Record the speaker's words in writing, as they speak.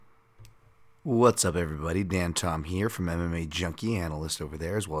What's up, everybody? Dan Tom here from MMA Junkie, analyst over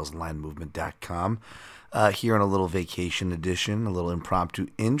there, as well as linemovement.com. Here on a little vacation edition, a little impromptu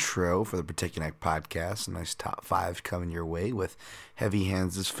intro for the Protect Your Neck podcast. A nice top five coming your way with Heavy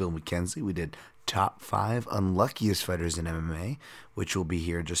Hands' Phil Mackenzie. We did top five unluckiest fighters in MMA, which will be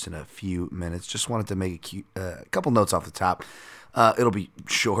here just in a few minutes. Just wanted to make a couple notes off the top. It'll be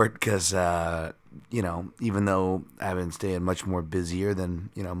short because, even though I've been staying much more busier than,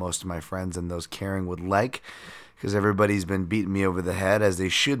 most of my friends and those caring would like, because everybody's been beating me over the head, as they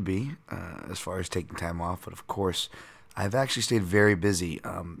should be, as far as taking time off. But of course, I've actually stayed very busy.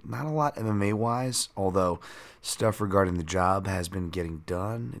 Not a lot MMA-wise, although stuff regarding the job has been getting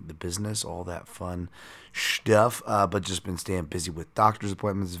done, the business, all that fun stuff, but just been staying busy with doctor's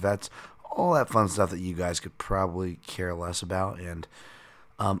appointments, vets, all that fun stuff that you guys could probably care less about. And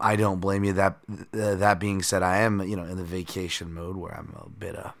I don't blame you. That being said, I am, in the vacation mode where I'm a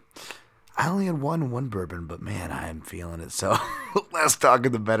bit I only had one bourbon, but man, I am feeling it. So less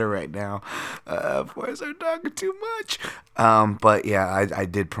talking the better right now. Before I start talking too much. But yeah, I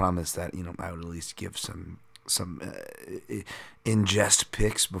did promise that I would at least give some ingest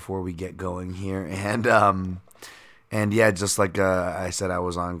picks before we get going here, and yeah, just like I said, I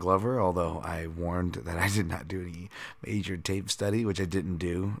was on Glover, although I warned that I did not do any major tape study, which I didn't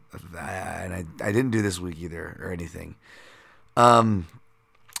do, and I didn't do this week either or anything.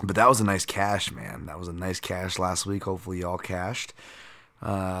 But that was a nice cash, man. That was a nice cash last week. Hopefully y'all cashed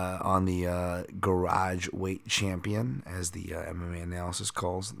on the Garage Weight Champion, as the MMA analysis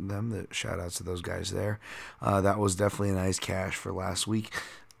calls them. The shout outs to those guys there. That was definitely a nice cash for last week.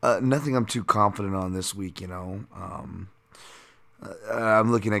 Nothing I'm too confident on this week, I'm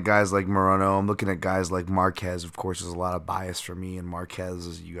looking at guys like Morono. I'm looking at guys like Marquez. Of course, there's a lot of bias for me in Marquez,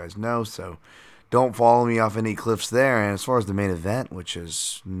 as you guys know, so don't follow me off any cliffs there. And as far as the main event, which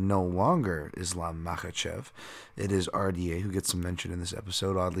is no longer Islam Makhachev, it is RDA who gets some mention in this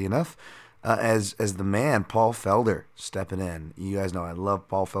episode, oddly enough, as the man, Paul Felder, stepping in. You guys know I love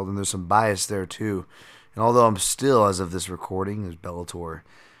Paul Felder, and there's some bias there, too. And although I'm still, as of this recording, as Bellator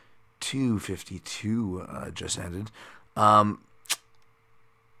 252 just ended.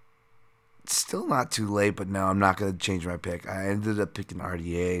 Still not too late, but no, I'm not going to change my pick. I ended up picking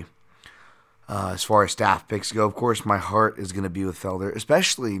RDA. As far as staff picks go, of course, my heart is going to be with Felder,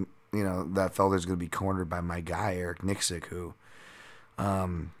 especially, that Felder's going to be cornered by my guy, Eric Nixick, who,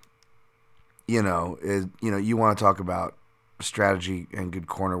 you want to talk about strategy and good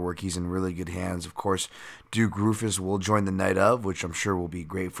corner work. He's in really good hands. Of course, Duke Rufus will join the night of, which I'm sure will be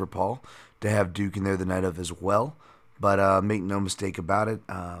great for Paul to have Duke in there the night of as well. But make no mistake about it,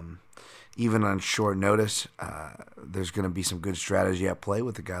 even on short notice, there's going to be some good strategy at play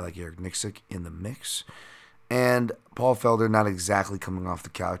with a guy like Eric Nixick in the mix. And Paul Felder not exactly coming off the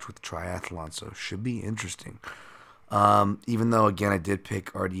couch with the triathlon, so should be interesting. Even though, again, I did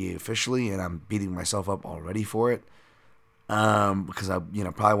pick RDA officially, and I'm beating myself up already for it. Because I,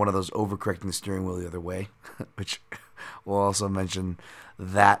 probably one of those overcorrecting the steering wheel the other way, which we'll also mention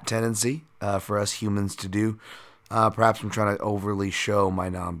that tendency for us humans to do. Perhaps I'm trying to overly show my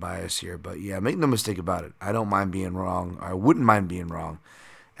non-bias here, but yeah, make no mistake about it. I don't mind being wrong. I wouldn't mind being wrong,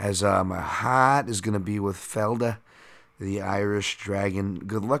 as my heart is going to be with Felda, the Irish Dragon.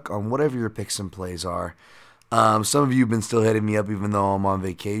 Good luck on whatever your picks and plays are. Some of you have been still hitting me up even though I'm on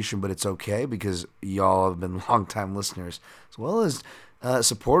vacation, but it's okay because y'all have been longtime listeners, as well as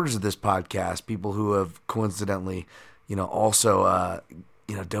supporters of this podcast, people who have coincidentally, also,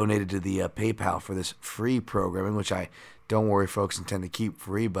 donated to the PayPal for this free programming, which I, don't worry, folks, intend to keep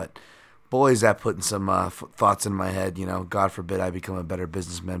free, but boy, is that putting some thoughts in my head, God forbid I become a better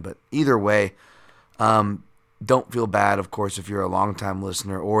businessman, but either way, don't feel bad, of course, if you're a longtime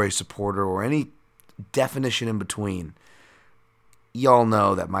listener or a supporter or any definition in between. Y'all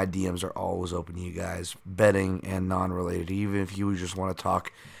know that my DMs are always open to you guys, betting and non-related, even if you just want to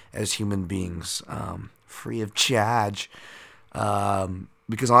talk as human beings, free of charge.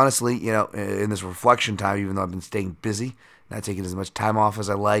 Because honestly, in this reflection time, even though I've been staying busy, not taking as much time off as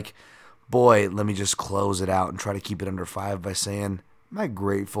I like, boy, let me just close it out and try to keep it under 5 by saying, am I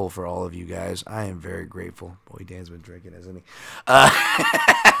grateful for all of you guys? I am very grateful. Boy, Dan's been drinking, hasn't he?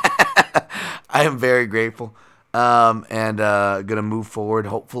 I am very grateful, and gonna move forward.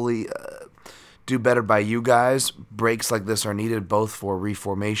 Hopefully, do better by you guys. Breaks like this are needed both for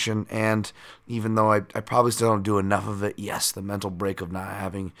reformation and, even though I probably still don't do enough of it, yes, the mental break of not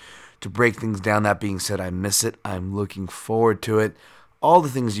having to break things down. That being said, I miss it. I'm looking forward to it. all the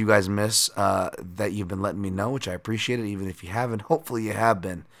things you guys miss that you've been letting me know, which I appreciate it, even if you haven't. Hopefully you have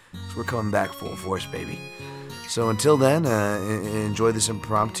been. So we're coming back full force, baby. So until then, enjoy this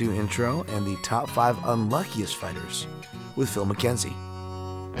impromptu intro and the top 5 unluckiest fighters with Phil Mackenzie.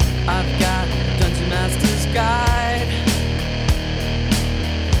 I've got Dungeon Master's Guide.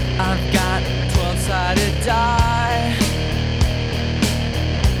 I've got 12-sided die.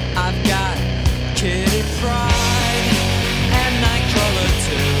 I've got Kitty Pryde and Nightcrawler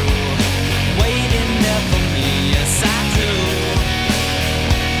too, waiting there for me. Yes, I do.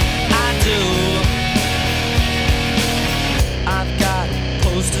 I've got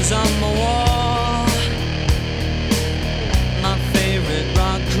posters on my wall. My favorite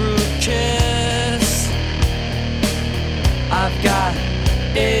rock group, Kiss. I've got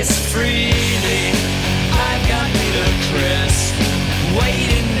Ace Frehley. I've got Peter Criss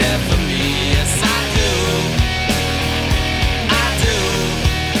waiting there for me. Yes, I do.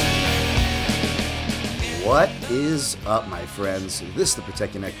 What is up, my friends? This is the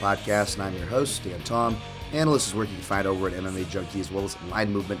Protect Your Neck podcast, and I'm your host, Dan Tom. Analyst is work you can find over at MMA Junkie as well as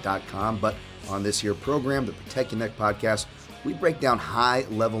linemovement.com. But on this here program, the Protect Your Neck podcast, we break down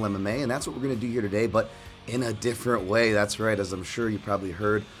high-level MMA, and that's what we're going to do here today, but in a different way. That's right, as I'm sure you probably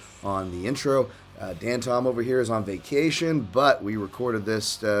heard on the intro. Dan Tom over here is on vacation, but we recorded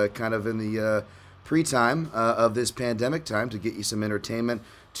this kind of in the pre-time of this pandemic time to get you some entertainment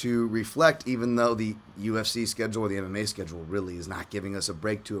to reflect, even though the UFC schedule or the MMA schedule really is not giving us a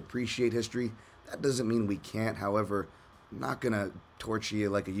break to appreciate history. That doesn't mean we can't. However, I'm not going to torture you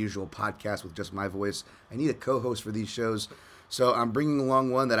like a usual podcast with just my voice. I need a co-host for these shows. So I'm bringing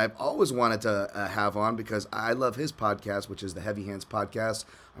along one that I've always wanted to have on because I love his podcast, which is the Heavy Hands Podcast.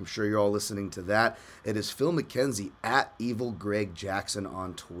 I'm sure you're all listening to that. It is Phil Mackenzie at Evil Greg Jackson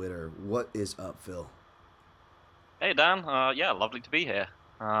on Twitter. What is up, Phil? Hey, Dan. Yeah, lovely to be here.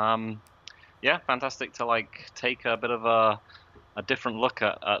 Yeah, fantastic to take a bit of a different look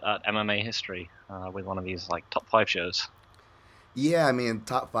at MMA history with one of these top 5 shows. Yeah, I mean,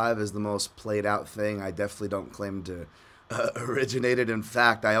 top 5 is the most played out thing. I definitely don't claim to originate it. In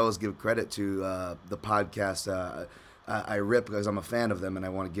fact, I always give credit to the podcast I rip because I'm a fan of them and I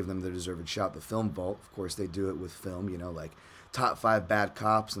want to give them their deserved shout. The Film Vault, of course, they do it with film, like top 5 bad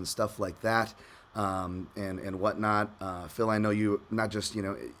cops and stuff like that. And whatnot. Phil, I know you not just,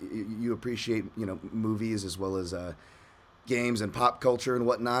 you appreciate, movies as well as games and pop culture and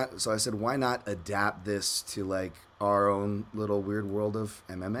whatnot. So I said, why not adapt this to our own little weird world of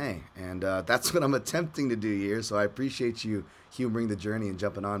MMA? And that's what I'm attempting to do here. So I appreciate you humoring the journey and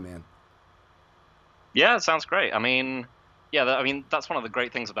jumping on, man. Yeah, it sounds great. I mean, that's one of the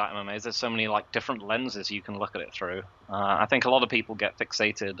great things about MMA is there's so many different lenses you can look at it through. I think a lot of people get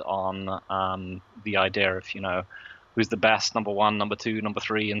fixated on the idea of who's the best, number 1, number 2, number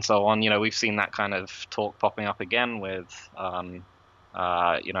 3, and so on. We've seen that kind of talk popping up again with Anderson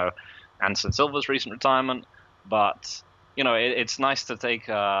Silva's recent retirement. But it's nice to take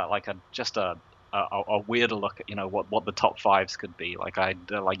a weirder look at what the top 5s could be.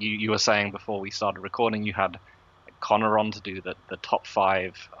 You were saying before we started recording, you had Connor on to do the top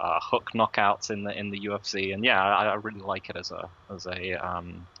 5 hook knockouts in the UFC, and yeah, I really like it as a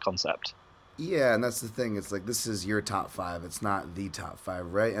concept. Yeah, and that's the thing. It's this is your top 5. It's not the top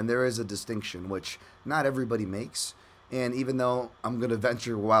 5, right? And there is a distinction which not everybody makes. And even though I'm going to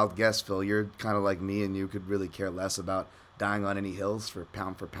venture a wild guess, Phil, you're kind of like me, and you could really care less about dying on any hills for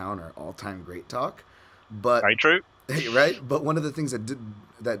pound or all-time great talk. But very true. Right? But one of the things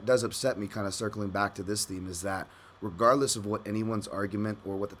that does upset me, kind of circling back to this theme, is that regardless of what anyone's argument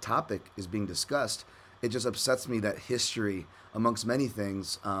or what the topic is being discussed, it just upsets me that history, amongst many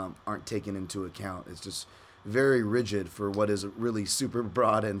things, aren't taken into account. It's just very rigid for what is a really super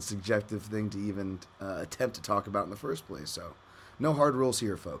broad and subjective thing to even attempt to talk about in the first place. So no hard rules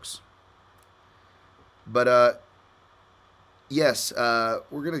here, folks. But yes,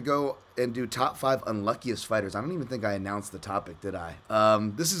 we're going to go and do top 5 unluckiest fighters. I don't even think I announced the topic, did I?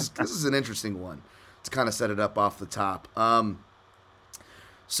 This is an interesting one to kind of set it up off the top.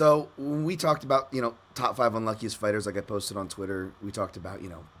 So when we talked about, top 5 unluckiest fighters, like I posted on Twitter, we talked about,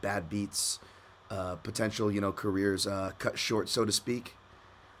 bad beats, potential, careers cut short, so to speak.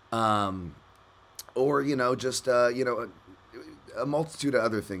 Or, just, a multitude of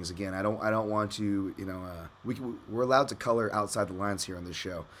other things. Again, I don't want to, we're allowed to color outside the lines here on this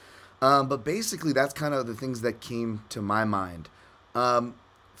show. But basically that's kind of the things that came to my mind.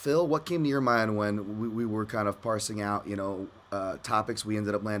 Phil, what came to your mind when we were kind of parsing out, topics? We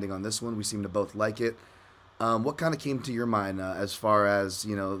ended up landing on this one. We seem to both like it. What kind of came to your mind as far as,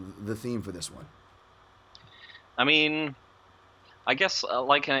 the theme for this one? I mean, I guess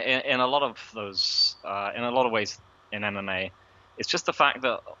like in a lot of those, in a lot of ways in MMA, it's just the fact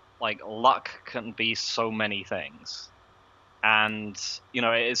that like luck can be so many things, and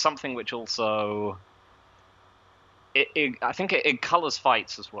it's something which also I think it colors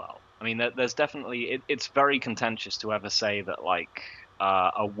fights as well. I mean, there's definitely it's very contentious to ever say that like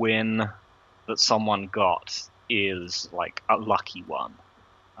a win that someone got is like a lucky one.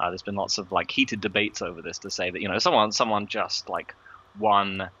 There's been lots of like heated debates over this to say that someone just like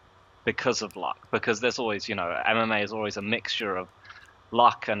won because of luck, because there's always MMA is always a mixture of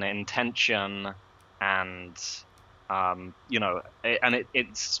luck and intention, and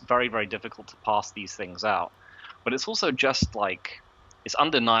it's very, very difficult to pass these things out. But it's also just like it's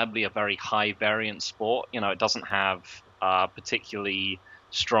undeniably a very high variance sport. It doesn't have particularly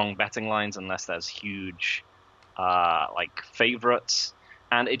strong betting lines unless there's huge like favorites,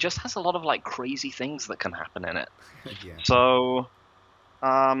 and it just has a lot of like crazy things that can happen in it. Yeah. So,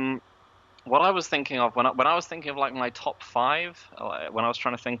 what I was thinking of when I was thinking of like my top five, when I was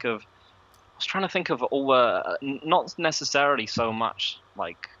trying to think of all the not necessarily so much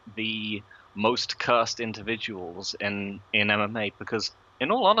like the most cursed individuals in MMA, because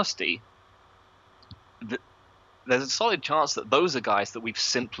in all honesty, there's a solid chance that those are guys that we've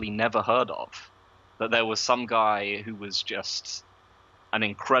simply never heard of. That there was some guy who was just an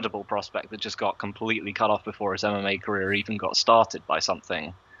incredible prospect that just got completely cut off before his MMA career even got started by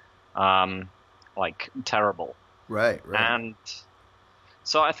something like terrible. Right. And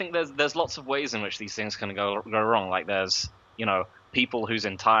so I think there's lots of ways in which these things can go wrong. Like there's people whose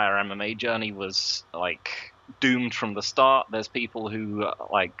entire MMA journey was like doomed from the start. There's people who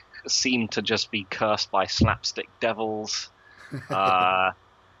like seem to just be cursed by slapstick devils.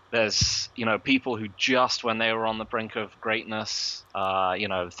 There's people who just when they were on the brink of greatness,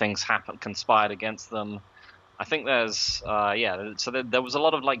 things conspired against them. I think there's so there was a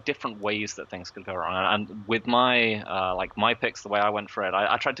lot of like different ways that things could go wrong, and with my my picks, the way I went for it,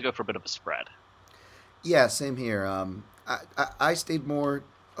 I tried to go for a bit of a spread. Yeah, same here. I stayed more.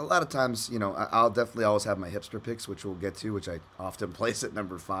 A lot of times, I'll definitely always have my hipster picks, which we'll get to, which I often place at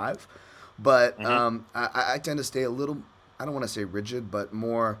number 5. But I tend to stay a little, I don't want to say rigid, but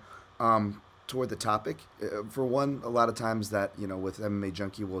more toward the topic. For one, a lot of times that, with MMA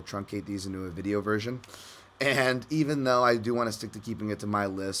Junkie, we'll truncate these into a video version. And even though I do want to stick to keeping it to my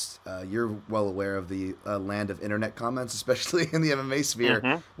list, you're well aware of the land of internet comments, especially in the MMA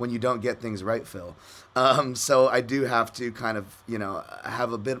sphere, when you don't get things right, Phil. So I do have to kind of,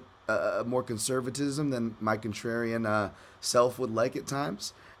 have a bit more conservatism than my contrarian self would like at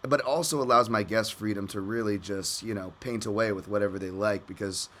times. But it also allows my guests freedom to really just, paint away with whatever they like.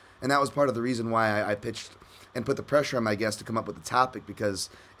 And that was part of the reason why I pitched and put the pressure on my guests to come up with a topic, because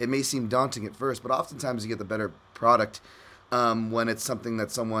it may seem daunting at first, but oftentimes you get the better product when it's something that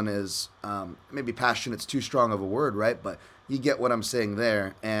someone is maybe passionate's too strong of a word, right? But you get what I'm saying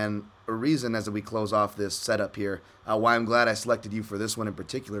there. And a reason, as we close off this setup here, why I'm glad I selected you for this one in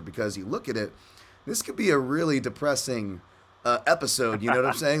particular, because you look at it, this could be a really depressing episode, you know what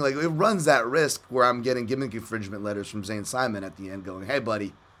I'm saying? Like, it runs that risk where I'm getting gimmick infringement letters from Zane Simon at the end going, hey,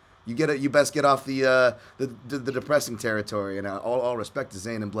 buddy, you best get off the depressing territory. And all respect to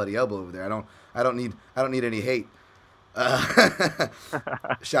Zane and Bloody Elbow over there. I don't need any hate.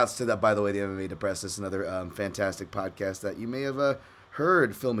 Shouts to that, by the way, the MMA Depressed, another fantastic podcast that you may have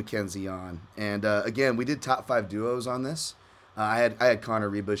heard Phil Mackenzie on. And again, we did top 5 duos on this. I had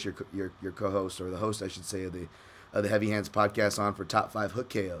Connor Rebush, your co-host, or the host, I should say, of the Heavy Hands podcast, on for top 5 hook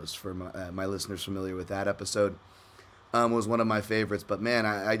KOs for my listeners familiar with that episode. Was one of my favorites, but man,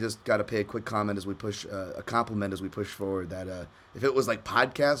 I just got to pay a quick comment as we push a compliment as we push forward. That if it was like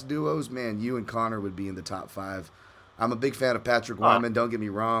podcast duos, man, you and Connor would be in the top 5. I'm a big fan of Patrick Wyman. Don't get me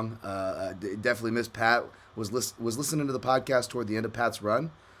wrong. Definitely miss Pat. Was listening to the podcast toward the end of Pat's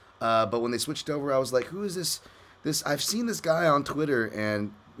run, but when they switched over, I was like, who is this? I've seen this guy on Twitter,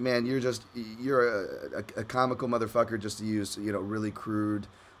 and man, you're a comical motherfucker, just to use really crude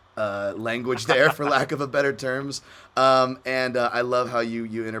language there, for lack of a better terms. And I love how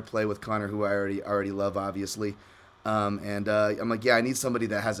you interplay with Connor, who I already love, obviously. And I'm like, yeah, I need somebody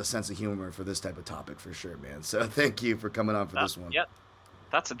that has a sense of humor for this type of topic, for sure, man. So thank you for coming on for this one. Yeah,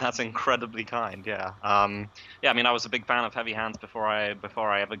 that's incredibly kind. Yeah. Yeah. I mean, I was a big fan of Heavy Hands before I ever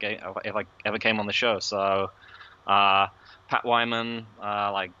came on the show. So, Pat Wyman,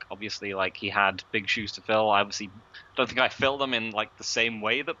 obviously, he had big shoes to fill. I obviously don't think I filled them in the same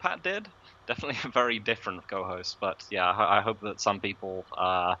way that Pat did. Definitely a very different co-host. But yeah, I hope that some people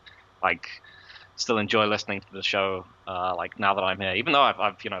still enjoy listening to the show. Now that I'm here, even though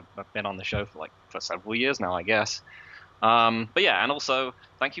I've been on the show for several years now, I guess. But yeah, and also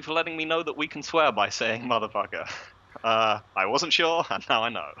thank you for letting me know that we can swear by saying motherfucker. I wasn't sure, and now I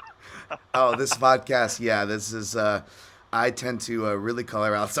know. Oh, this podcast, yeah, this is. I tend to really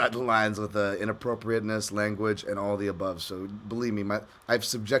color outside the lines with inappropriateness, language, and all the above. So believe me, I've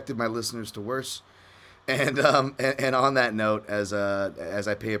subjected my listeners to worse. And on that note, as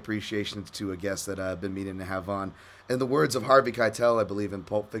I pay appreciation to a guest that I've been meaning to have on, in the words of Harvey Keitel, I believe in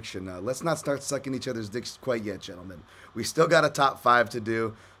Pulp Fiction, let's not start sucking each other's dicks quite yet, gentlemen. We still got a top five to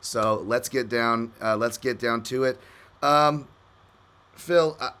do, so let's get down. Let's get down to it.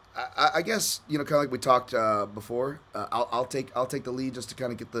 Phil, I guess kind of like we talked before. I'll take the lead just to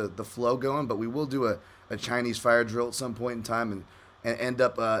kind of get the flow going, but we will do a Chinese fire drill at some point in time and end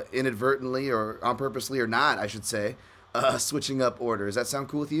up inadvertently or on purposely or not, I should say, switching up order. Does that sound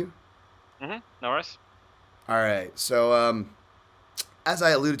cool with you? No worries. All right. So as I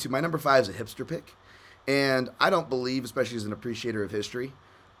alluded to, my number five is a hipster pick, and I don't believe, especially as an appreciator of history,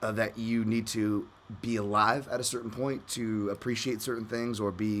 that you need to be alive at a certain point to appreciate certain things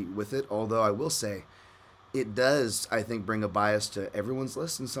or be with it. Although I will say, it does, I think, bring a bias to everyone's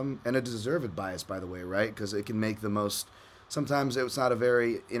list and a deserved bias, by the way, right? Because it can make the most. Sometimes it's not a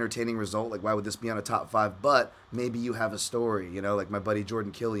very entertaining result. Like, why would this be on a top five? But maybe you have a story, like my buddy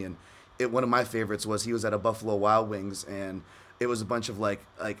Jordan Killian. One of my favorites was he was at a Buffalo Wild Wings, and it was a bunch of like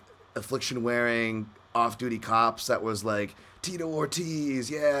affliction wearing off-duty cops that was like Tito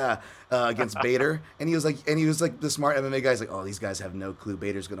Ortiz, yeah, against Bader, and he was like the smart MMA guy's like, oh, these guys have no clue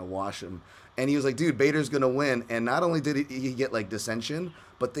Bader's gonna wash him, and he was like, dude, Bader's gonna win, and not only did he get like dissension,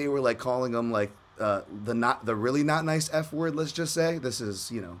 but they were like calling him like the really not nice F word. Let's just say this is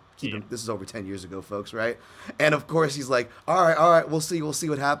this is over 10 years ago, folks, right? And of course he's like, all right, we'll see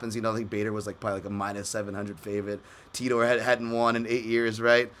what happens. I think Bader was like probably like a minus 700 favorite. Tito hadn't won in 8 years,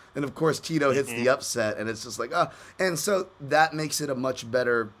 right? And of course Tito hits the upset, and it's just like and so that makes it a much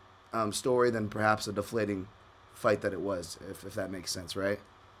better story than perhaps a deflating fight that it was, if that makes sense, right?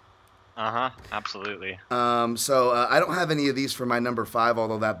 Absolutely. So I don't have any of these for my number five,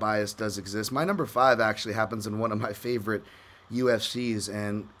 although that bias does exist. My number five actually happens in one of my favorite UFCs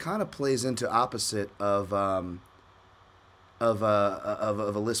and kind of plays into opposite of a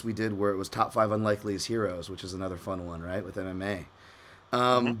list we did where it was top five unlikeliest heroes, which is another fun one, right, with MMA.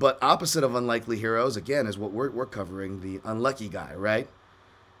 But opposite of unlikely heroes, again, is what we're covering, the unlucky guy, right?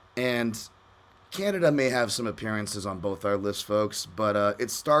 And Canada may have some appearances on both our lists, folks, but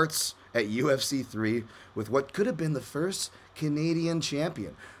it starts at UFC 3 with what could have been the first Canadian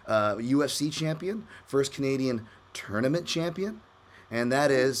champion, UFC champion, first Canadian tournament champion, and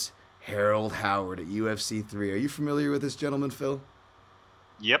that is Harold Howard at UFC 3. Are you familiar with this gentleman, Phil?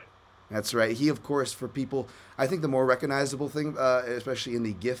 Yep. That's right. He, of course, for people, I think the more recognizable thing, especially in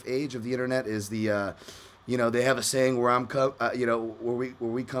the GIF age of the internet, is the, they have a saying where where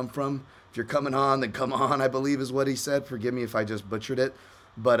we come from. If you're coming on, then come on, I believe is what he said. Forgive me if I just butchered it.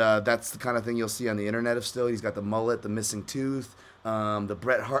 But that's the kind of thing you'll see on the internet of still. He's got the mullet, the missing tooth, the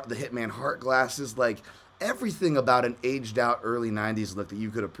Bret Hart, the Hitman Hart glasses, like everything about an aged out early 90s look that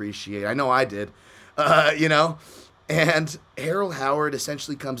you could appreciate. I know I did, And Harold Howard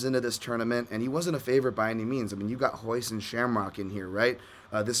essentially comes into this tournament, and he wasn't a favorite by any means. I mean, you got Hoist and Shamrock in here, right?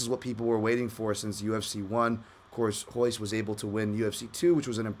 This is what people were waiting for since UFC 1. Of course, Hoist was able to win UFC 2, which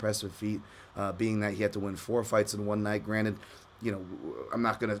was an impressive feat, being that he had to win 4 fights in one night. Granted, I'm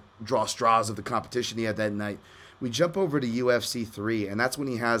not going to draw straws of the competition he had that night. We jump over to UFC 3, and that's when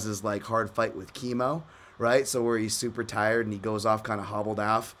he has his hard fight with Chemo, right? So where he's super tired and he goes off kind of hobbled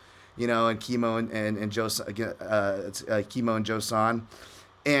off, and Chemo and Joe, Chemo and Joe San,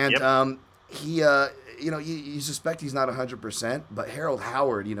 and yep. You suspect he's not 100%, but Harold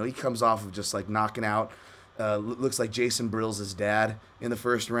Howard, he comes off of just knocking out. Looks like Jason Brill's dad in the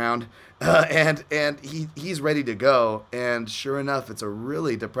first round, and he's ready to go. And sure enough, it's a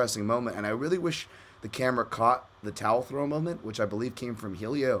really depressing moment. And I really wish the camera caught the towel throw moment, which I believe came from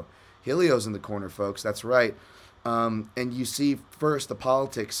Helio. Helio's in the corner, folks. That's right. And you see first the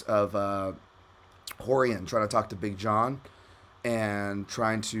politics of Horian trying to talk to Big John and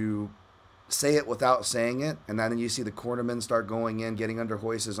trying to say it without saying it. And then you see the cornermen start going in, getting under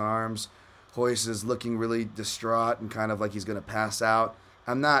Hoist's arms. Hoist is looking really distraught and kind of like he's going to pass out.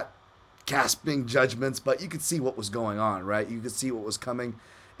 I'm not casting judgments, but you could see what was going on, right? You could see what was coming.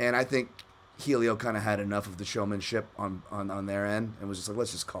 And I think Helio kind of had enough of the showmanship on their end and was just like,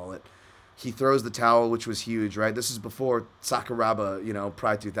 let's just call it. He throws the towel, which was huge, right? This is before Sakuraba,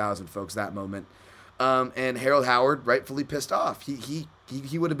 Pride 2000, folks, that moment. And Harold Howard, rightfully pissed off. He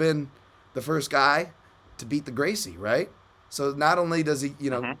would have been the first guy to beat the Gracie, right? So not only does he,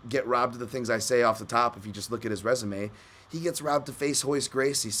 Mm-hmm. get robbed of the things I say off the top, if you just look at his resume, he gets robbed to face Hoist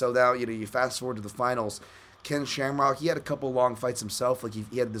Gracie. So now, you fast forward to the finals. Ken Shamrock, he had a couple long fights himself. Like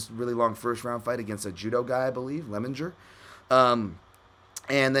he had this really long first round fight against a judo guy, I believe, Lemminger. Um,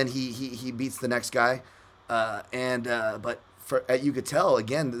 and then he beats the next guy. But you could tell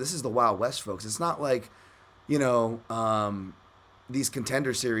again, this is the Wild West, folks. It's not like, you know, these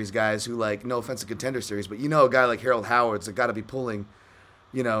contender series guys who, like, no offense to contender series, but a guy like Harold Howard's got to be pulling,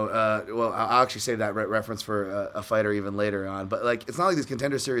 well, I'll actually save that reference for a fighter even later on. But like, it's not like these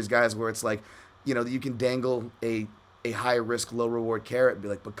contender series guys where it's like, you can dangle a high risk, low reward carrot and be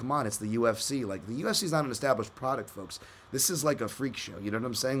like, but come on, it's the UFC. Like, the UFC is not an established product, folks. This is like a freak show. You know what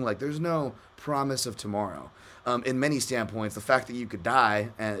I'm saying? Like, there's no promise of tomorrow. In many standpoints, the fact that you could die,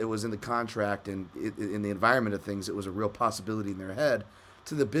 and it was in the contract and in the environment of things, it was a real possibility in their head,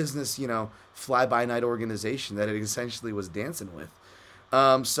 to the business, fly-by-night organization that it essentially was dancing with.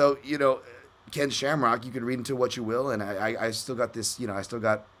 So, Ken Shamrock, you can read into what you will, and I still got this, I still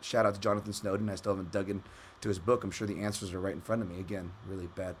got, shout out to Jonathan Snowden, I still haven't dug into his book. I'm sure the answers are right in front of me. Again, really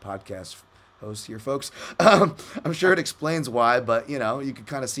bad podcast host here, folks. I'm sure it explains why, but, you could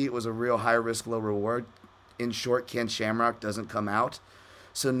kind of see it was a real high-risk, low-reward. In short, Ken Shamrock doesn't come out.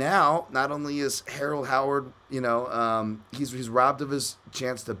 So now, not only is Harold Howard, he's robbed of his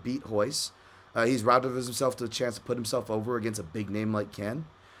chance to beat Hoist. He's robbed of himself to a chance to put himself over against a big name like Ken.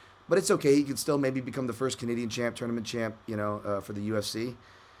 But it's okay. He could still maybe become the first Canadian champ, tournament champ, for the UFC.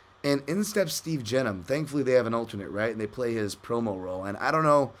 And in steps Steve Jenham. Thankfully, they have an alternate, right? And they play his promo role. And I don't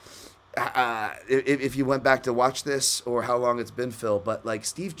know if you went back to watch this or how long it's been, Phil, but like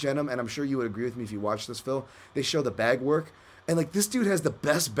Steve Jenham, and I'm sure you would agree with me if you watch this, Phil, they show the bag work. And like, this dude has the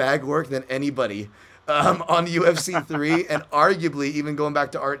best bag work than anybody on UFC 3, and arguably even going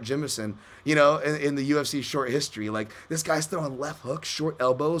back to Art Jimison, in the UFC short history. Like, this guy's throwing left hooks, short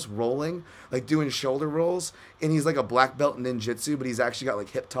elbows, rolling, like doing shoulder rolls, and he's like a black belt in ninjutsu, but he's actually got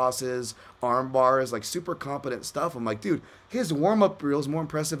like hip tosses, arm bars, like super competent stuff. I'm like, dude, his warm-up reel is more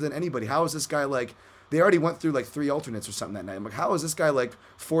impressive than anybody. How is this guy like, they already went through like 3 alternates or something that night. I'm like, how is this guy like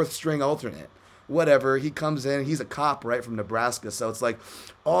 4th string alternate? Whatever, he comes in, he's a cop, right, from Nebraska, so it's like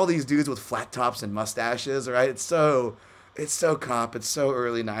all these dudes with flat tops and mustaches, right? It's so cop, it's so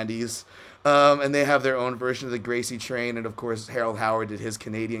early 90s, and they have their own version of the Gracie train, and of course Harold Howard did his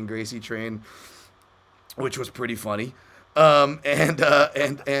Canadian Gracie train, which was pretty funny, in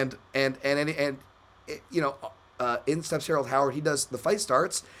steps Harold Howard. The fight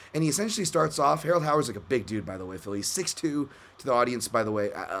starts, and he essentially starts off. Harold Howard's like a big dude, by the way, Phil. He's 6'2", to the audience, by the way.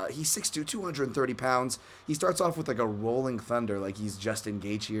 He's 6'2", 230 pounds. He starts off with like a rolling thunder, like he's Justin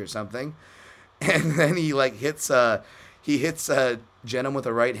Gaethje or something. And then he like hits Jenham with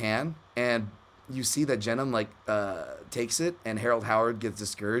a right hand, and you see that Jenham like takes it, and Harold Howard gets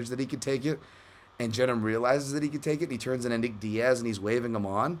discouraged that he could take it, and Jenham realizes that he could take it, and he turns into Nick Diaz, and he's waving him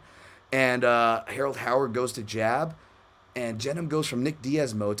on. And Harold Howard goes to jab, and Jenham goes from Nick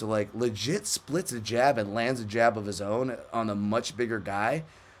Diaz mode to like legit splits a jab and lands a jab of his own on a much bigger guy,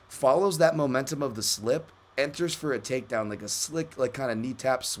 follows that momentum of the slip, enters for a takedown, like a slick, like kind of knee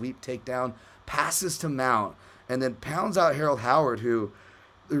tap sweep takedown, passes to mount, and then pounds out Harold Howard, who,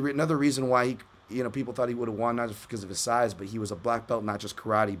 another reason why people thought he would have won, not just because of his size, but he was a black belt, not just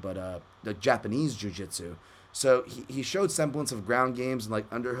karate, but the Japanese jiu-jitsu. So he showed semblance of ground games and like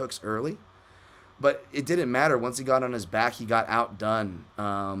underhooks early, but it didn't matter. Once he got on his back, he got outdone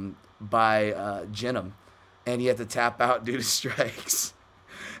by Jenham, and he had to tap out due to strikes.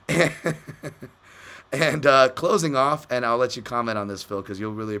 And closing off, and I'll let you comment on this, Phil, because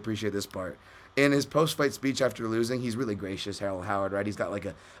you'll really appreciate this part. In his post-fight speech after losing, he's really gracious, Harold Howard, right? He's got like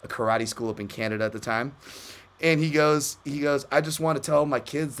a karate school up in Canada at the time. And he goes, I just want to tell my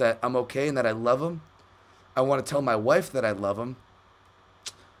kids that I'm okay and that I love them. I want to tell my wife that I love them.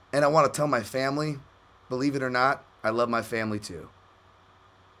 And I want to tell my family, believe it or not, I love my family too.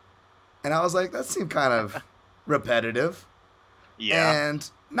 And I was like, that seemed kind of repetitive. Yeah. And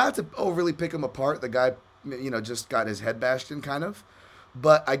not to overly pick him apart, the guy, just got his head bashed in kind of.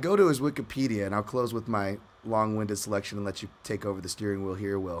 But I go to his Wikipedia, and I'll close with my long-winded selection and let you take over the steering wheel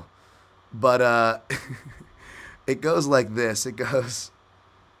here, Will. But it goes like this. It goes...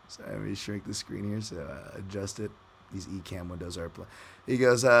 Sorry, let me shrink the screen here so adjust it. These eCam windows are playing. He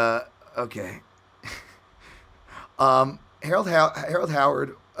goes, okay. Harold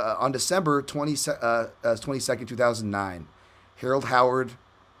Howard, on December 22nd, 2009, Harold Howard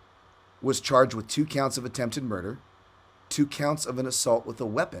was charged with 2 counts of attempted murder, 2 counts of an assault with a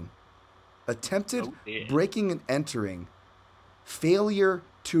weapon, attempted breaking and entering, failure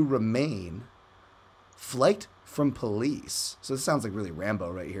to remain, Flight from police. So this sounds like really Rambo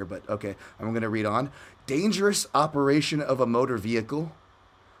right here, but okay, I'm going to read on. Dangerous operation of a motor vehicle,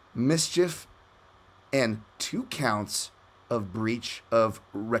 mischief, and 2 counts of breach of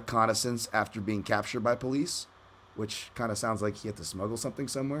reconnaissance after being captured by police, which kind of sounds like he had to smuggle something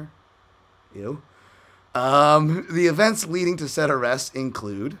somewhere. Ew. The events leading to said arrests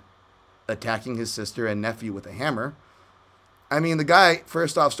include attacking his sister and nephew with a hammer. I mean, the guy,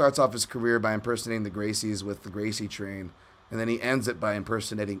 first off, starts off his career by impersonating the Gracies with the Gracie train, and then he ends it by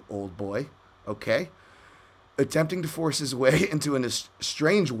impersonating Old Boy. Okay. Attempting to force his way into an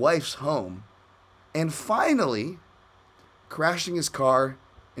estranged wife's home, and finally, crashing his car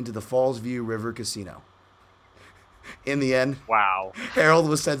into the Fallsview River Casino. In the end, Wow. Harold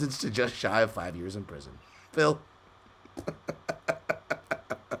was sentenced to just shy of 5 years in prison. Phil?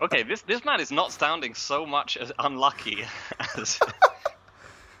 Okay, this man is not sounding so much as unlucky as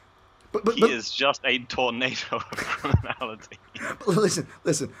But he is just a tornado of criminality. listen.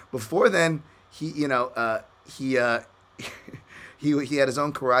 Before then, he had his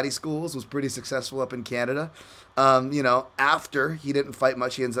own karate schools. Was pretty successful up in Canada. After he didn't fight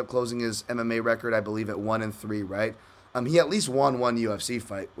much, he ends up closing his MMA record, I believe, at 1-3. Right. He at least won one UFC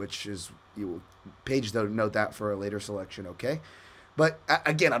fight, which is Paige though note that for a later selection. Okay. But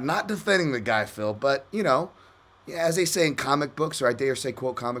again, I'm not defending the guy, Phil. But as they say in comic books, or I dare say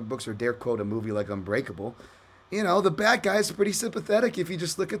quote comic books, or dare quote a movie like Unbreakable, the bad guy's pretty sympathetic if you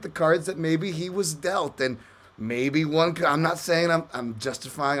just look at the cards that maybe he was dealt, and maybe one. I'm not saying I'm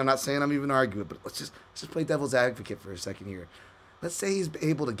justifying. I'm not saying I'm even arguing. But let's just play devil's advocate for a second here. Let's say he's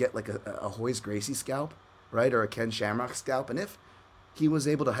able to get like a Hoist Gracie scalp, right, or a Ken Shamrock scalp, and if he was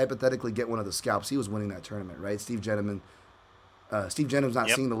able to hypothetically get one of the scalps, he was winning that tournament, right? Steve Jenham's not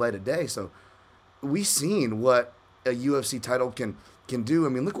seeing the light of day, so we've seen what a UFC title can do. I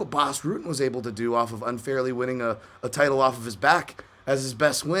mean, look what Boss Rutan was able to do off of unfairly winning a title off of his back as his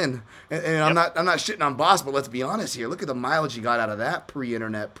best win. And I'm not shitting on Boss, but let's be honest here. Look at the mileage he got out of that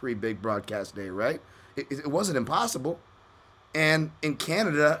pre-internet, pre-big broadcast day, right? It wasn't impossible. And in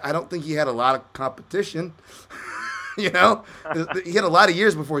Canada, I don't think he had a lot of competition. He had a lot of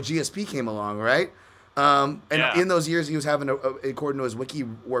years before GSP came along, right? In those years, he was having, according to his wiki,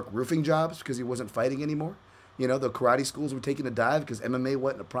 work roofing jobs because he wasn't fighting anymore. The karate schools were taking a dive because MMA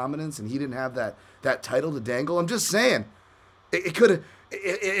went into prominence, and he didn't have that title to dangle. I'm just saying, it could have,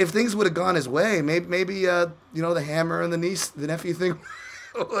 if things would have gone his way, maybe the hammer and the nephew thing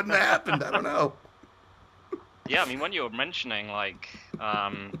wouldn't have happened. I don't know. Yeah, I mean, when you were mentioning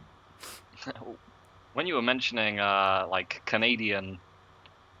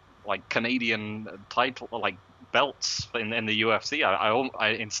Canadian title, belts in the UFC, I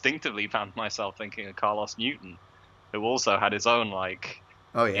instinctly found myself thinking of Carlos Newton, who also had his own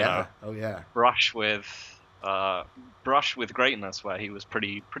brush with greatness, where he was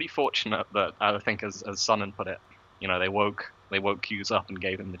pretty fortunate that, I think, as Sonnen put it, they woke Hughes up and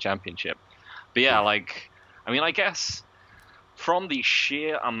gave him the championship. But yeah, I guess from the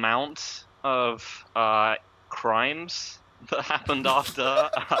sheer amount of crimes that happened after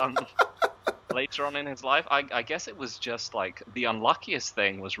later on in his life, I guess it was just the unluckiest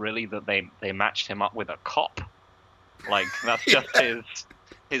thing was really that they matched him up with a cop. That's just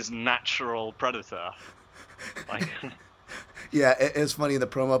his natural predator. Yeah, it's funny, in the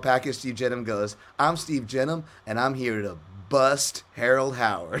promo package, Steve Jenham goes, "I'm Steve Jenham, and I'm here to bust Harold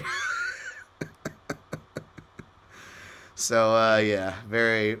Howard." So yeah,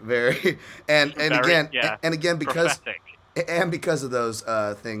 very, very, and again because prophetic. And because of those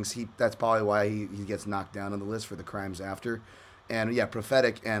things, that's probably why he gets knocked down on the list for the crimes after. And yeah,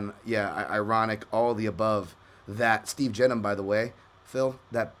 prophetic and ironic, all the above. That Steve Jenham, by the way, Phil,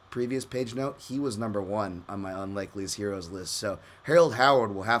 that previous page note, he was number 1 on my Unlikeliest Heroes list. So Harold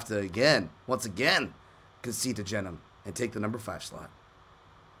Howard will have to once again, concede to Jenham and take the number 5 slot.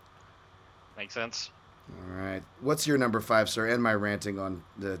 Makes sense. All right. What's your number 5, sir? And my ranting on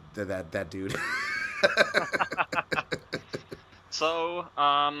that dude. So,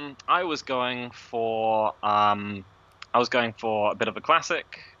 I was going for a bit of a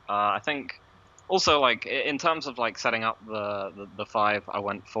classic. I think also in terms of setting up the 5, I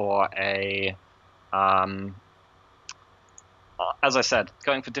went for a as I said,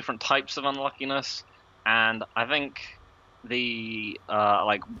 going for different types of unluckiness, and I think the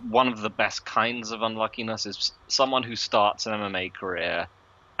one of the best kinds of unluckiness is someone who starts an MMA career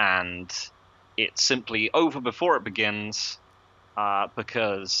and it's simply over before it begins,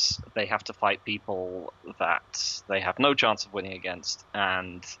 because they have to fight people that they have no chance of winning against,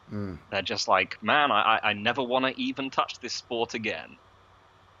 and they're just man, I never want to even touch this sport again.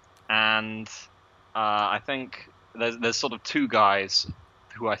 And I think there's sort of two guys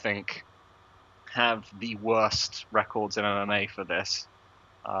who I think have the worst records in MMA for this.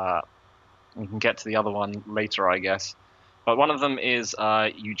 We can get to the other one later, I guess. But one of them is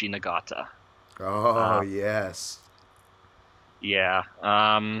Yuji Nagata. Oh, yes. Yeah,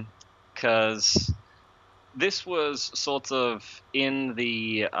 because this was sort of in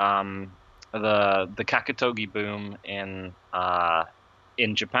the Kaketogi boom in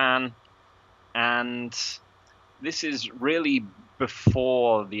Japan, and this is really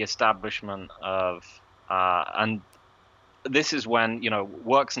before the establishment of and this is when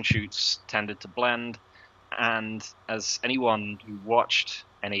works and shoots tended to blend, and as anyone who watched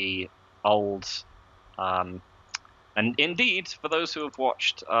any old and indeed, for those who have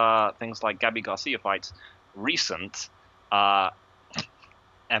watched things like Gabby Garcia fights, recent Japanese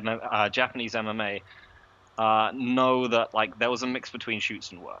MMA, know that like there was a mix between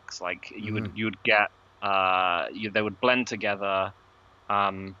shoots and works. Like you would get they would blend together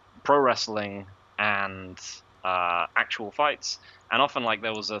pro wrestling and actual fights, and often like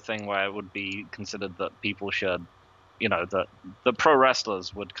there was a thing where it would be considered that people should, that the pro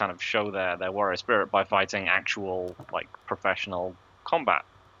wrestlers would kind of show their warrior spirit by fighting actual like professional combat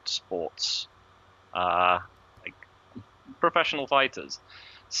sports, like professional fighters.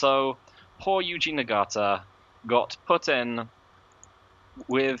 So poor Yuji Nagata got put in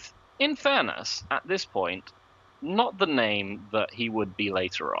with, in fairness, at this point, not the name that he would be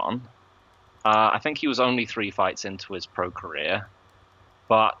later on. I think he was only 3 fights into his pro career,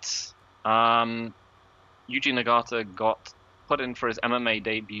 but Yuji Nagata got put in for his MMA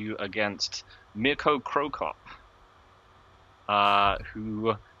debut against Mirko Krokop,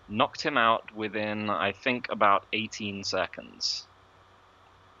 who knocked him out within, I think, about 18 seconds.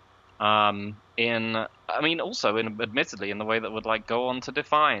 Admittedly, in the way that would like go on to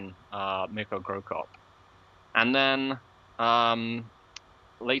define Mirko Krokop. And then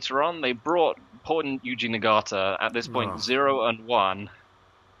later on, they brought poor Yuji Nagata, at this point 0-1.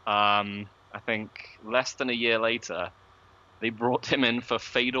 I think less than a year later, they brought him in for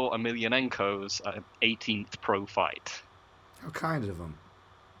Fedor Emelianenko's 18th pro fight. How kind of him.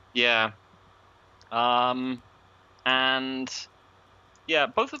 Yeah. And yeah,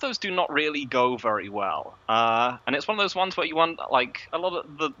 both of those do not really go very well. And it's one of those ones where you want, like, a lot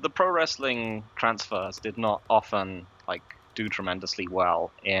of the pro wrestling transfers did not often, like, do tremendously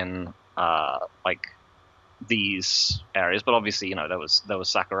well in, like, these areas. But obviously, there was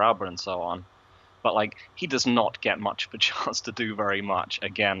Sakuraba and so on. But, like, he does not get much of a chance to do very much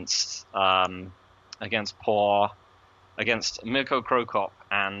against Mirko Krokop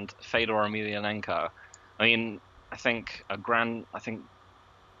and Fedor Emelianenko. I mean, I think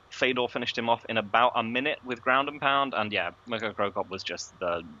Fedor finished him off in about a minute with ground and pound, and yeah, Mirko Krokop was just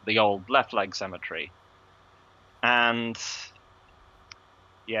the old left leg cemetery. And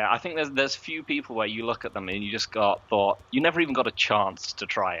yeah, I think there's few people where you look at them and you just thought you never even got a chance to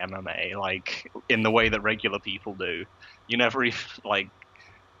try MMA, like in the way that regular people do. You never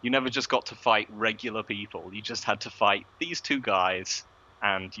just got to fight regular people. You just had to fight these two guys,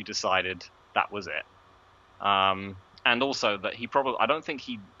 and you decided that was it. And also that I don't think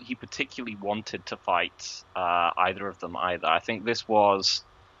he particularly wanted to fight either of them either. I think this was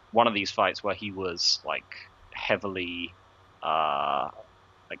one of these fights where he was like heavily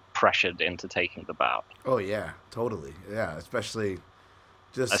like pressured into taking the bout. Oh yeah, totally. Yeah, especially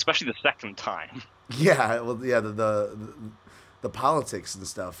the second time. Yeah, well, yeah, the politics and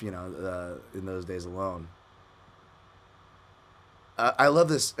stuff, in those days alone. I love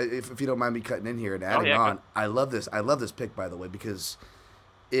this. If you don't mind me cutting in here and adding on, I love this. I love this pick, by the way, because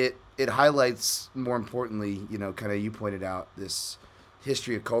it highlights, more importantly, kind of you pointed out, this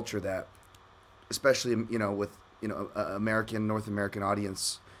history of culture that, especially with North American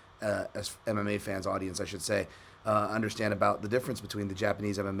audience, as MMA fans audience, I should say, understand about the difference between the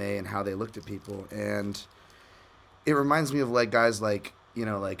Japanese MMA and how they looked at people. And it reminds me of like guys like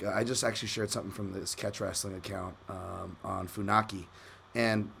I just actually shared something from this Catch Wrestling account on Funaki,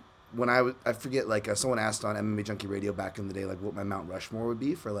 and when I forget, like someone asked on MMA Junkie Radio back in the day, like what my Mount Rushmore would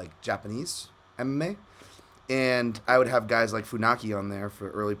be for like Japanese MMA, and I would have guys like Funaki on there for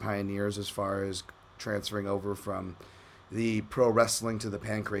early pioneers as far as transferring over from the pro wrestling to the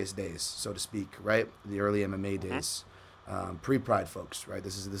pancreas days, so to speak, right? The early MMA days, pre-Pride folks, right?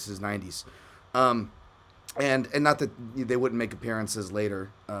 This is 90s. And not that they wouldn't make appearances later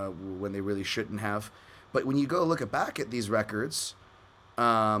when they really shouldn't have, but when you go look back at these records,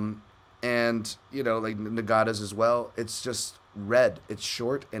 and like Nagata's as well, it's just red. It's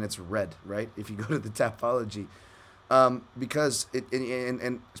short and it's red, right? If you go to the Tapology, Because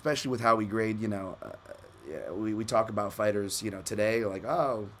and especially with how we grade, yeah, we talk about fighters, today, like,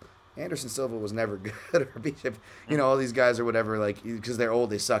 oh, Anderson Silva was never good, or Bishop, all these guys or whatever, like, because they're old,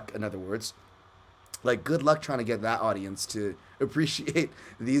 they suck, in other words. Like, good luck trying to get that audience to appreciate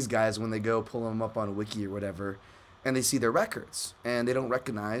these guys when they go pull them up on a wiki or whatever, and they see their records, and they don't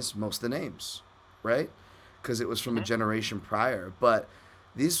recognize most of the names, right? Because it was from a generation prior. But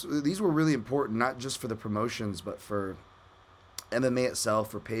these were really important, not just for the promotions, but for MMA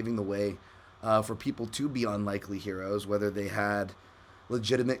itself, for paving the way for people to be unlikely heroes, whether they had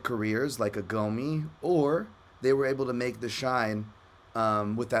legitimate careers like a Gomi, or they were able to make the shine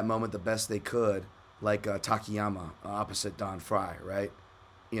with that moment the best they could, like Takayama opposite Don Fry, right?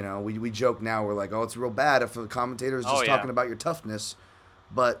 We joke now, we're like, oh, it's real bad if a commentator is just talking about your toughness,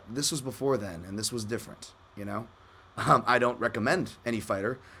 but this was before then, and this was different. I don't recommend any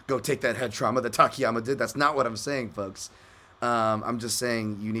fighter go take that head trauma that Takayama did. That's not what I'm saying, folks. I'm just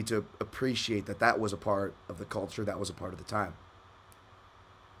saying you need to appreciate that was a part of the culture, that was a part of the time.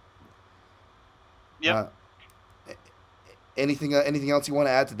 Yeah. Anything else you want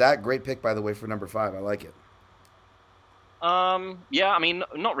to add to that? Great pick, by the way, for number 5. I like it. Yeah, I mean,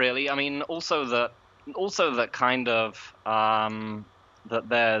 not really. I mean, also that kind of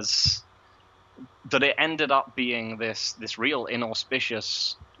that it ended up being this real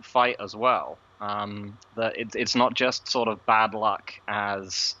inauspicious fight as well. That it's not just sort of bad luck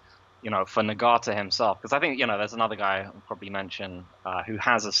as for Nagata himself, because I think there's another guy I'll probably mention who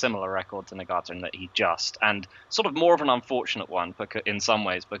has a similar record to Nagata in that he just, and sort of more of an unfortunate one in some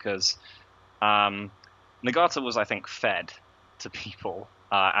ways, because Nagata was, I think, fed to people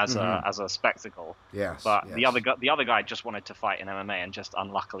as a spectacle. Yes. But yes. the other guy just wanted to fight in MMA and just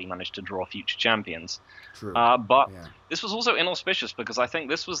unluckily managed to draw future champions. True. But this was also inauspicious because I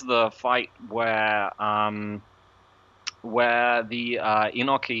think this was the fight where the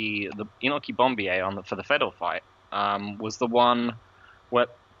Inoki Bombier for the Fedor fight was the one where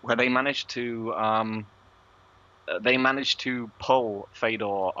they managed to pull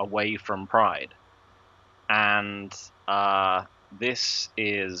Fedor away from Pride, and this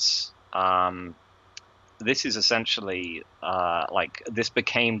is essentially this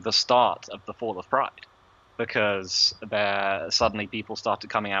became the start of the fall of Pride, because there suddenly people started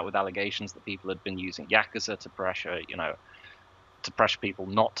coming out with allegations that people had been using Yakuza to pressure people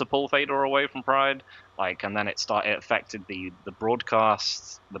not to pull Fedor away from Pride, and then it affected the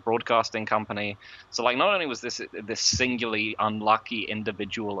broadcasting company. So not only was this singularly unlucky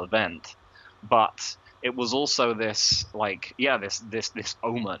individual event, but it was also this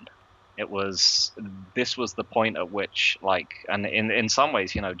omen. This was the point at which and in some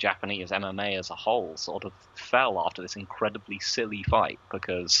ways Japanese MMA as a whole sort of fell after this incredibly silly fight,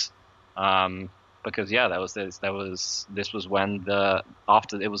 because this was when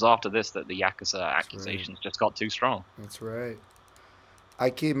after this that the Yakuza accusations just got too strong. That's right. I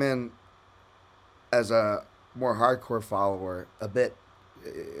came in as a more hardcore follower a bit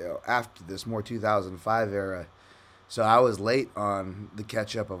after this more 2005 era, so I was late on the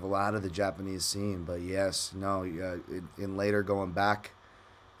catch up of a lot of the Japanese scene. But yes, no, in later going back,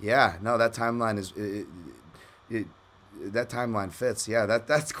 that timeline that timeline fits. Yeah,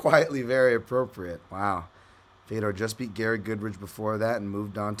 that's quietly very appropriate. Wow. Fedor just beat Gary Goodridge before that and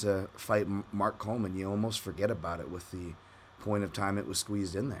moved on to fight Mark Coleman. You almost forget about it with the point of time it was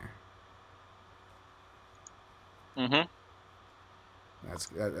squeezed in there. Mm-hmm.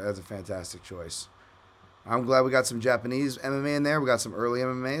 That's a fantastic choice. I'm glad we got some Japanese MMA in there. We got some early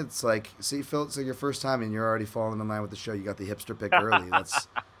MMA. It's like, see, Phil, it's like your first time and you're already falling in line with the show. You got the hipster pick early.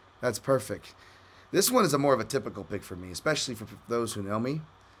 That's perfect. This one is more of a typical pick for me, especially for those who know me.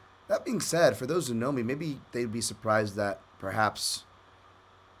 That being said, for those who know me, maybe they'd be surprised that perhaps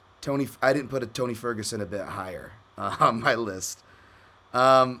I didn't put a Tony Ferguson a bit higher on my list.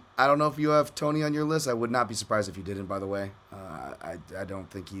 I don't know if you have Tony on your list. I would not be surprised if you didn't, by the way. I don't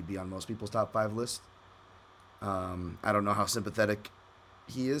think he'd be on most people's top 5 list. I don't know how sympathetic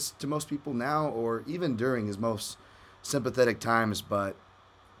he is to most people now, or even during his most sympathetic times, but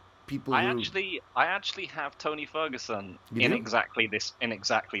people I actually have Tony Ferguson in exactly this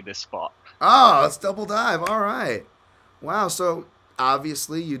spot. Oh, let's double dive. All right. Wow, so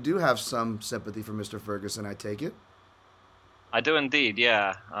obviously you do have some sympathy for Mr. Ferguson, I take it. I do indeed,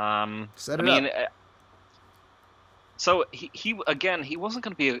 yeah. Set it up. So he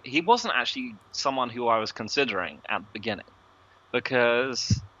wasn't actually someone who I was considering at the beginning,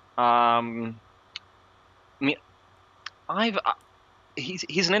 because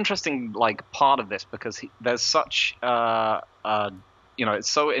he's an interesting part of this, because there's such it's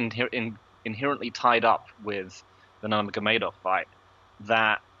so inherently tied up with the Nurmagomedov fight,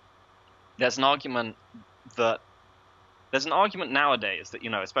 that there's an argument nowadays that,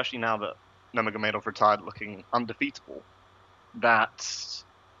 especially now that Nurmagomedov retired looking undefeatable, that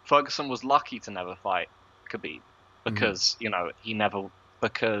Ferguson was lucky to never fight Khabib because,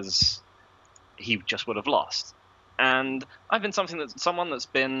 because he just would have lost. And I've been someone that's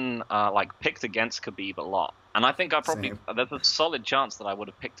been picked against Khabib a lot, and I think there's a solid chance that I would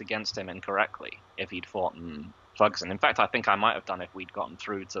have picked against him incorrectly if he'd fought Ferguson. In fact, I think I might have done if we'd gotten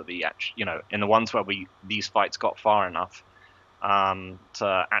through to in the ones where these fights got far enough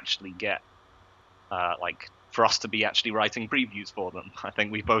to actually get for us to be actually writing previews for them. I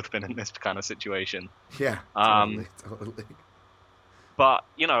think we've both been in this kind of situation. Yeah, totally. But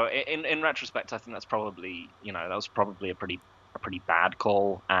in retrospect, I think that's probably that was probably a pretty bad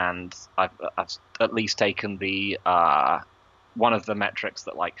call, and I've at least taken the one of the metrics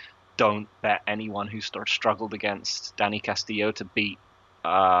that don't bet anyone who struggled against Danny Castillo to beat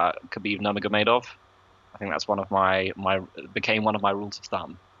Khabib Nurmagomedov. I think that's became one of my rules of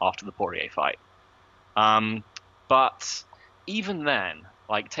thumb after the Poirier fight. But even then,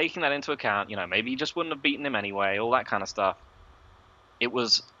 taking that into account, maybe he just wouldn't have beaten him anyway, all that kind of stuff. It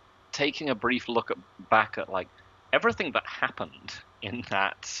was taking a brief look back at everything that happened in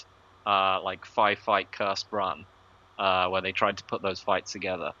that 5-fight cursed run, where they tried to put those fights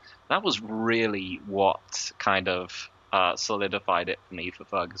together. That was really what kind of solidified it for me for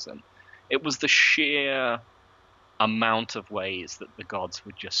Ferguson. It was the sheer amount of ways that the gods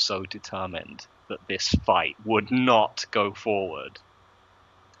were just so determined that this fight would not go forward.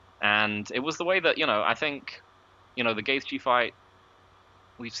 And it was the way that, I think, the Gaethje fight,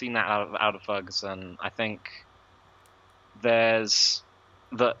 we've seen that out of Ferguson. I think there's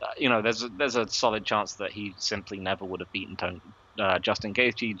a solid chance that he simply never would have beaten Justin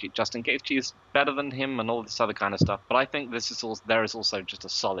Gaethje. Justin Gaethje is better than him and all this other kind of stuff. But I think there is also just a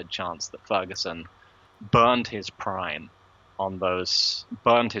solid chance that Ferguson burned his prime waiting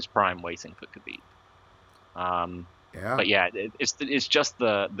for Khabib. But yeah, it's just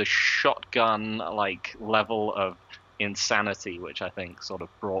the shotgun level of insanity which I think sort of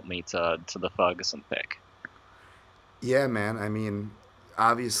brought me to the Ferguson pick. Yeah, man. I mean,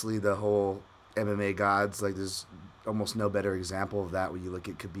 obviously the whole MMA gods, there's almost no better example of that when you look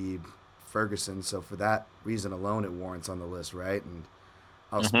at Khabib Ferguson. So for that reason alone, it warrants on the list, right? And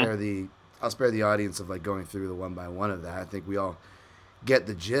I'll spare the audience of going through the one by one of that. I think we all get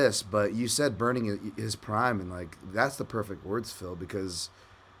the gist, but you said burning his prime, and that's the perfect words, Phil, because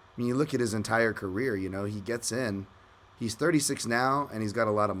when you look at his entire career, he gets in. He's 36 now, and he's got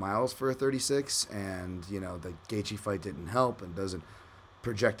a lot of miles for a 36, and, the Gaethje fight didn't help and doesn't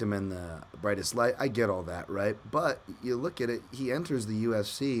project him in the brightest light. I get all that, right? But you look at it, he enters the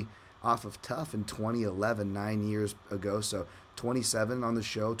UFC off of Tough in 2011, 9 years ago, so 27 on the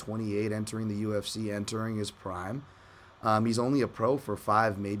show, 28 entering the UFC, entering his prime. He's only a pro for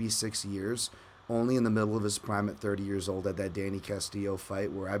 5, maybe 6 years, only in the middle of his prime at 30 years old at that Danny Castillo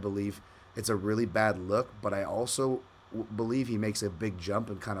fight, where I believe it's a really bad look, but I also believe he makes a big jump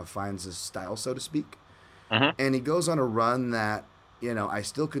and kind of finds his style, so to speak. And he goes on a run that, I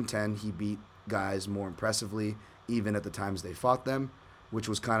still contend he beat guys more impressively, even at the times they fought them, which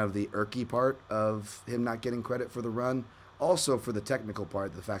was kind of the irky part of him not getting credit for the run. Also for the technical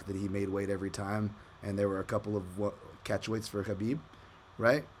part, the fact that he made weight every time, and there were a couple of catch weights for Khabib,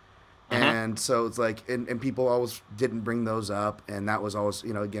 right? And so it's and people always didn't bring those up, and that was always,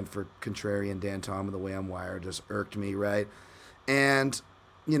 again, for contrarian Dan Tom and the way I'm wired, just irked me, right? And,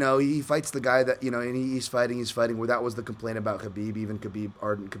 he fights the guy that, and he's fighting, where that was the complaint about Khabib. Even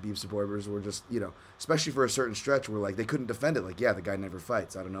ardent Khabib supporters were just, especially for a certain stretch, where they couldn't defend it. The guy never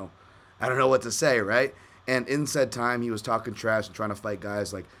fights. I don't know what to say, right? And in said time, he was talking trash and trying to fight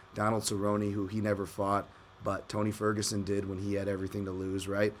guys like Donald Cerrone, who he never fought, but Tony Ferguson did when he had everything to lose,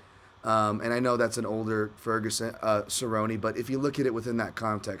 right? And I know that's an older Ferguson, Cerrone, but if you look at it within that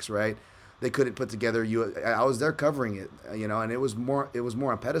context, right, they couldn't put together. I was there covering it, and it was more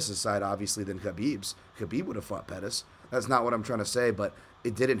on Pettis' side, obviously, than Khabib's. Khabib would have fought Pettis. That's not what I'm trying to say, but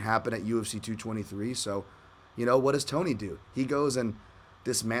it didn't happen at UFC 223. So, what does Tony do? He goes and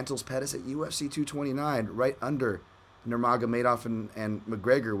dismantles Pettis at UFC 229, right under Nurmagomedov and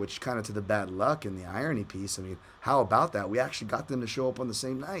McGregor, which kind of to the bad luck and the irony piece. I mean, how about that? We actually got them to show up on the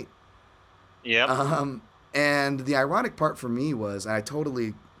same night. Yeah. And the ironic part for me was, and I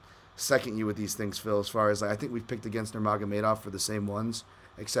totally second you with these things, Phil, as far as I think we've picked against Nurmagomedov for the same ones,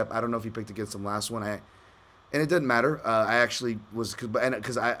 except I don't know if you picked against him last one. And it didn't matter. I actually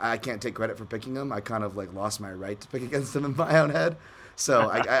because I can't take credit for picking him. I kind of lost my right to pick against him in my own head. So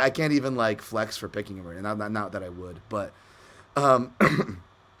I can't even like flex for picking him, and not that I would. But um,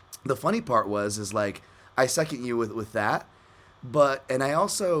 the funny part is like I second you with that. But and I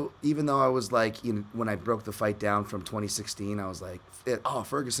also, even though I was like, when I broke the fight down from 2016, I was like, oh,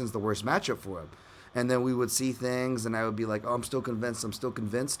 Ferguson's the worst matchup for him. And then we would see things, and I would be like, oh, I'm still convinced. I'm still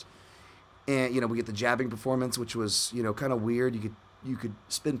convinced. And we get the jabbing performance, which was kind of weird. You could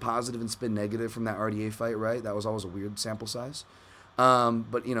spin positive and spin negative from that RDA fight, right? That was always a weird sample size.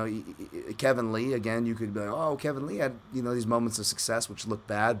 But Kevin Lee again, you could be like, oh, Kevin Lee had these moments of success which look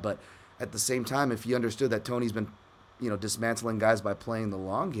bad, but at the same time, if you understood that Tony's been dismantling guys by playing the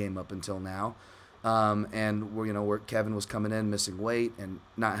long game up until now, and where Kevin was coming in missing weight and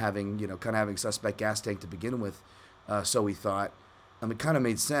not having kind of having suspect gas tank to begin with, so we thought. It kind of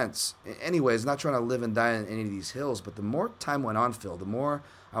made sense. Anyways, not trying to live and die on any of these hills, but the more time went on, Phil, the more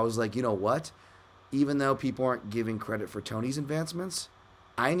I was like, you know what? Even though people aren't giving credit for Tony's advancements,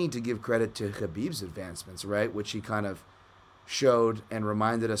 I need to give credit to Khabib's advancements, right? Which he kind of showed and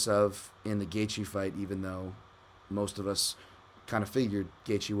reminded us of in the Gaethje fight, even though most of us kind of figured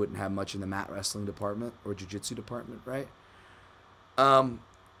Gaethje wouldn't have much in the mat wrestling department or jiu-jitsu department, right?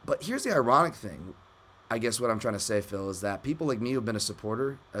 But here's the ironic thing. I guess what I'm trying to say, Phil, is that people like me who've been a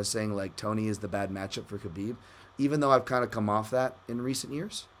supporter of saying like Tony is the bad matchup for Khabib, even though I've kind of come off that in recent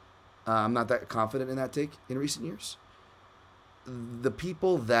years, I'm not that confident in that take in recent years. The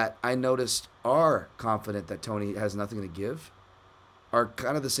people that I noticed are confident that Tony has nothing to give are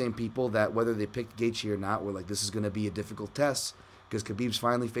kind of the same people that, whether they picked Gaethje or not, were like, this is going to be a difficult test because Khabib's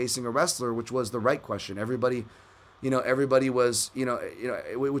finally facing a wrestler, which was the right question. Everybody was,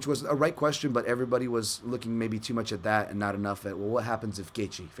 which was a right question, but everybody was looking maybe too much at that and not enough at, well, what happens if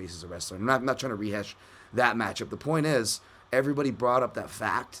Gaethje faces a wrestler? I'm not trying to rehash that matchup. The point is, everybody brought up that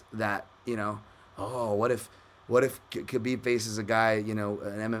fact that, oh, what if Khabib faces a guy, an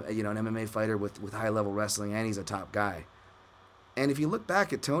MMA fighter with high level wrestling, and he's a top guy. And if you look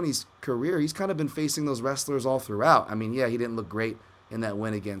back at Tony's career, he's kind of been facing those wrestlers all throughout. I mean, yeah, he didn't look great in that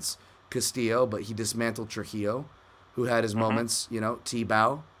win against Castillo, but he dismantled Trujillo, who had his moments,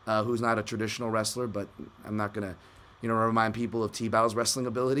 T-Bow, who's not a traditional wrestler, but I'm not going to, remind people of T-Bow's wrestling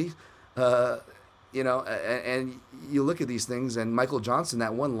ability. And you look at these things, and Michael Johnson,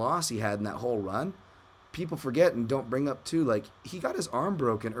 that one loss he had in that whole run, people forget and don't bring up too, like, he got his arm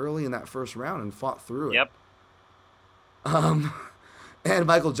broken early in that first round and fought through it. Yep. And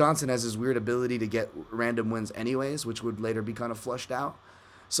Michael Johnson has his weird ability to get random wins anyways, which would later be kind of flushed out.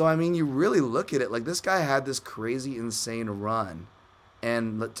 So, I mean, you really look at it, like, this guy had this crazy, insane run.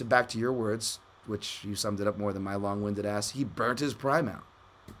 And back to your words, which you summed it up more than my long-winded ass, he burnt his prime out.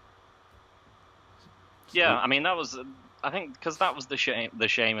 Yeah, I mean, I think, because that was the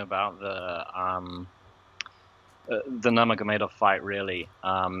shame about the Nurmagomedov fight, really,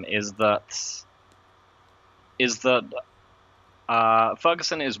 is that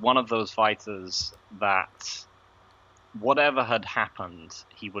Ferguson is one of those fighters that whatever had happened,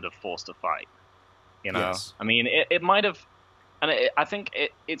 he would have forced a fight. Yes. I mean, it might have, and I think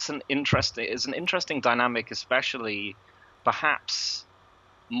it's an interesting dynamic, especially perhaps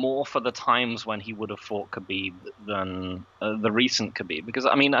more for the times when he would have fought Khabib than the recent Khabib, because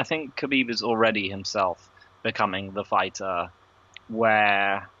I mean, I think Khabib is already himself becoming the fighter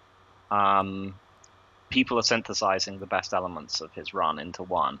where people are synthesizing the best elements of his run into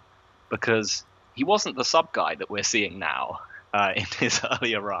one, because he wasn't the sub guy that we're seeing now in his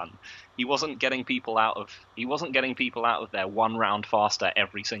earlier run. He wasn't getting people out of there 1 round faster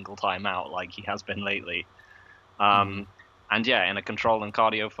every single time out like he has been lately. And yeah, in a control and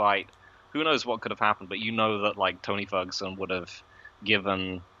cardio fight, who knows what could have happened, but that like Tony Ferguson would have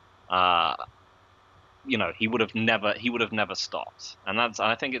given he would have never stopped. And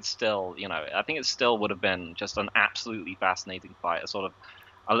I think it's still, it still would have been just an absolutely fascinating fight, a sort of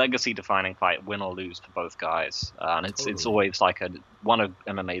a legacy-defining fight, win or lose for both guys. And it's always like one of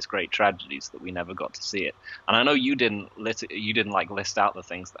MMA's great tragedies that we never got to see it. And I know you didn't list out the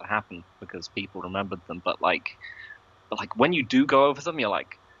things that happened because people remembered them, but when you do go over them, you're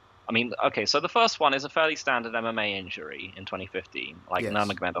like, I mean, okay, so the first one is a fairly standard MMA injury in 2015. Like, yes.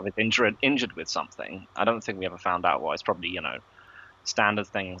 Nurmagomedov is injured with something. I don't think we ever found out what. It's probably, standard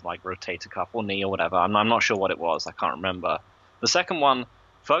things like rotator cuff or knee or whatever. I'm not sure what it was. I can't remember. The second one,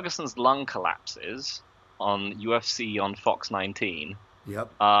 Ferguson's lung collapses on UFC on Fox 19.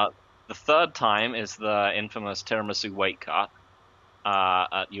 Yep. The third time is the infamous tiramisu weight cut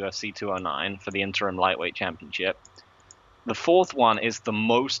at UFC 209 for the interim lightweight championship. The fourth one is the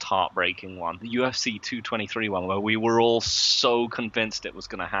most heartbreaking one, the UFC 223 one, where we were all so convinced it was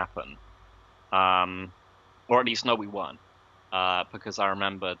going to happen. Or at least, no, we weren't. because I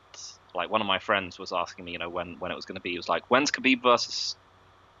remembered like one of my friends was asking me, when it was going to be. He was like, "When's Khabib versus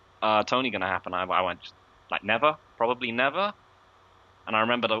Tony going to happen?" I went like, "Never, probably never." And I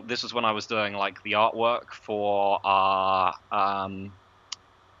remember this was when I was doing like the artwork for our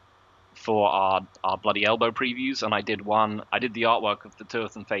Bloody Elbow previews, and I did the artwork of the two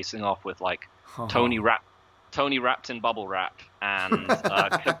of them facing off with like Tony wrapped in bubble wrap and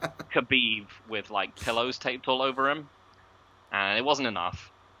Khabib with like pillows taped all over him, and it wasn't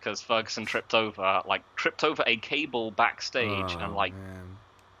enough because Ferguson tripped over a cable backstage and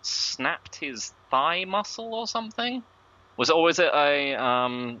snapped his thigh muscle or something. Was it, or was it a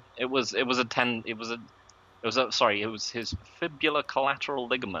it was his fibular collateral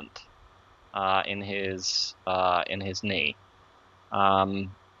ligament in his knee. And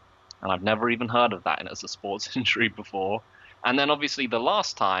I've never even heard of that as a sports injury before. And then obviously the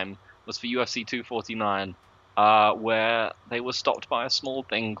last time was for UFC 249, where they were stopped by a small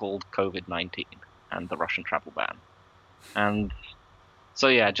thing called COVID-19 and the Russian travel ban. And so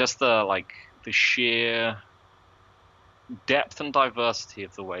yeah, just the sheer depth and diversity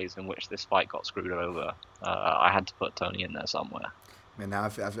of the ways in which this fight got screwed over. I had to put Tony in there somewhere. Man, now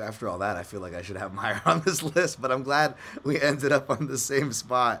after all that, I feel like I should have Meyer on this list, but I'm glad we ended up on the same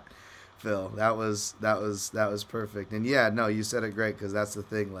spot, Phil. That was perfect. And yeah, no, you said it great, because that's the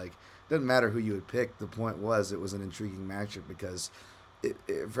thing. Like, it doesn't matter who you would pick. The point was it was an intriguing matchup, because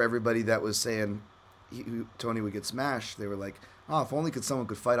for everybody that was saying Tony would get smashed, they were like, oh, if only someone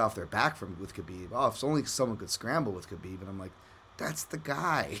could fight off their back with Khabib. Oh, if only someone could scramble with Khabib. And I'm like, that's the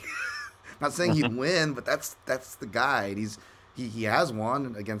guy. Not saying he'd win, but that's the guy. And he has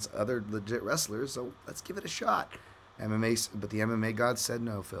won against other legit wrestlers, so let's give it a shot. But the MMA gods said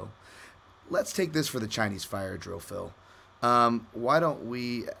no, Phil. Let's take this for the Chinese fire drill, Phil. Why don't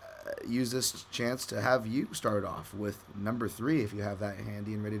we use this chance to have you start off with number 3, if you have that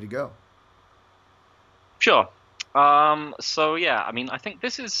handy and ready to go? Sure. So yeah, I mean, I think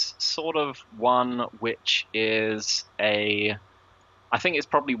this is sort of one which is I think it's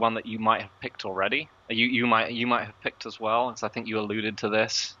probably one that you might have picked already. You might have picked as well, because I think you alluded to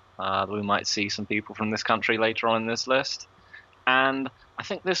this. We might see some people from this country later on in this list, and I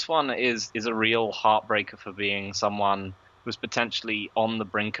think this one is a real heartbreaker for being someone who's potentially on the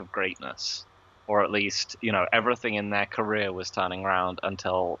brink of greatness, or at least everything in their career was turning around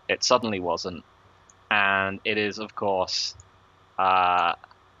until it suddenly wasn't. And it is, of course,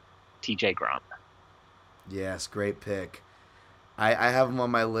 TJ Grant. Yes, great pick. I have him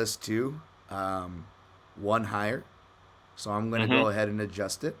on my list too, one higher. So I'm going to go ahead and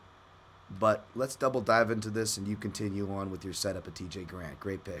adjust it. But let's double dive into this, and you continue on with your setup of TJ Grant.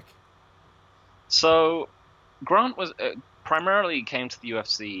 Great pick. So Grant was primarily came to the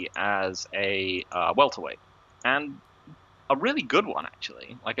UFC as a welterweight, and a really good one,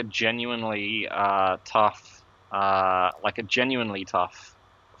 actually, like a genuinely tough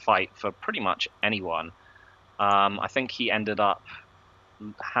fight for pretty much anyone. I think he ended up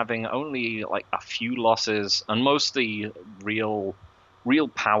having only like a few losses, and mostly real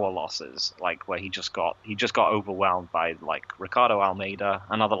power losses, like where he just got overwhelmed by like Ricardo Almeida,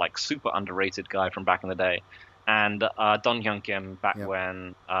 another like super underrated guy from back in the day, and Don Hyun Kim back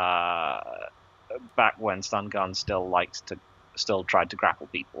when Stun Gun still tried to grapple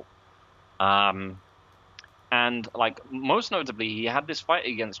people. And like most notably, he had this fight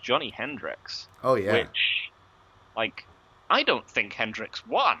against Johnny Hendricks. Oh yeah. Which, like, I don't think Hendricks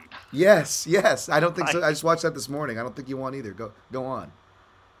won. Yes. I don't think so. I just watched that this morning. I don't think he won either. Go on.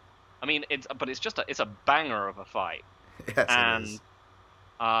 I mean, it's a banger of a fight. Yes, it is.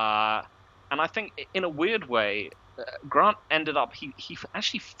 And I think in a weird way, Grant ended up he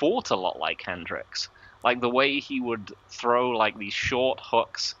actually fought a lot like Hendricks. Like the way he would throw like these short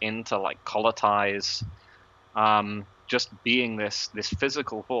hooks into like collar ties, just being this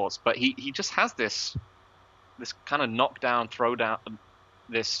physical force. But he just has this kind of knockdown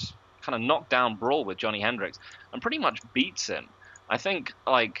brawl with Johnny Hendricks, and pretty much beats him. I think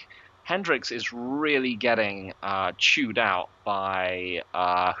like Hendricks is really getting chewed out by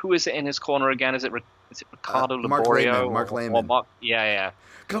who is it in his corner again? Is it Ricardo Laborio? Mark Lehman. Yeah.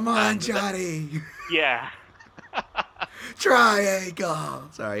 Come on, Johnny. Yeah. Triangle.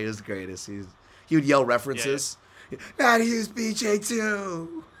 Sorry, he was the greatest. He would yell references. Yeah. Gotta use BJ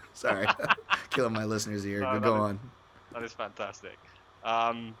too. Sorry, killing my listeners here. No, go on. That is fantastic.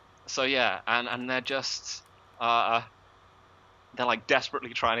 So yeah, and they're just they're like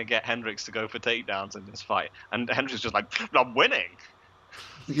desperately trying to get Hendricks to go for takedowns in this fight, and Hendricks is just like, I'm winning.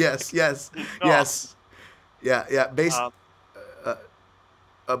 Yes. Yeah.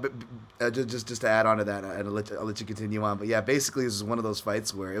 just to add on to that, and I'll let you continue on. But yeah, basically, this is one of those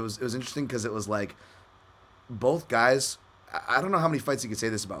fights where it was interesting because it was like both guys. I don't know how many fights you could say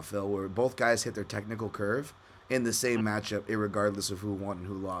this about, Phil, where both guys hit their technical curve in the same matchup, regardless of who won and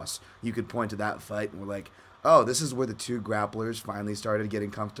who lost. You could point to that fight and we're like, oh, this is where the two grapplers finally started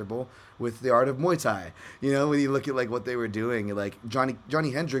getting comfortable with the art of Muay Thai. You know, when you look at like what they were doing, like Johnny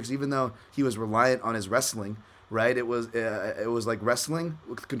Hendricks, even though he was reliant on his wrestling, right? It was like wrestling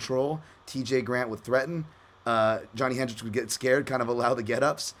with control. TJ Grant would threaten. Johnny Hendricks would get scared, kind of allow the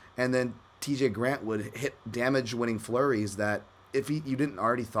get-ups, and then TJ Grant would hit damage-winning flurries that if you didn't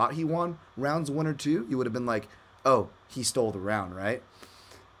already thought he won rounds 1 or 2, you would have been like, oh, he stole the round, right?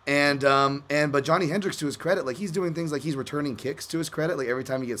 But Johnny Hendricks, to his credit, like he's doing things like he's returning kicks. To his credit, like every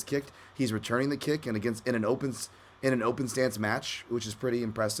time he gets kicked, he's returning the kick and in an open stance match, which is pretty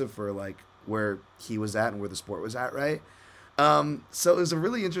impressive for like where he was at and where the sport was at, right? So it was a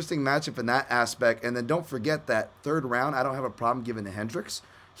really interesting matchup in that aspect. And then don't forget that third round, I don't have a problem giving to Hendricks.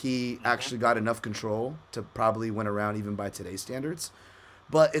 He actually got enough control to probably win a round even by today's standards.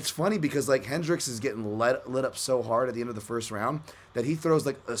 But it's funny because like Hendricks is getting lit up so hard at the end of the first round that he throws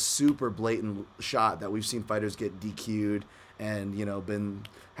like a super blatant shot that we've seen fighters get DQ'd and, you know,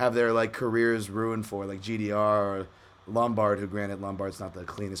 have their like careers ruined for, like GDR or Lombard, who granted Lombard's not the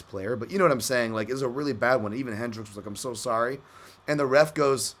cleanest player, but you know what I'm saying? Like, it was a really bad one. Even Hendricks was like, I'm so sorry. And the ref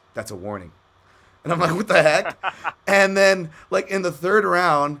goes, that's a warning. And I'm like, what the heck? And then, like, in the third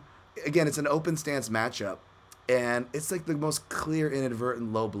round, again, it's an open stance matchup. And it's like the most clear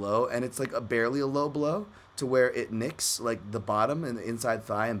inadvertent low blow. And it's like barely a low blow to where it nicks, like, the bottom and the inside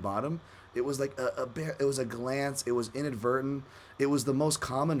thigh and bottom. It was like it was a glance. It was inadvertent. It was the most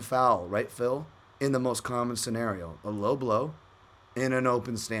common foul, right, Phil? In the most common scenario. A low blow in an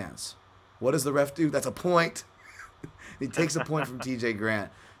open stance. What does the ref do? That's a point. He takes a point from TJ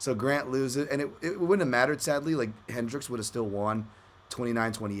Grant. So Grant loses, and it wouldn't have mattered, sadly. Like, Hendricks would have still won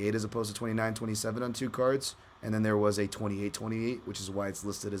 29-28 as opposed to 29-27 on 2 cards. And then there was a 28-28, which is why it's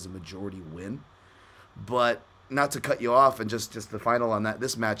listed as a majority win. But not to cut you off, and just the final on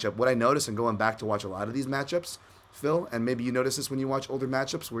this matchup, what I noticed in going back to watch a lot of these matchups, Phil, and maybe you notice this when you watch older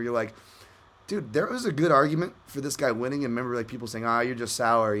matchups, where you're like, dude, there was a good argument for this guy winning. And remember, like, people saying, you're just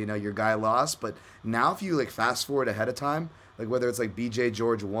sour, you know, your guy lost. But now if you, like, fast forward ahead of time, like, whether it's, like, BJ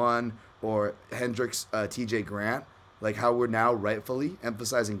George 1 or Hendricks TJ Grant, like, how we're now rightfully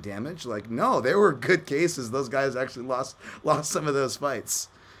emphasizing damage, like, no, there were good cases. Those guys actually lost some of those fights.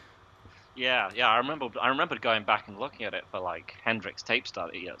 Yeah, I remember going back and looking at it for, like, Hendricks tape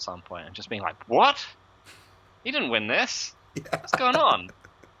study at some point and just being like, what? He didn't win this. Yeah. What's going on?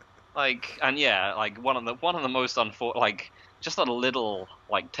 Like, and yeah, like one of the most like just a little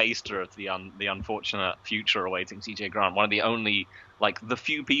like taster of the unfortunate future awaiting TJ Grant. One of the only, like, the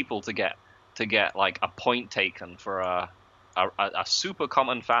few people to get like a point taken for a super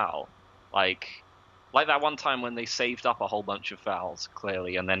common foul, like that one time when they saved up a whole bunch of fouls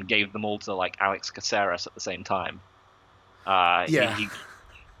clearly and then gave them all to like Alex Caceres at the same time. Yeah,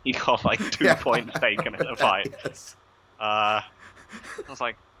 he got like 2 points taken in a fight. Yes. I was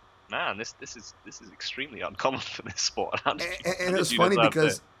like, man, this is extremely uncommon for this sport. And it was funny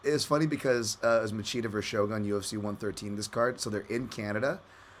because it was Machida versus Shogun, UFC 113, this card. So they're in Canada,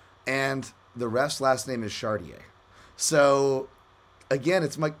 and the ref's last name is Chartier. So again,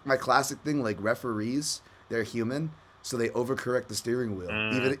 it's my classic thing. Like, referees, they're human, so they overcorrect the steering wheel,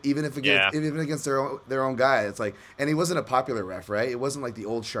 even against their own guy. It's like, and he wasn't a popular ref, right? It wasn't like the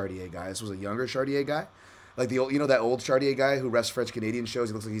old Chartier guy. This was a younger Chartier guy. Like the old, you know, that old Chartier guy who refs French Canadian shows.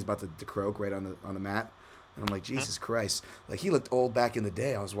 He looks like he's about to croak right on the mat. And I'm like, Jesus Christ! Like, he looked old back in the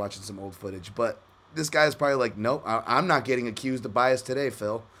day. I was watching some old footage, but this guy's probably like, nope, I'm not getting accused of bias today,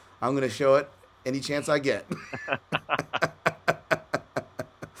 Phil. I'm gonna show it any chance I get.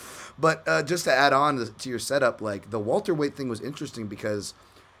 But just to add on to your setup, like, the welterweight thing was interesting because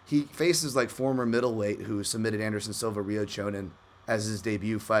he faces like former middleweight who submitted Anderson Silva Rio Chonin as his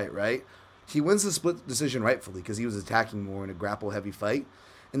debut fight, right? He wins the split decision rightfully because he was attacking more in a grapple-heavy fight.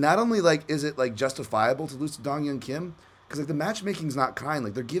 And not only, like, is it, like, justifiable to lose to Dong Young Kim, because, like, the matchmaking's not kind.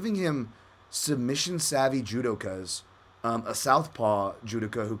 Like, they're giving him submission-savvy judokas, a southpaw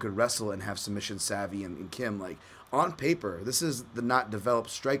judoka who could wrestle and have submission-savvy in Kim. Like, on paper, this is the not-developed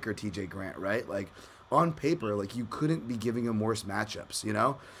striker TJ Grant, right? Like, on paper, like, you couldn't be giving him worse matchups, you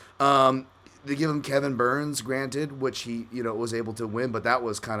know? They give him Kevin Burns, granted, which he, you know, was able to win, but that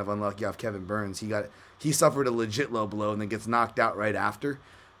was kind of unlucky off Kevin Burns. He suffered a legit low blow and then gets knocked out right after.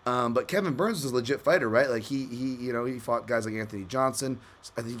 But Kevin Burns was a legit fighter, right? Like, he fought guys like Anthony Johnson.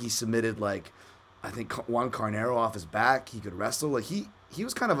 I think he submitted, like, Juan Carnero off his back. He could wrestle. Like, he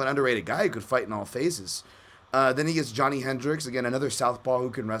was kind of an underrated guy who could fight in all phases. Then he gets Johnny Hendricks, again, another southpaw who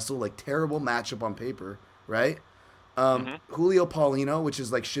can wrestle, like terrible matchup on paper, right? Hmm. Julio Paulino, which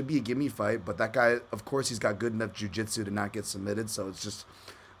is like should be a gimme fight, but that guy, of course, he's got good enough jiu-jitsu to not get submitted, so it's just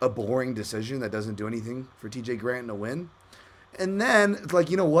a boring decision that doesn't do anything for TJ Grant to win. And then it's like,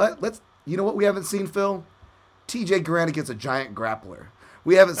 you know what we haven't seen, Phil? TJ Grant against a giant grappler.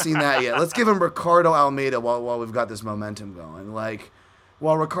 We haven't seen that yet. Let's give him Ricardo Almeida while we've got this momentum going. Like,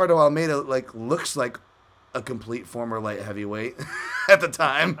 while Ricardo Almeida like looks like a complete former light heavyweight at the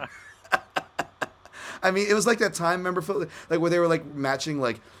time. I mean, it was like that time, remember, Phil, like where they were like matching,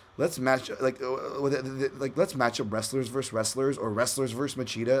 like let's match let's match up wrestlers versus wrestlers or wrestlers versus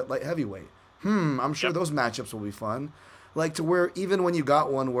Machida light heavyweight. I'm sure those matchups will be fun. Like to where even when you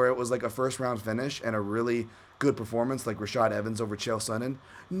got one where it was like a first round finish and a really good performance like Rashad Evans over Chael Sonnen,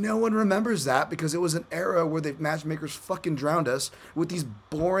 no one remembers that because it was an era where the matchmakers fucking drowned us with these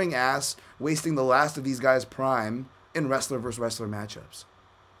boring ass wasting the last of these guys' prime in wrestler versus wrestler matchups.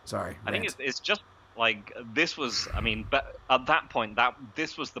 Sorry. I think it's just like this was. I mean, but at that point,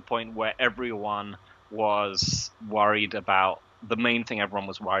 this was the point where everyone was worried about. The main thing everyone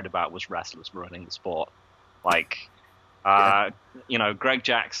was worried about was wrestlers ruining the sport. Like, Greg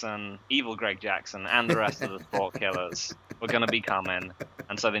Jackson, evil Greg Jackson, and the rest of the sport killers were going to be coming,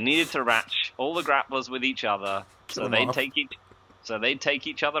 and so they needed to match all the grapplers with each other, so they'd take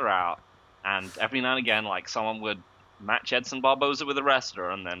each other out, and every now and again, like someone would match Edson Barboza with a wrestler,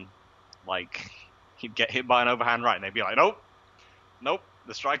 and then like he'd get hit by an overhand right, and they'd be like, nope,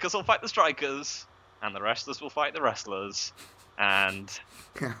 the strikers will fight the strikers, and the wrestlers will fight the wrestlers. And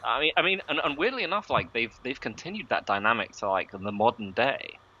I mean, and weirdly enough, like they've continued that dynamic to like the modern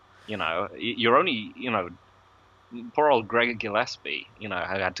day. You're only, poor old Gregor Gillespie, who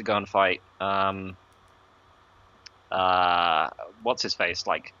had to go and fight, what's his face,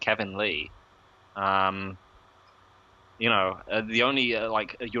 like Kevin Lee. The only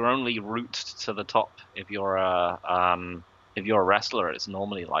your only route to the top if you're a wrestler is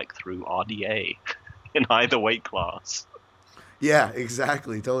normally like through RDA in either weight class. Yeah,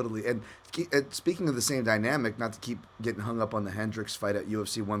 exactly, totally. And speaking of the same dynamic, not to keep getting hung up on the Hendricks fight at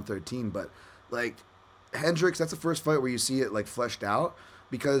UFC 113, but like Hendricks, that's the first fight where you see it like fleshed out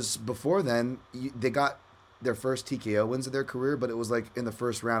because before then they got their first TKO wins of their career, but it was like in the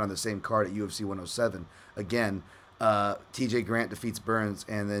first round on the same card at UFC 107. Again, TJ Grant defeats Burns,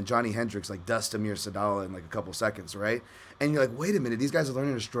 and then Johnny Hendricks like dusts Amir Sadala in like a couple seconds, right? And you're like, wait a minute, these guys are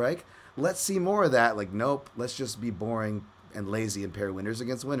learning to strike. Let's see more of that. Like, nope, let's just be boring and lazy and pair winners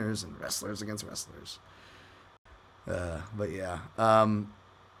against winners and wrestlers against wrestlers. But yeah.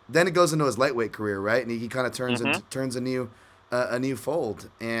 Then it goes into his lightweight career, right? And he kind of turns a new fold,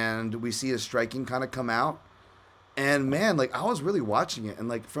 and we see his striking kind of come out. And man, like I was really watching it, and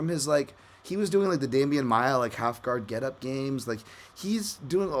like from his like he was doing like the Damian Maia like half guard get up games. Like he's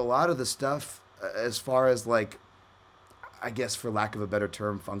doing a lot of the stuff as far as like I guess for lack of a better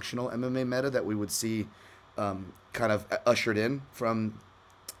term, functional MMA meta that we would see. Kind of ushered in from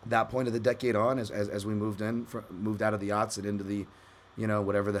that point of the decade on as we moved out of the aughts and into the,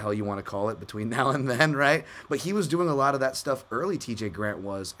 whatever the hell you want to call it between now and then, right? But he was doing a lot of that stuff early, TJ Grant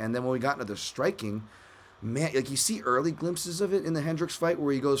was. And then when we got into the striking, man, like you see early glimpses of it in the Hendricks fight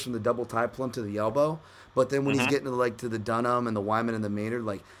where he goes from the double tie plumb to the elbow. But then when he's getting to the Dunham and the Wyman and the Maynard,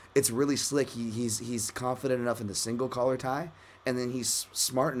 like it's really slick. He's confident enough in the single collar tie. And then he's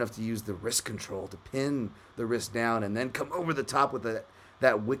smart enough to use the wrist control to pin the wrist down and then come over the top with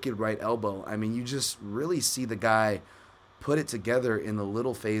that wicked right elbow. I mean, you just really see the guy put it together in the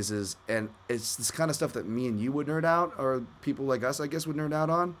little phases. And it's this kind of stuff that me and you would nerd out, or people like us, I guess, would nerd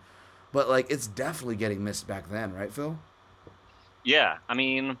out on. But, like, it's definitely getting missed back then, right, Phil? Yeah, I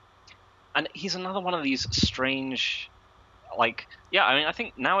mean, and he's another one of these strange, like, yeah, I mean, I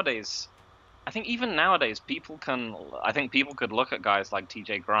think even nowadays, people could look at guys like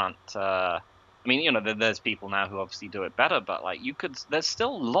TJ Grant. I mean, there's people now who obviously do it better, but like there's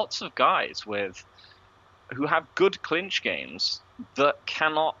still lots of guys who have good clinch games that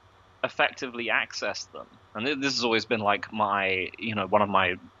cannot effectively access them. And this has always been like one of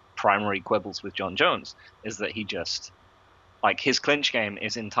my primary quibbles with John Jones is that he just like his clinch game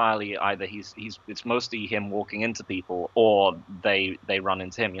is entirely either it's mostly him walking into people or they run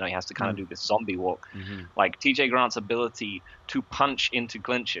into him. He has to kind of do this zombie walk. Like TJ Grant's ability to punch into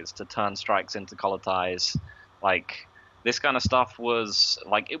clinches, to turn strikes into collar ties, like this kind of stuff was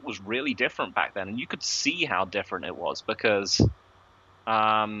like it was really different back then, and you could see how different it was because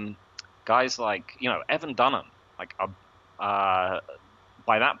guys like Evan Dunham, like by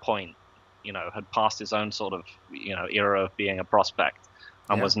that point, had passed his own sort of, era of being a prospect.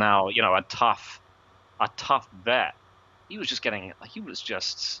 and Yeah. was now, a tough vet, he was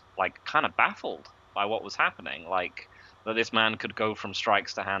just like kind of baffled by what was happening. Like that this man could go from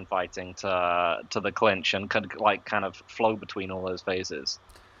strikes to hand fighting to the clinch and could like kind of flow between all those phases.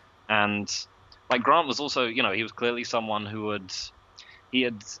 And like Grant was also, he was clearly someone he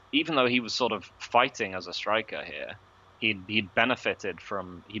had, even though he was sort of fighting as a striker here, he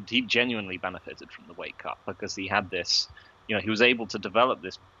genuinely benefited from the weight cut because he had this, he was able to develop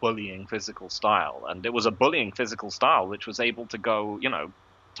this bullying physical style, and it was a bullying physical style which was able to go,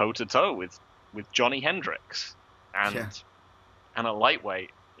 toe to toe with Johnny Hendricks, Yeah. and a lightweight,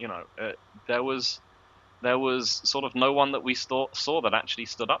 there was sort of no one that we saw that actually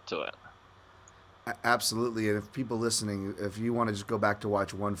stood up to it. Absolutely, and if people listening, if you want to just go back to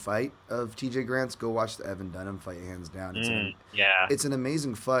watch one fight of TJ Grant's, go watch the Evan Dunham fight, hands down. Yeah. It's an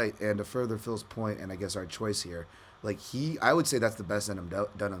amazing fight, and to further Phil's point, and I guess our choice here, like I would say that's the best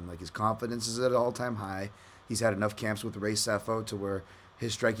Dunham. Like his confidence is at an all-time high. He's had enough camps with Ray Sefo to where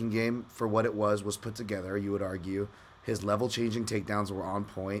his striking game, for what it was put together. You would argue his level-changing takedowns were on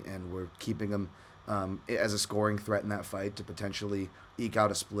point, and were keeping him as a scoring threat in that fight to potentially eke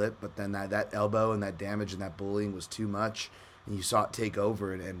out a split. But then that elbow and that damage and that bullying was too much, and you saw it take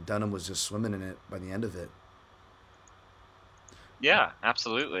over, and Dunham was just swimming in it by the end of it. Yeah,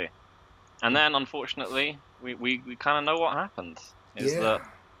 absolutely. And then, unfortunately, we kind of know what happened. That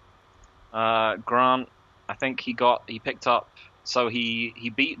Grant, I think he picked up, so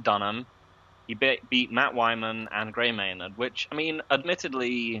he beat Dunham, he beat Matt Wyman and Gray Maynard, which, I mean,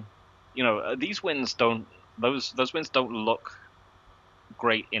 admittedly, these wins those wins don't look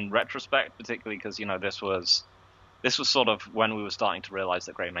great in retrospect, particularly because, this was sort of when we were starting to realize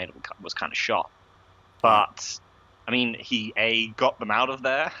that Gray Maynard was kind of shot. But, I mean, he, got them out of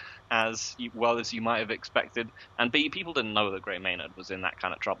there as well as you might have expected, and B, people didn't know that Gray Maynard was in that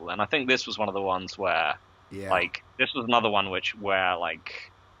kind of trouble. And I think this was one of the ones where, this was another one where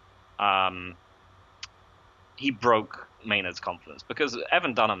he broke Maynard's confidence, because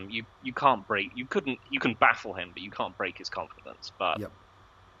Evan Dunham, you can baffle him, but you can't break his confidence. But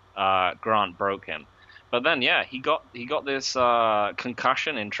Grant broke him. But then, he got this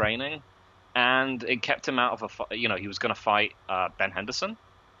concussion in training, and it kept him out of he was going to fight Ben Henderson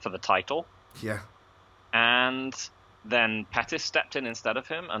for the title. Yeah. And then Pettis stepped in instead of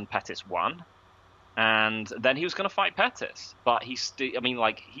him, and Pettis won. And then he was going to fight Pettis, but he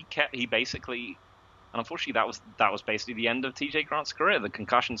basically, and unfortunately that was basically the end of TJ Grant's career. The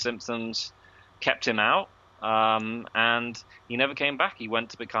concussion symptoms kept him out, and he never came back. He went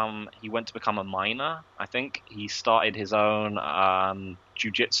to become a miner. I think he started his own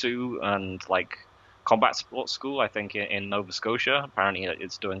jiu-jitsu and combat sports school, I think, in Nova Scotia. Apparently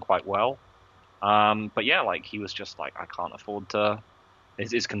it's doing quite well. But he was just I can't afford to.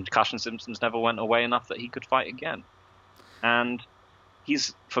 His concussion symptoms never went away enough that he could fight again. And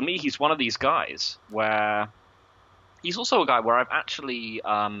he's one of these guys where he's also a guy where I've actually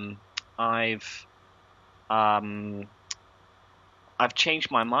I've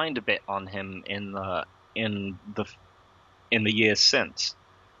changed my mind a bit on him in the years since,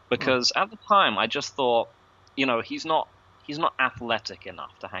 because at the time I just thought, he's not athletic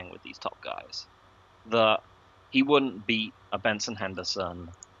enough to hang with these top guys, that he wouldn't beat a Benson Henderson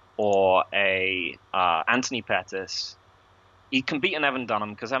or a Anthony Pettis. He can beat an Evan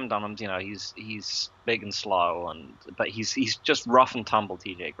Dunham, because Evan Dunham's, he's big and slow, but he's just rough and tumble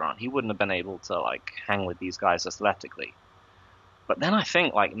TJ Grant. He wouldn't have been able to hang with these guys athletically. But then I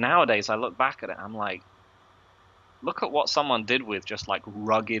think nowadays I look back at it, I'm like, look at what someone did with just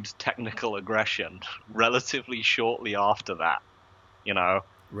rugged technical aggression relatively shortly after that.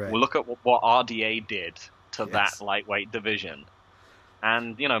 Right. Look at what RDA did to that lightweight division.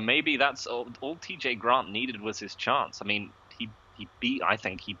 And, maybe that's all TJ Grant needed was his chance. I mean, I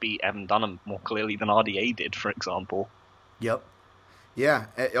think he beat Evan Dunham more clearly than RDA did, for example. Yep. Yeah.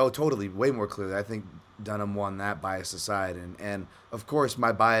 Oh, totally. Way more clearly. I think Dunham won that, bias aside. And of course,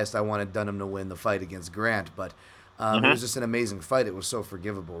 my bias, I wanted Dunham to win the fight against Grant. But it was just an amazing fight. It was so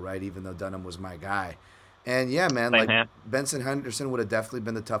forgivable, right? Even though Dunham was my guy. And yeah, man, Benson Henderson would have definitely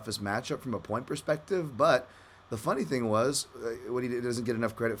been the toughest matchup from a point perspective. But the funny thing was, what he doesn't get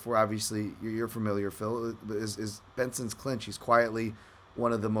enough credit for, obviously, you're familiar, Phil, is Benson's clinch. He's quietly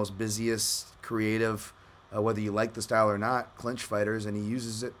one of the most busiest, creative, whether you like the style or not, clinch fighters, and he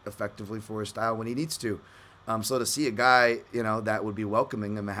uses it effectively for his style when he needs to. So to see a guy, that would be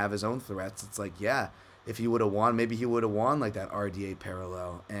welcoming him to have his own threats, it's if he would have won, maybe he would have won that RDA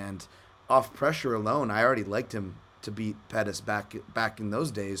parallel. And off pressure alone, I already liked him to beat Pettis back in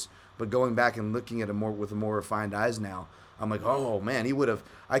those days. But going back and looking at it with more refined eyes now, I'm like, oh man, he would have.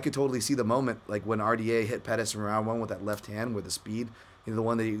 I could totally see the moment like when RDA hit Pettis in round 1 with that left hand with the speed, the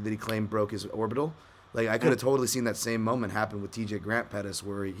one that he claimed broke his orbital. Like I could have totally seen that same moment happen with TJ Grant Pettis,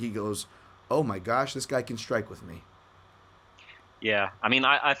 where he goes, oh my gosh, this guy can strike with me. Yeah, I mean,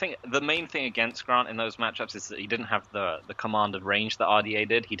 I think the main thing against Grant in those matchups is that he didn't have the commanded range that RDA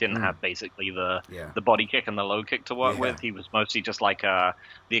did. He didn't have basically the body kick and the low kick to work with. He was mostly just like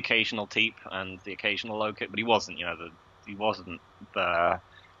the occasional teep and the occasional low kick, but he wasn't, he wasn't the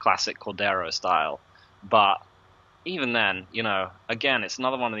classic Cordero style. But even then, again, it's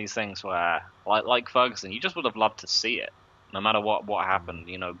another one of these things where, like Ferguson, you just would have loved to see it. No matter what happened,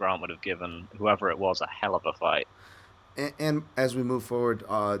 Grant would have given whoever it was a hell of a fight. And as we move forward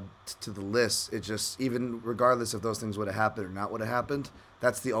to the list, it just, even regardless if those things would have happened or not would have happened,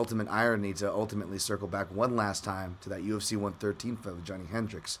 that's the ultimate irony to ultimately circle back one last time to that UFC 113 fight with Johnny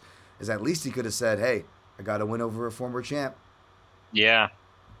Hendricks, is at least he could have said, hey, I got to win over a former champ. Yeah.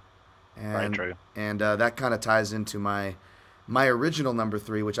 And, very true. And that kind of ties into my original number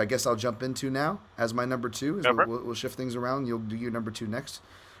 3, which I guess I'll jump into now as my number 2. We'll shift things around. You'll do your number 2 next,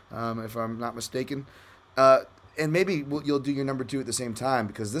 if I'm not mistaken. And maybe you'll do your number 2 at the same time,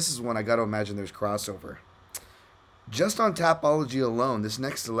 because this is one I got to imagine there's crossover. Just on Tapology alone, this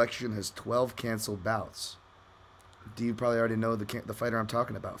next selection has 12 canceled bouts. Do you probably already know the fighter I'm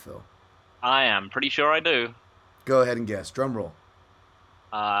talking about, Phil? I am pretty sure I do. Go ahead and guess. Drum roll.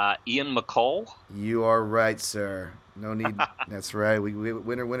 Ian McCall? You are right, sir. No need. That's right. We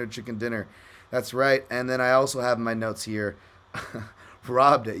winner, chicken dinner. That's right. And then I also have in my notes here,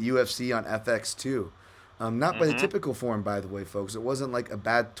 robbed at UFC on FX2. Not by the typical form, by the way, folks. It wasn't like a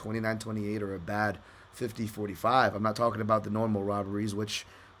bad 29-28 or a bad 50-45. I'm not talking about the normal robberies, which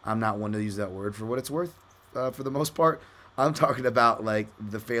I'm not one to use that word for what it's worth, for the most part. I'm talking about like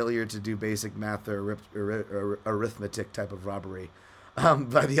the failure to do basic math or arithmetic type of robbery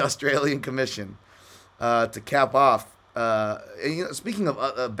by the Australian Commission to cap off. And, speaking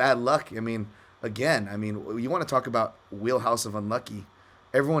of bad luck, I mean, you want to talk about wheelhouse of unlucky.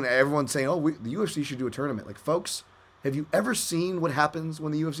 Everyone's saying, oh, the UFC should do a tournament. Like, folks, have you ever seen what happens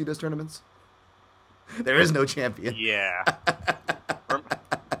when the UFC does tournaments? There is no champion. Yeah.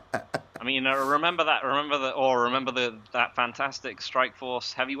 I mean, remember that fantastic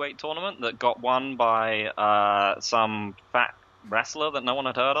Strikeforce heavyweight tournament that got won by some fat wrestler that no one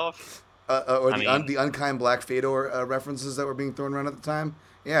had heard of? The unkind Black Fedor references that were being thrown around at the time?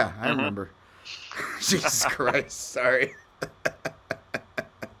 Yeah, I remember. Jesus Christ, sorry.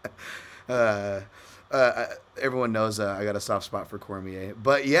 Everyone knows I got a soft spot for Cormier,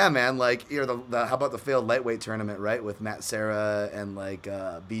 but yeah, man, like how about the failed lightweight tournament, right, with Matt Serra and like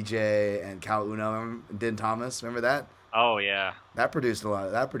BJ and Cal Uno and Din Thomas, remember that? Oh yeah, that produced a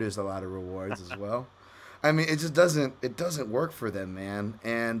lot of rewards as well. I mean, it just doesn't work for them, man.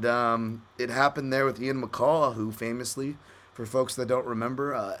 And it happened there with Ian McCall, who famously, for folks that don't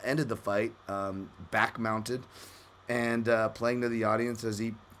remember, ended the fight back mounted and playing to the audience as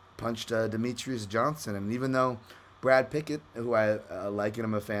he punched Demetrius Johnson. And even though Brad Pickett, who I like and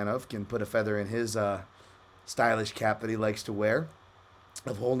I'm a fan of, can put a feather in his stylish cap that he likes to wear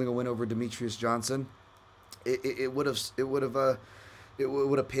of holding a win over Demetrius Johnson, it would have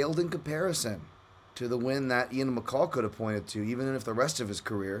paled in comparison to the win that Ian McCall could have pointed to, even if the rest of his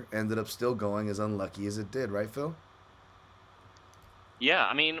career ended up still going as unlucky as it did, right, Phil? Yeah,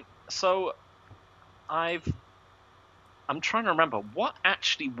 I mean, so I'm trying to remember what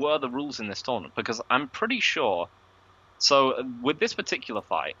actually were the rules in this tournament, because I'm pretty sure. So with this particular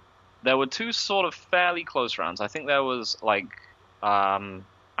fight, there were two sort of fairly close rounds. I think there was like, I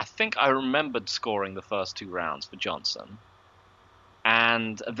think I remembered scoring the first 2 rounds for Johnson,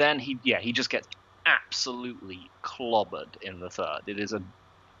 and then he just gets absolutely clobbered in the third. It is a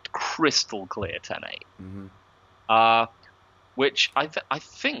crystal clear 10-8. Mm-hmm. Which I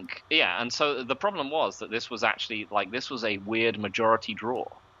think, yeah, and so the problem was that this was actually, like, this was a weird majority draw.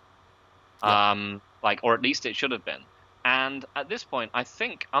 Yeah. Or at least it should have been. And at this point, I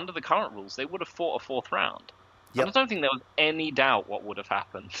think, under the current rules, they would have fought a 4th round. Yep. I don't think there was any doubt what would have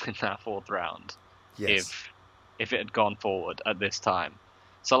happened in that 4th round if it had gone forward at this time.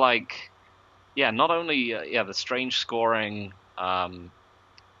 So, like, yeah, not only, the strange scoring, but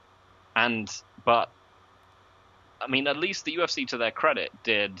I mean, at least the UFC, to their credit,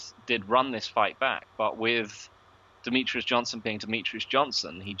 did run this fight back. But with Demetrius Johnson being Demetrius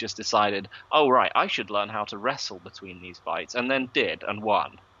Johnson, he just decided, oh, right, I should learn how to wrestle between these fights, and then did and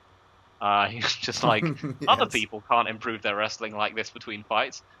won. He was just like, yes. Other people can't improve their wrestling like this between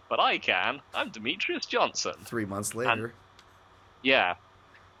fights, but I can. I'm Demetrius Johnson. 3 months later.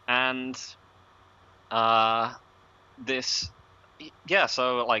 And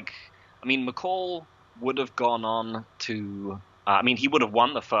So like, I mean, McCall would have gone on to. I mean, he would have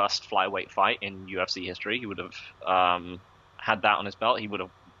won the first flyweight fight in UFC history. He would have had that on his belt. He would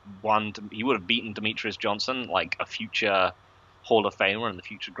have won. He would have beaten Demetrius Johnson, like a future Hall of Famer and the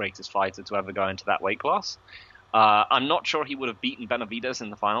future greatest fighter to ever go into that weight class. I'm not sure he would have beaten Benavidez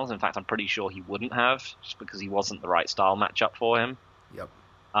in the finals. In fact, I'm pretty sure he wouldn't have, just because he wasn't the right style matchup for him. Yep.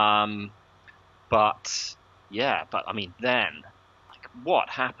 But I mean, then, like, what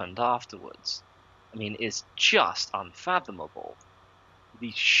happened afterwards? I mean, is just unfathomable.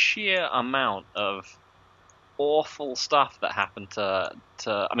 The sheer amount of awful stuff that happened to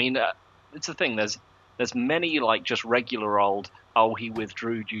I mean, it's the thing. There's many like just regular old, oh, he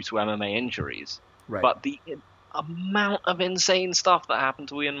withdrew due to MMA injuries. Right. But the amount of insane stuff that happened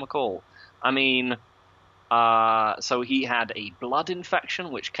to Ian McCall. I mean, so he had a blood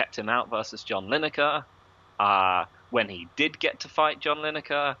infection which kept him out versus John Lineker. When he did get to fight John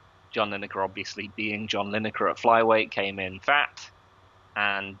Lineker obviously being John Lineker at flyweight came in fat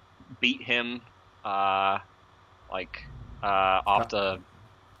and beat him after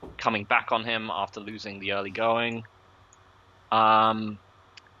coming back on him after losing the early going. What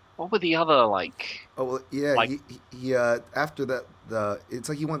were the other like? Oh well, yeah. Like, he after that it's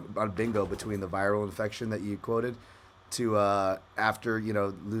like he went on bingo between the viral infection that you quoted to after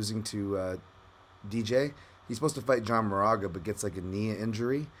losing to DJ. He's supposed to fight John Moraga, but gets like a knee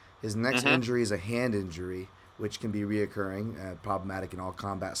injury. His next injury is a hand injury, which can be reoccurring, problematic in all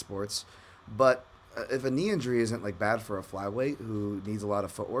combat sports. But if a knee injury isn't like bad for a flyweight who needs a lot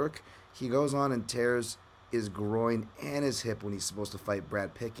of footwork, he goes on and tears his groin and his hip when he's supposed to fight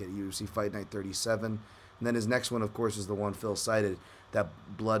Brad Pickett at UFC Fight Night 37. And then his next one, of course, is the one Phil cited, that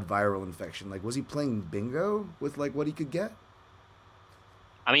blood viral infection. Like, was he playing bingo with like what he could get?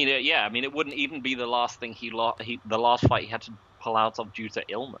 I mean, yeah. I mean, it wouldn't even be the last thing the last fight he had to pull out of due to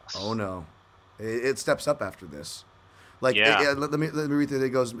illness. Oh no, it steps up after this. Like, yeah. Let me read through.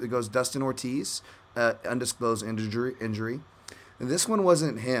 It goes Dustin Ortiz, undisclosed injury. And this one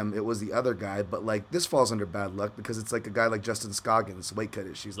wasn't him; it was the other guy. But like, this falls under bad luck because it's like a guy like Justin Scoggins, weight cut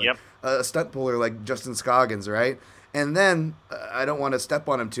issues, like a stunt puller like Justin Scoggins, right? And then I don't want to step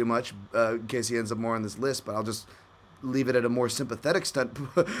on him too much in case he ends up more on this list, but I'll just leave it at a more sympathetic stunt,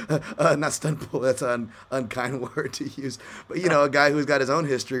 not stunt pull. That's an unkind word to use. But a guy who's got his own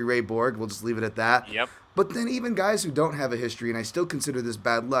history, Ray Borg. We'll just leave it at that. Yep. But then even guys who don't have a history, and I still consider this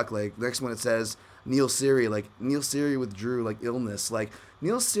bad luck. Like the next one, it says Neil Seery. Like Neil Seery withdrew like illness. Like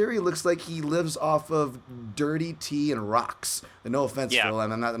Neil Seery looks like he lives off of dirty tea and rocks. And no offense, Phil.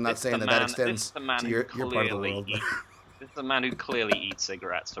 I'm not saying that extends to your part of the world. This is a man who clearly eats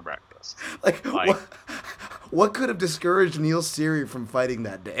cigarettes for breakfast. Like what could have discouraged Neil Seery from fighting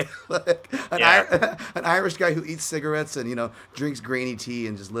that day? Like an Irish guy who eats cigarettes and drinks grainy tea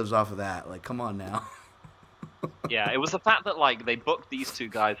and just lives off of that. Like, come on now. Yeah, it was the fact that like they booked these two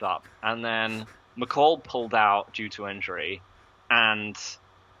guys up, and then McCall pulled out due to injury, and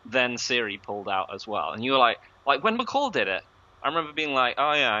then Seery pulled out as well. And you were like when McCall did it, I remember being like,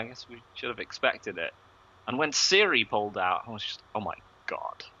 oh yeah, I guess we should have expected it. And when Seery pulled out, I was just, oh my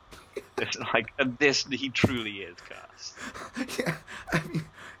god. He truly is cursed. Yeah, I mean,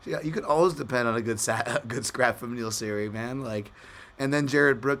 you could always depend on a good scrap from Neil Seery, man. Like, and then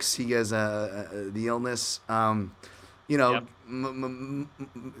Jared Brooks, he has the illness. Then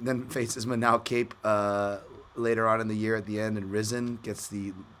faces Manal Cape later on in the year at the end, and Risen gets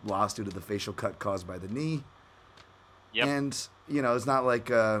the loss due to the facial cut caused by the knee. Yep. And it's not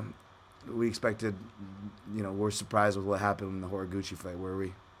like we expected. We're surprised with what happened in the Horiguchi fight, were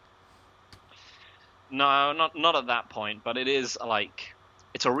we? No, not at that point. But it is like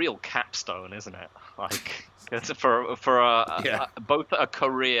it's a real capstone, isn't it? Like it's for both a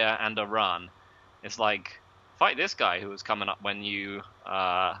career and a run. It's like fight this guy who was coming up when you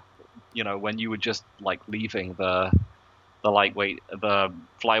when you were just like leaving the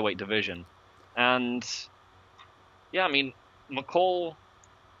flyweight division, and yeah, I mean McCall.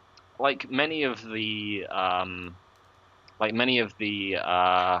 Like many of the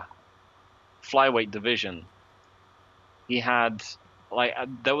flyweight division, he had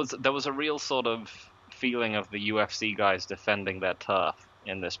there was a real sort of feeling of the UFC guys defending their turf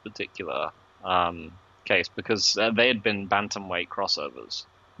in this particular case because they had been bantamweight crossovers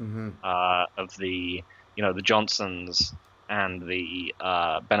of the the Johnsons and the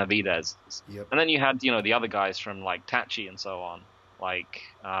Benavidez, and then you had the other guys from like Tachi and so on. Like,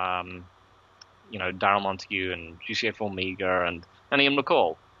 Daryl Montague and Jussier Formiga and Ian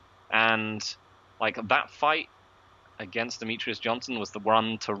McCall. And, like, that fight against Demetrius Johnson was the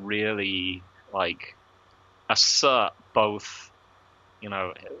one to really, like... assert both,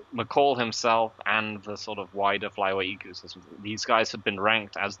 McCall himself and the sort of wider flyweight ecosystem. These guys had been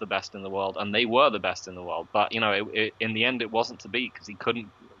ranked as the best in the world, and they were the best in the world. But in the end, it wasn't to be because he couldn't,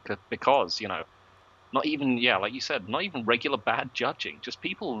 because not even, like you said, not even regular bad judging, just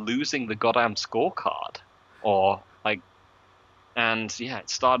people losing the goddamn scorecard, or like, and it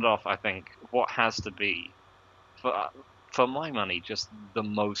started off, I think, what has to be, for my money, just the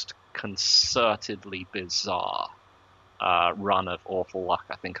most concertedly bizarre run of awful luck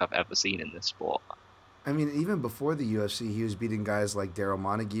I think I've ever seen in this sport. I mean, even before the UFC, he was beating guys like Daryl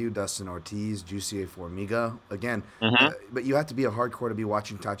Montague, Dustin Ortiz, Jussier Formiga. Again, Mm-hmm. but you have to be a hardcore to be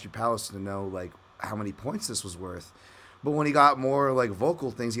watching Tachi Palace to know like how many points this was worth. But when he got more like vocal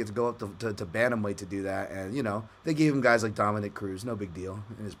things, he had to go up to bantamweight to do that, and they gave him guys like Dominic Cruz, no big deal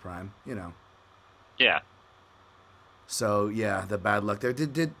in his prime. Yeah. So yeah, the bad luck there.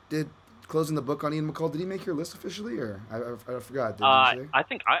 Did closing the book on Ian McCall? Did he make your list officially, or I forgot? Did you say? I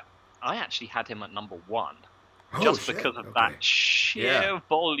think I actually had him at number 1. Oh, Just shit. because of Okay. that sheer Yeah.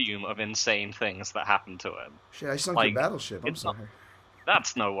 volume of insane things that happened to him. Shit, I sunk Like, your battleship. I'm it's not- sorry.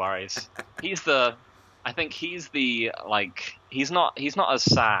 That's no worries. I think he's not as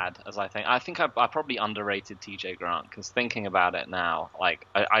sad as I think. I think I probably underrated TJ Grant, because thinking about it now, like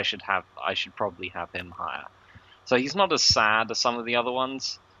I should probably have him higher. So he's not as sad as some of the other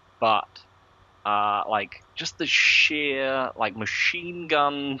ones, but like just the sheer like machine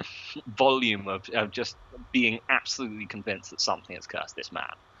gun volume of just being absolutely convinced that something has cursed this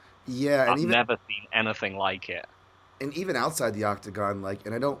man. Yeah, and I've even never seen anything like it. and even outside the octagon, like,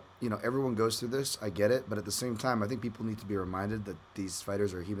 and I don't, everyone goes through this. I get it, but at the same time, I think people need to be reminded that these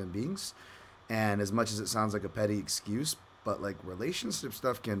fighters are human beings, and as much as it sounds like a petty excuse, but like relationship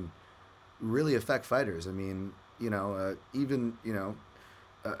stuff can really affect fighters. I mean, even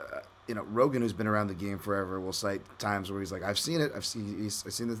Rogan, who's been around the game forever, will cite times where he's like, I've seen it. I've seen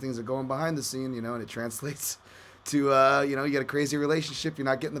the things that go on behind the scene, and it translates to you get a crazy relationship. You're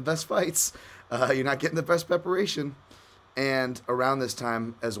not getting the best fights. You're not getting the best preparation. And around this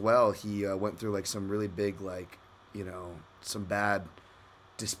time as well, he went through like some really big, like, some bad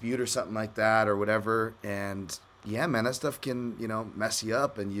dispute or something like that or whatever. And yeah, man, that stuff can, mess you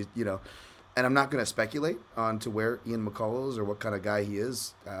up. And and I'm not going to speculate on to where Ian McCall is or what kind of guy he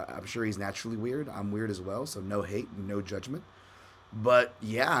is. I'm sure he's naturally weird. I'm weird as well. So no hate, no judgment. But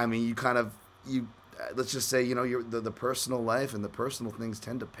yeah, I mean, let's just say, the personal life and the personal things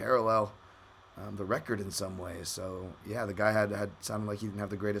tend to parallel the record in some ways. So yeah, the guy had sounded like he didn't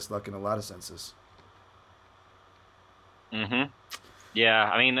have the greatest luck in a lot of senses. Mm-hmm. Yeah,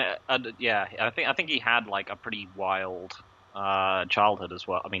 I mean, I think he had like a pretty wild childhood as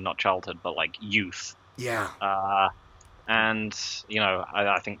well. I mean, not childhood, but like youth. Yeah. And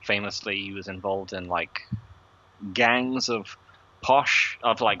I think famously he was involved in like gangs of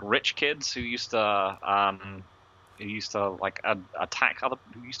like rich kids who used to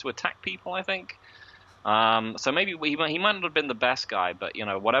attack people, I think. So maybe he might not have been the best guy, but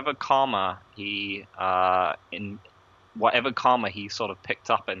whatever karma he sort of picked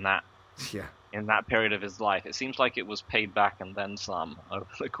up in that period of his life, it seems like it was paid back and then some over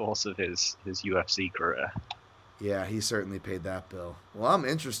the course of his UFC career. Yeah, he certainly paid that bill. Well, I'm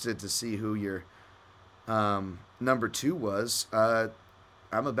interested to see who your number 2 was.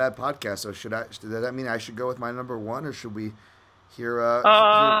 I'm a bad podcast, so does that mean I should go with my number 1, or should we hear?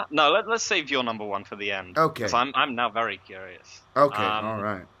 No, let's save your number 1 for the end. Okay. Because I'm now very curious. Okay, all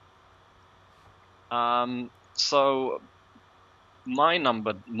right. So my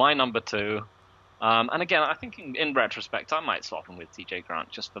number 2, and again, I think in retrospect, I might swap him with TJ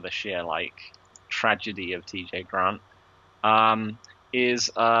Grant just for the sheer like tragedy of TJ Grant. Is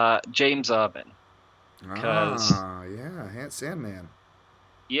James Irvin. Sandman.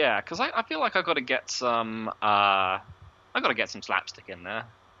 Yeah, because I feel like I got to get some slapstick in there,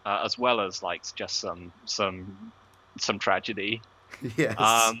 as well as like just some tragedy.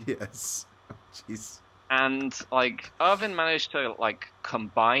 Yes. Yes. Jeez. And like Irvin managed to like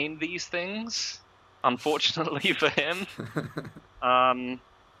combine these things, unfortunately for him.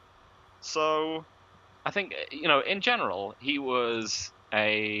 So I think in general he was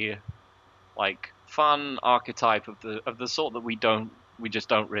a like fun archetype of the sort that we just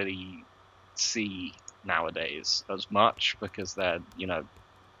don't really see nowadays as much, because they're not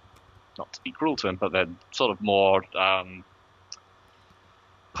to be cruel to him, but they're sort of more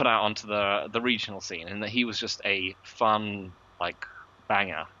put out onto the regional scene, and that he was just a fun like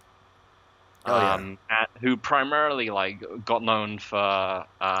banger. Who primarily like got known for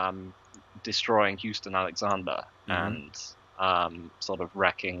destroying Houston Alexander and sort of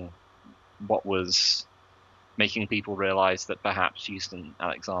wrecking what was making people realize that perhaps Houston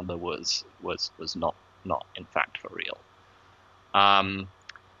Alexander was not in fact for real.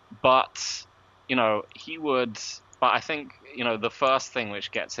 But he would. But I think the first thing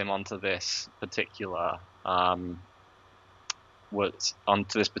which gets him onto this particular list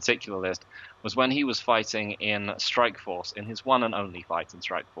was when he was fighting in Strikeforce, in his one and only fight in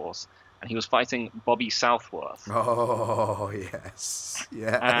Strikeforce, and he was fighting Bobby Southworth. Oh, yes.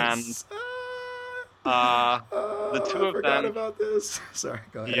 And Yes. the two I of forgot them. about this. Sorry,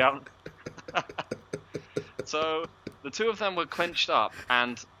 go ahead. Yeah. So the two of them were clinched up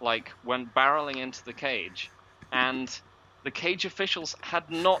and went barreling into the cage, and the cage officials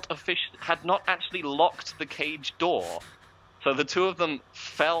had not actually locked the cage door. So the two of them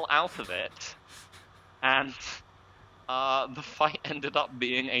fell out of it, and the fight ended up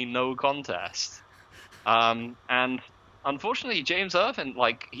being a no contest. And unfortunately, James Irvin,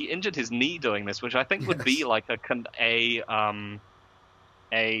 he injured his knee doing this, which I think would be like an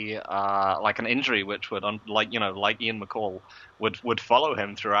injury which would, like Ian McCall, would follow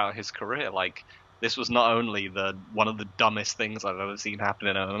him throughout his career. This was not only one of the dumbest things I've ever seen happen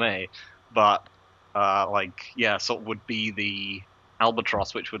in MMA, but sort of would be the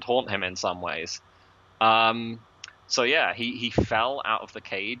albatross which would haunt him in some ways. So yeah, he fell out of the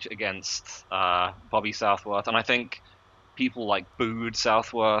cage against Bobby Southworth, and I think people booed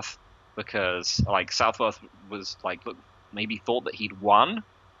Southworth because Southworth was maybe thought that he'd won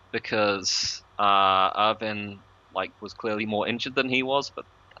because Irvin was clearly more injured than he was, but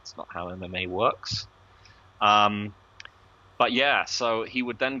that's not how MMA works. But yeah, so he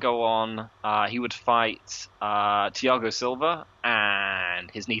would then go on. He would fight Thiago Silva, and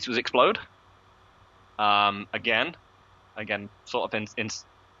his knees would explode. Again, sort of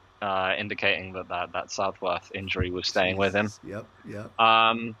indicating that Southworth injury was staying with him. Yep.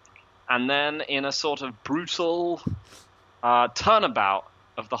 And then in a sort of brutal turnabout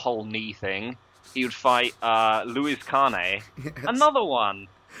of the whole knee thing, he would fight Luis Carne, Yes. another one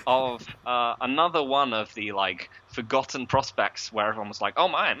of the forgotten prospects where everyone was like, oh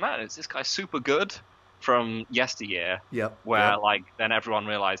man, is this guy super good from yesteryear? Yep. Where then everyone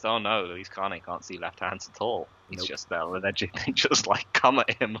realized, oh no, Luis Carne can't see left hands at all. He's just there, they just come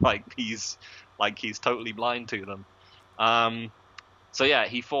at him like he's totally blind to them. So yeah,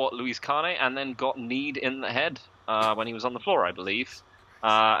 he fought Luis Carne and then got kneed in the head when he was on the floor, I believe.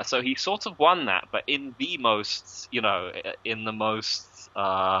 So he sort of won that, but in the most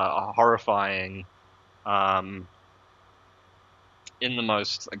horrifying, in the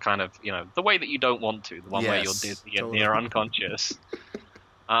most kind of the way that you don't want to, the one where you're dizzy and near unconscious.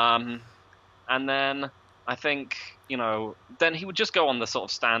 And then I think then he would just go on the sort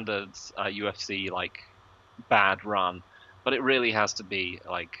of standard UFC bad run, but it really has to be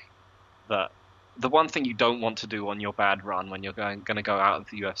the one thing you don't want to do on your bad run when you're going to go out of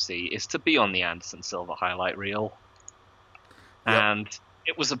the UFC is to be on the Anderson Silva highlight reel. Yep. And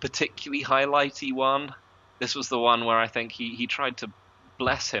it was a particularly highlighty one. This was the one where I think he tried to,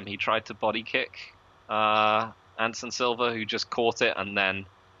 bless him, he tried to body kick Anderson Silva, who just caught it and then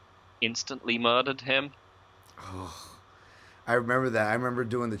instantly murdered him. Oh, I remember that. I remember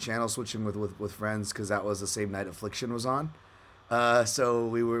doing the channel switching with friends because that was the same night Affliction was on. So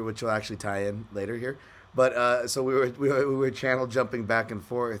we were, which will actually tie in later here. But so we were channel jumping back and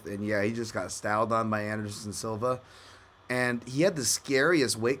forth, and yeah, he just got styled on by Anderson Silva, and he had the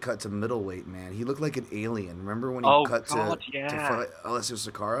scariest weight cut to middleweight. Man, he looked like an alien. Remember when he cut to fight Alessio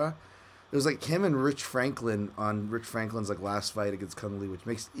Sakara? It was like him and Rich Franklin on Rich Franklin's last fight against Kung Lee, which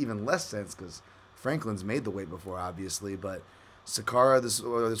makes even less sense because Franklin's made the weight before, obviously. But Sakara,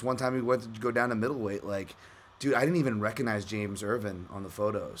 this one time he went to go down to middleweight, dude, I didn't even recognize James Irvin on the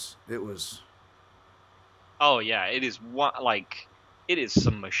photos. It was. Oh yeah, it is it is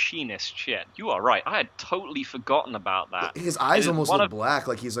some machinist shit. You are right. I had totally forgotten about that. His eyes almost look black,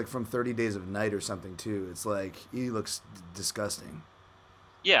 like he's from 30 Days of Night or something too. It's he looks disgusting.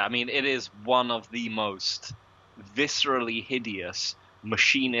 Yeah, I mean, it is one of the most viscerally hideous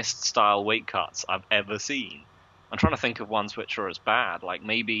machinist style weight cuts I've ever seen. I'm trying to think of ones which are as bad,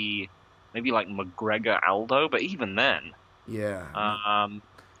 maybe McGregor Aldo, but even then, yeah,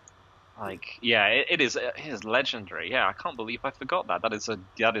 it is legendary. Yeah, I can't believe I forgot that. That is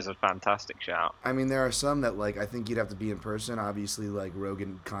a fantastic shout. I mean, there are some that I think you'd have to be in person. Obviously,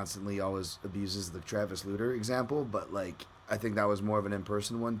 Rogan constantly always abuses the Travis Lutter example, but I think that was more of an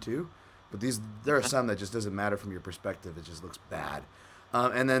in-person one too. But there are some that just doesn't matter from your perspective. It just looks bad.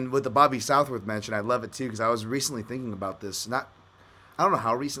 And then with the Bobby Southworth mention, I love it too because I was recently thinking about this. I don't know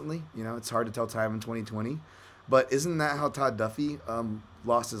how recently. It's hard to tell time in 2020. But isn't that how Todd Duffy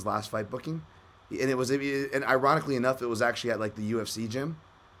lost his last fight booking? and and ironically enough, it was actually at like the UFC gym,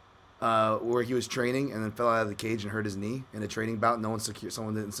 where he was training and then fell out of the cage and hurt his knee in a training bout.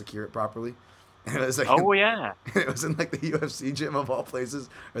 Someone didn't secure it properly, and it was like, Oh yeah, it was in like the UFC gym of all places,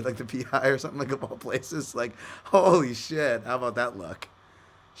 or like the PI or something like of all places. Like, holy shit! How about that luck?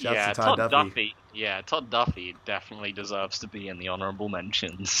 Shouts yeah. to Todd Duffy. Yeah, Todd Duffy definitely deserves to be in the honorable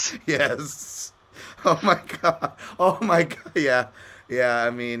mentions. Yes. Oh my god. Oh my god. Yeah. Yeah. I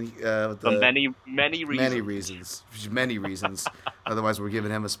mean, For many many reasons. many reasons. Otherwise, we're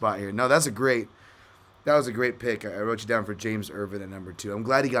giving him a spot here. No, that was a great pick. I wrote you down for James Irvin at number 2. I'm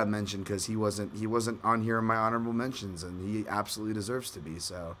glad he got mentioned because he wasn't on here in my honorable mentions, and he absolutely deserves to be.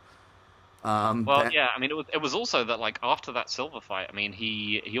 So, Well, yeah, I mean, it was also that like after that Silver fight, I mean,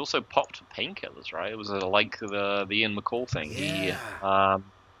 he also popped painkillers, right? It was like the Ian McCall thing. yeah.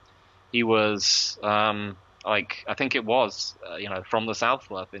 He was like I think it was from the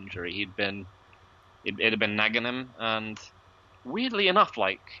Southworth injury. It had been nagging him, and weirdly enough,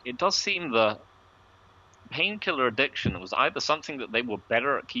 like it does seem the painkiller addiction was either something that they were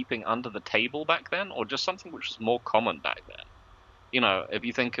better at keeping under the table back then, or just something which was more common back then. If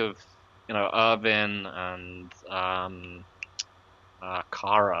you think of Irvin and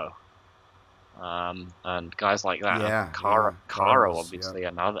Caro, and guys like that. Yeah. Caro, Yeah. Caro, Carlos, obviously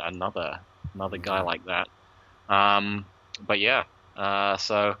yeah. another guy like that. But yeah,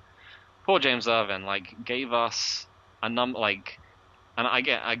 so poor James Irvin like gave us a number like, and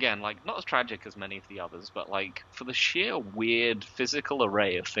again like not as tragic as many of the others, but like for the sheer weird physical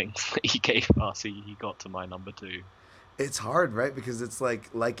array of things that he gave us, he got to my number 2. It's hard, right? Because it's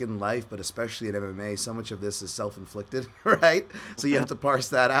like in life, but especially in MMA, so much of this is self-inflicted, right? So you have to parse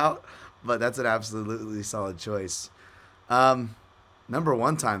that out. But that's an absolutely solid choice. Number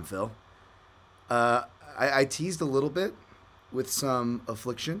 1 time, Phil. I teased a little bit with some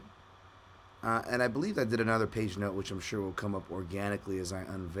affliction, and I believe I did another page note, which I'm sure will come up organically as I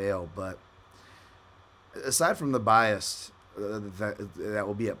unveil. But aside from the bias that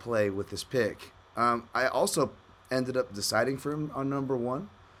will be at play with this pick, I also ended up deciding for him on number 1,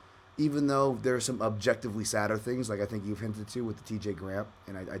 even though there are some objectively sadder things, like I think you've hinted to with the TJ Grant,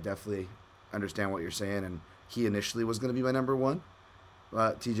 and I definitely understand what you're saying, and he initially was going to be my number 1.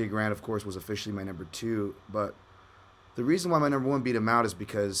 TJ Grant, of course, was officially my number 2, but the reason why my number 1 beat him out is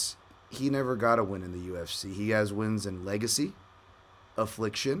because he never got a win in the UFC. He has wins in Legacy,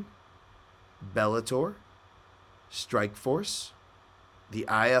 Affliction, Bellator, Strikeforce, the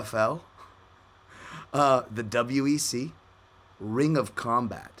IFL, the WEC, Ring of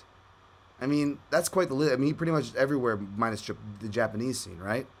Combat. I mean, that's quite the list. I mean, pretty much everywhere minus the Japanese scene,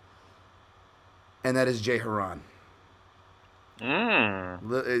 right? And that is Jay Haran.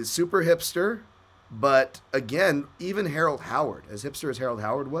 Super hipster, but again, even Harold Howard, as hipster as Harold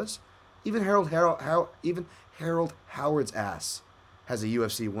Howard was, even Harold Howard's ass has a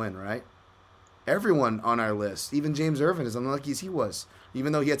UFC win, right? Everyone on our list, even James Irvin, as unlucky as he was,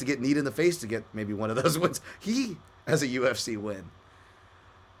 even though he had to get kneed in the face to get maybe one of those wins, he has a UFC win.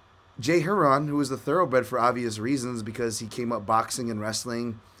 Jay Haran, who was the thoroughbred for obvious reasons because he came up boxing and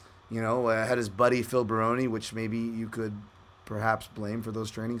wrestling, had his buddy Phil Baroni, which maybe you could perhaps blame for those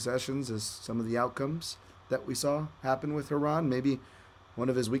training sessions as some of the outcomes that we saw happen with Haran. Maybe one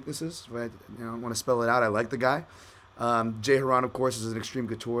of his weaknesses. I don't want to spell it out. I like the guy. Jay Haran, of course, is an Extreme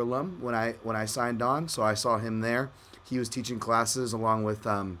Couture alum when I signed on, so I saw him there. He was teaching classes along with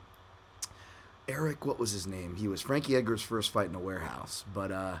Eric, what was his name? He was Frankie Edgar's first fight in a warehouse,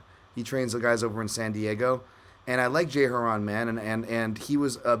 but he trains the guys over in San Diego. And I like Jay Haran, man, and he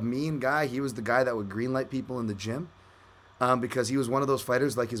was a mean guy. He was the guy that would greenlight people in the gym because he was one of those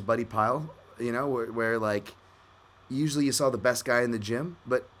fighters like his buddy Pyle, where like usually you saw the best guy in the gym,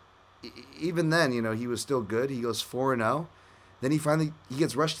 but even then, he was still good. He goes 4-0. Then he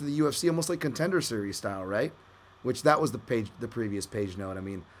gets rushed to the UFC almost like Contender Series style, right? Which that was the previous page note. I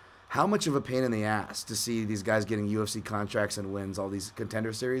mean, how much of a pain in the ass to see these guys getting UFC contracts and wins, all these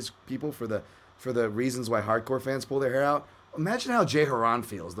Contender Series people for the reasons why hardcore fans pull their hair out. Imagine how Jay Haran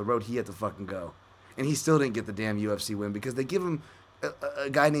feels, the road he had to fucking go. And he still didn't get the damn UFC win because they give him a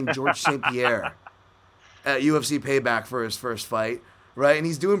guy named George St. Pierre at UFC Payback for his first fight, right? And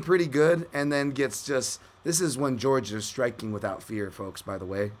he's doing pretty good and then gets this is when George is striking without fear, folks, by the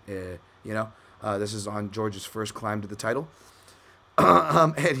way. This is on George's first climb to the title.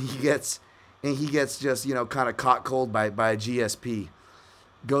 And he gets just, kind of caught cold by a GSP.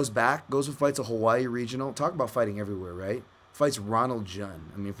 Goes and fights a Hawaii regional. Talk about fighting everywhere, right? Fights Ronald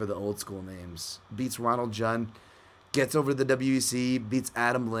Junn. I mean, for the old school names. Beats Ronald Junn. Gets over to the WEC. Beats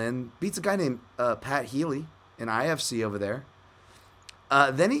Adam Lynn. Beats a guy named Pat Healy in IFC over there.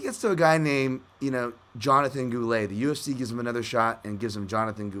 Then he gets to a guy named, Jonathan Goulet. The UFC gives him another shot and gives him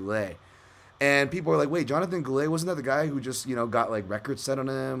Jonathan Goulet. And people are like, wait, Jonathan Goulet, wasn't that the guy who just, got like records set on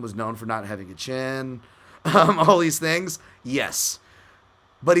him, was known for not having a chin, all these things? Yes.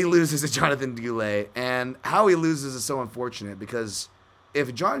 But he loses to Jonathan Goulet. And how he loses is so unfortunate because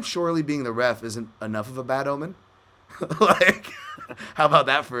if John Shorley being the ref isn't enough of a bad omen, like, how about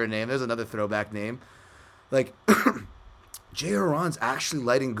that for a name? There's another throwback name. Like, Jay Haran's actually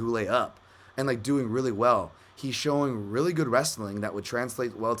lighting Goulet up and, like, doing really well. He's showing really good wrestling that would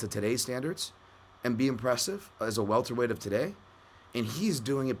translate well to today's standards and be impressive as a welterweight of today. And he's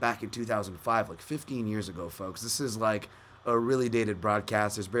doing it back in 2005, like 15 years ago, folks. This is like a really dated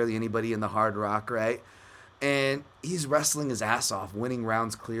broadcast. There's barely anybody in the Hard Rock, right? And he's wrestling his ass off, winning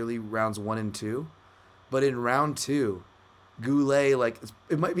rounds clearly, rounds 1 and 2. But in round 2, Goulet, like,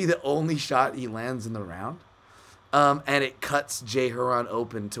 it might be the only shot he lands in the round. And it cuts Jay Haran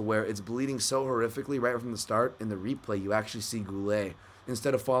open to where it's bleeding so horrifically right from the start. In the replay, you actually see Goulet.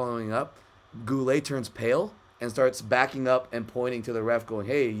 Instead of following up, Goulet turns pale and starts backing up and pointing to the ref going,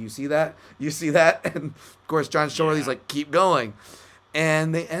 hey, you see that? You see that? And, of course, John Shorley's like, keep going.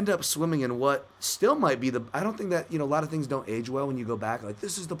 And they end up swimming in what still might be the... I don't think that, a lot of things don't age well when you go back. Like,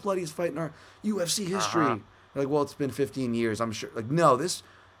 this is the bloodiest fight in our UFC history. Like, well, it's been 15 years, I'm sure. Like, no, this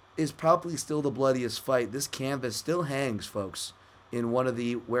is probably still the bloodiest fight. This canvas still hangs, folks, in one of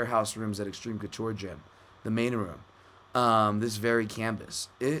the warehouse rooms at Extreme Couture Gym, the main room. This very canvas.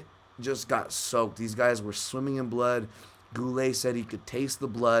 It just got soaked. These guys were swimming in blood. Goulet said he could taste the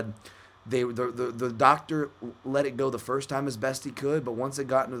blood. The doctor let it go the first time as best he could, but once it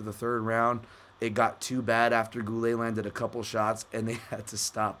got into the third round, it got too bad after Goulet landed a couple shots, and they had to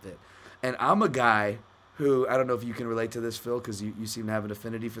stop it. And I'm a guy who, I don't know if you can relate to this, Phil, because you seem to have an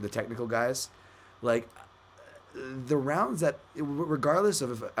affinity for the technical guys. Like, the rounds that, regardless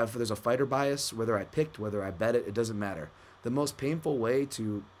of if there's a fighter bias, whether I picked, whether I bet it, it doesn't matter. The most painful way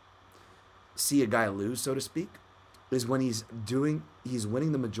to see a guy lose, so to speak, is when he's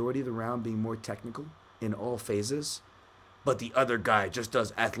winning the majority of the round, being more technical in all phases, but the other guy just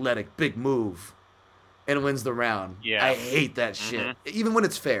does athletic, big move, and wins the round. Yeah. I hate that shit. Even when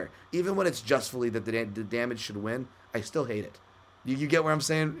it's fair, even when it's justfully that the damage should win, I still hate it. You get where I'm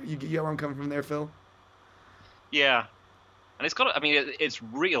saying? You get where I'm coming from there, Phil? Yeah. And it's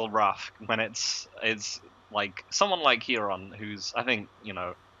real rough when it's like someone like Huron, who's, I think,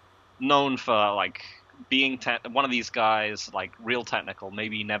 known for, like, being one of these guys, like, real technical,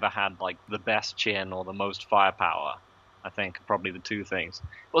 maybe never had, like, the best chin or the most firepower. I think probably the two things.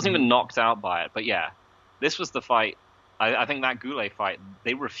 Wasn't even knocked out by it, but yeah, this was the fight. I think that Goulet fight,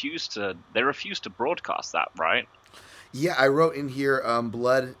 they refused to broadcast that, right? Yeah, I wrote in here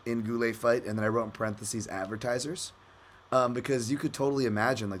blood in Goulet fight, and then I wrote in parentheses advertisers. Because you could totally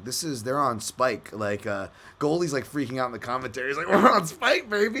imagine, like, they're on Spike, like, Goldie's, like, freaking out in the commentary. He's like, we're on Spike,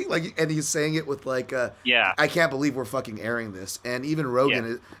 baby! Like, and he's saying it with, like, yeah, I can't believe we're fucking airing this. And even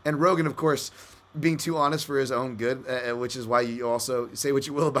Rogan, and Rogan, of course, being too honest for his own good, which is why you also say what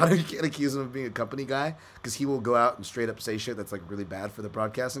you will about him. You can't accuse him of being a company guy, because he will go out and straight up say shit that's, like, really bad for the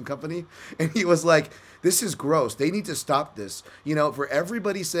broadcasting company. And he was like, this is gross. They need to stop this. For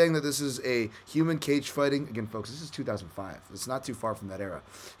everybody saying that this is a human cage fighting, again, folks, this is 2005. It's not too far from that era.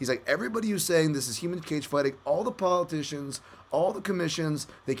 He's like, everybody who's saying this is human cage fighting, all the politicians, all the commissions,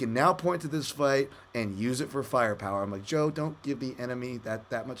 they can now point to this fight and use it for firepower. I'm like, Joe, don't give the enemy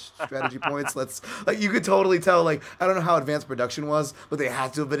that much strategy points. Let's, like, you could totally tell, like, I don't know how advanced production was, but they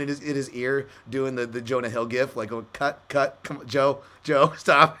had to have been in his ear doing the Jonah Hill gif, like, oh, cut, come on, Joe,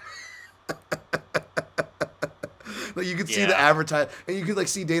 stop. Like, you could see the advertise, and you could, like,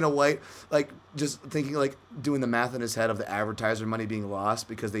 see Dana White, like, just thinking, like, doing the math in his head of the advertiser money being lost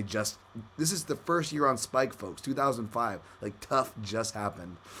because this is the first year on Spike, folks, 2005. Like, tough just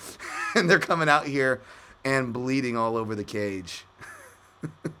happened. And they're coming out here and bleeding all over the cage.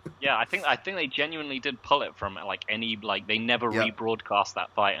 Yeah, I think they genuinely did pull it from, like, they never rebroadcast that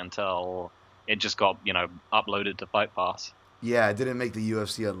fight until it just got, uploaded to Fight Pass. Yeah, it didn't make the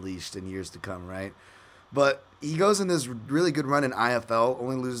UFC Unleashed in years to come, right? But he goes in this really good run in IFL,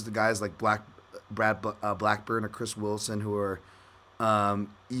 only loses to guys like Brad Blackburn or Chris Wilson, who are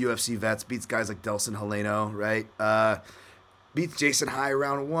UFC vets, beats guys like Delson Heleno, right? Beats Jason High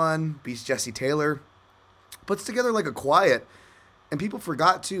round 1, beats Jesse Taylor, puts together like a quiet, and people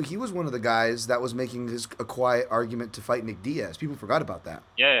forgot too, he was one of the guys that was making a quiet argument to fight Nick Diaz. People forgot about that.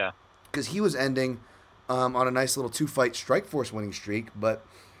 Yeah. Because he was ending on a nice little 2-fight Strikeforce winning streak, but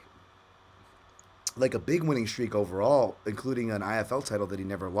like a big winning streak overall, including an IFL title that he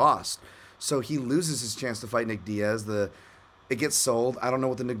never lost. So he loses his chance to fight Nick Diaz. It gets sold. I don't know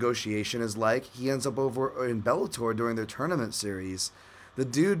what the negotiation is like. He ends up over in Bellator during their tournament series. The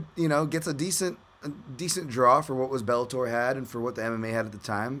dude, gets a decent draw for what was Bellator had and for what the MMA had at the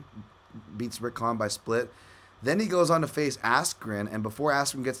time. Beats Rick Khan by split. Then he goes on to face Askren, and before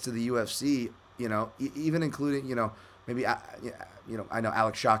Askren gets to the UFC, even including, maybe, I know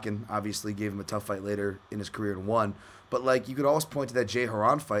Alex Shokin obviously gave him a tough fight later in his career and won. But, like, you could always point to that Jay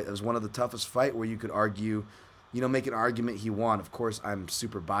Haran fight. That was one of the toughest fight where you could argue, make an argument he won. Of course, I'm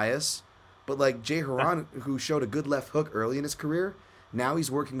super biased. But, like, Jay Haran, who showed a good left hook early in his career, now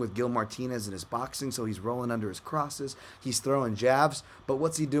he's working with Gil Martinez in his boxing, so he's rolling under his crosses. He's throwing jabs. But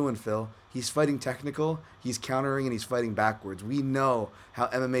what's he doing, Phil? He's fighting technical, he's countering, and he's fighting backwards. We know how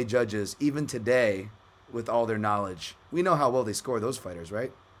MMA judges, even today, with all their knowledge, we know how well they score those fighters,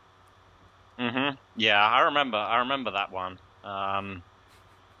 right? Yeah, I remember that one.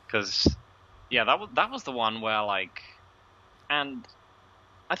 Because that was the one where, like, and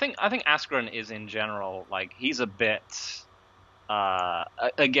I think Askren is in general, like, he's a bit.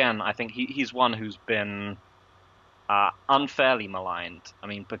 Again, I think he's one who's been unfairly maligned. I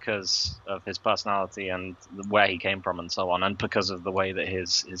mean, because of his personality and where he came from and so on, and because of the way that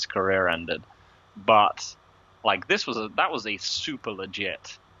his career ended. But, like, that was a super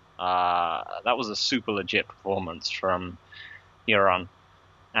legit. That was a super legit performance from Huron,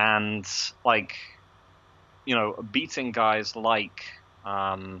 and, like, beating guys like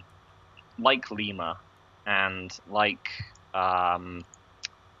Lima and like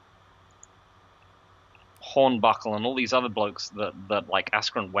Hornbuckle and all these other blokes that like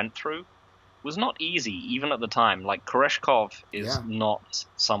Askren went through was not easy, even at the time. Like, Koreshkov is not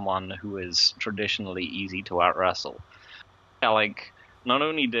someone who is traditionally easy to out wrestle. Yeah, like, not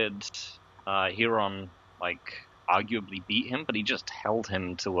only did Huron, like, arguably beat him, but he just held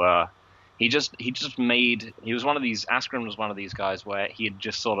him to Askren was one of these guys where he had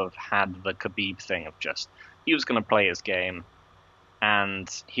just sort of had the Khabib thing of just, he was going to play his game, and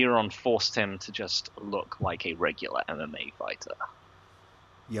Huron forced him to just look like a regular MMA fighter.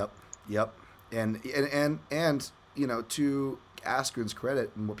 Yep. And to Askren's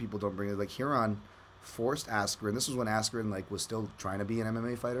credit, and what people don't bring is, like, Huron forced Askren. This was when Askren, like, was still trying to be an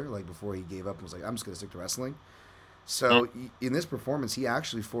MMA fighter, like, before he gave up and was like, I'm just going to stick to wrestling. So in this performance, he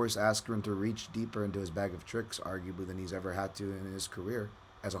actually forced Askren to reach deeper into his bag of tricks, arguably, than he's ever had to in his career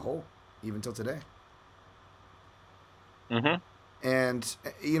as a whole, even till today. And,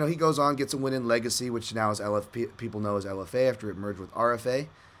 he goes on, gets a win in Legacy, which now is people know as LFA after it merged with RFA.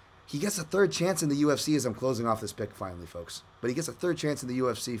 He gets a third chance in the UFC as I'm closing off this pick finally, folks. But he gets a third chance in the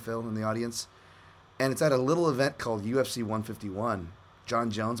UFC, Phil, in the audience. And it's at a little event called UFC 151.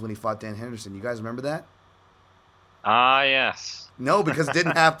 John Jones, when he fought Dan Henderson. You guys remember that? Yes. No, because it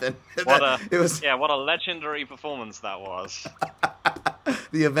didn't happen. What a legendary performance that was.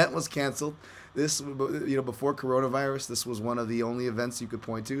 The event was canceled. This, before coronavirus, this was one of the only events you could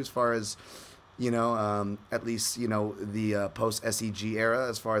point to as far as, at least, the post-SEG era,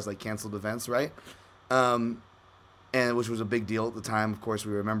 as far as, like, canceled events, right? And which was a big deal at the time. Of course,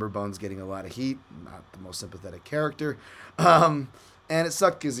 we remember Bones getting a lot of heat, not the most sympathetic character. And it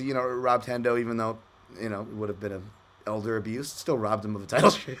sucked because, robbed Hendo, even though, it would have been an elder abuse, still robbed him of a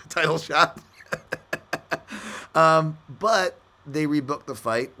title shot. But they rebooked the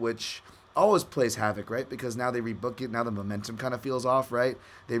fight, which always plays havoc, right? Because now they rebook it. Now the momentum kind of feels off, right?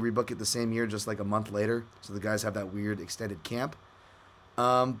 They rebook it the same year, just like a month later. So the guys have that weird extended camp.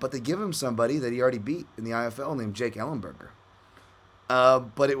 But they give him somebody that he already beat in the IFL named Jake Ellenberger.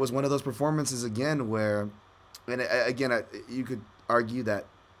 But it was one of those performances again where, and again, you could argue that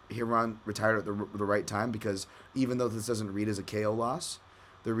Huron retired at the right time, because even though this doesn't read as a KO loss,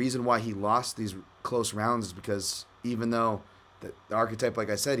 the reason why he lost these close rounds is because even though the archetype, like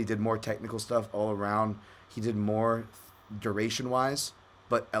I said, he did more technical stuff all around, he did more duration-wise,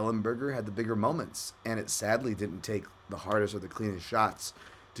 but Ellenberger had the bigger moments, and it sadly didn't take the hardest or the cleanest shots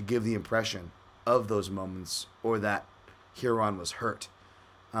to give the impression of those moments or that Huron was hurt.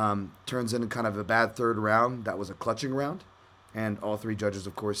 Turns into kind of a bad third round. That was a clutching round. And all three judges,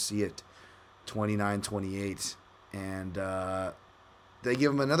 of course, see it 29-28. And they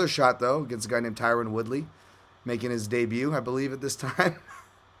give him another shot, though, against a guy named Tyron Woodley, making his debut, I believe, at this time.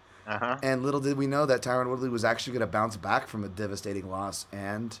 And little did we know that Tyron Woodley was actually going to bounce back from a devastating loss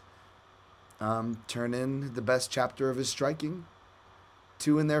and turn in the best chapter of his striking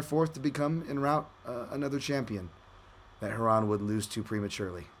to in their fourth to become, en route, another champion that Huron would lose to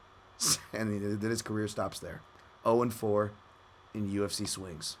prematurely. And then his career stops there. 0-4 in UFC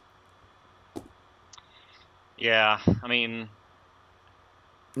swings. Yeah, I mean,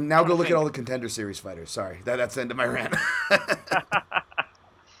 Now go look at all the Contender Series fighters. Sorry, that's the end of my rant.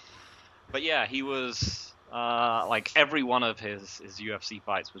 But yeah, he was like every one of his UFC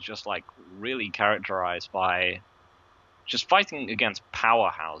fights was just like really characterized by just fighting against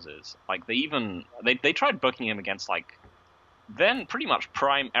powerhouses. Like they tried booking him against like then pretty much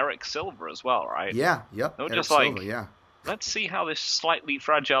prime Eric Silva as well, right? Yeah, yep. They were Eric just Silva, like, yeah. let's see how this slightly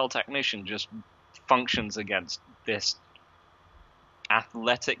fragile technician just functions against this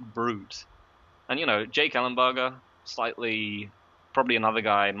athletic brute. And Jake Ellenberger, probably another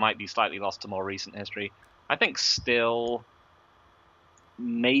guy, might be slightly lost to more recent history. I think still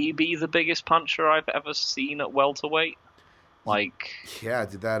maybe the biggest puncher I've ever seen at welterweight. Like, yeah,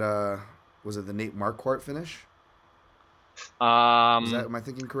 did that was it the Nate Marquardt finish? Am I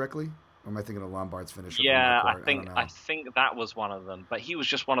thinking correctly? Or am I thinking of Lombard's finish? Yeah, I think that was one of them. But he was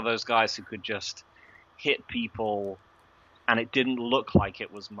just one of those guys who could just hit people, and it didn't look like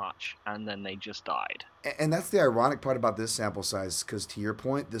it was much, and then they just died. And that's the ironic part about this sample size, because to your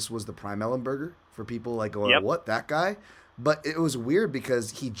point, this was the prime Ellenberger for people like going, Yep. What, that guy? But it was weird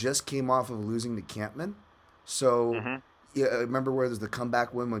because he just came off of losing to Campman. So, yeah, remember where there's the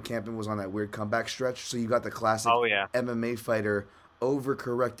comeback win when Campman was on that weird comeback stretch? So you got the classic MMA fighter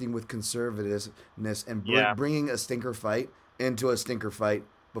overcorrecting with conservativeness and bringing a stinker fight into a stinker fight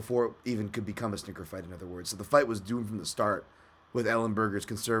before it even could become a stinker fight, in other words. So the fight was doomed from the start with Ellenberger's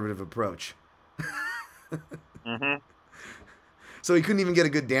conservative approach. So he couldn't even get a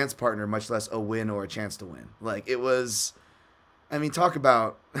good dance partner, much less a win or a chance to win. Like, it was, I mean, talk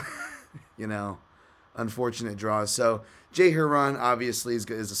about, unfortunate draws. So Jay Huron obviously is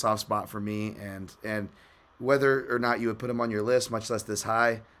a soft spot for me, and whether or not you would put him on your list, much less this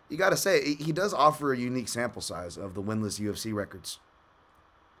high, you got to say he does offer a unique sample size of the winless UFC records.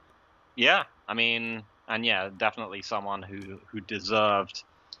 Yeah, I mean, and yeah, definitely someone who deserved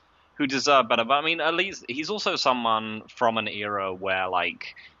better. But I mean, at least he's also someone from an era where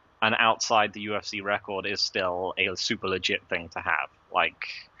like an outside the UFC record is still a super legit thing to have. Like,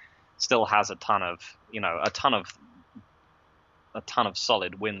 still has a ton of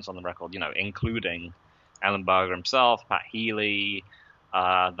solid wins on the record. Including Ellenberger himself, Pat Healy,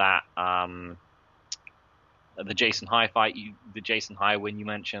 the Jason High fight, the Jason High win you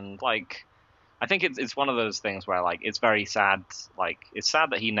mentioned. Like, I think it's one of those things where like it's very sad. Like, it's sad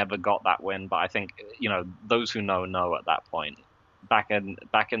that he never got that win, but I think those who know at that point. Back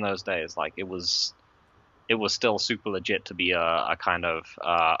in those days, like it was still super legit to be a kind of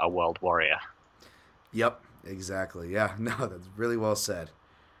a world warrior. Yep, exactly. Yeah, no, that's really well said.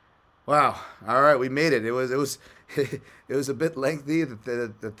 Wow. All right, we made it. It was a bit lengthy.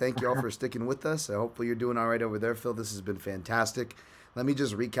 Thank you all for sticking with us. Hopefully you're doing all right over there, Phil. This has been fantastic. Let me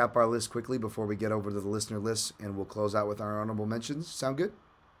just recap our list quickly before we get over to the listener list, and we'll close out with our honorable mentions. Sound good?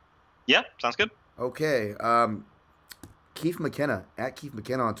 Yeah, sounds good. Okay. Keith McKenna, at Keith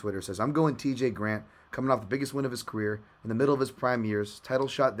McKenna on Twitter, says, I'm going TJ Grant, coming off the biggest win of his career, in the middle of his prime years, title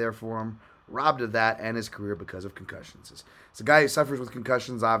shot there for him, robbed of that and his career because of concussions. It's a guy who suffers with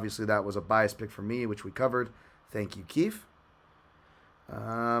concussions. Obviously, that was a biased pick for me, which we covered. Thank you, Keith.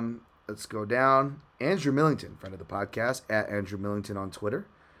 Let's go down. Andrew Millington, friend of the podcast, at Andrew Millington on Twitter.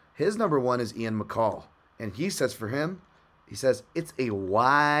 His number one is Ian McCall. And he says for him, it's a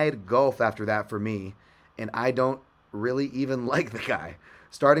wide gulf after that for me. And I don't really even like the guy.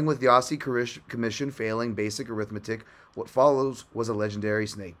 Starting with the Aussie Commission failing basic arithmetic, what follows was a legendary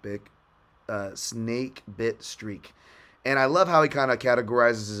snake bit streak. And I love how he kind of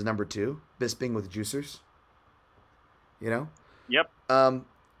categorizes his number two, Bisping with juicers. Yep.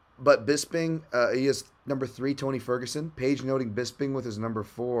 But Bisping, he is number three, Tony Ferguson. Page noting Bisping with his number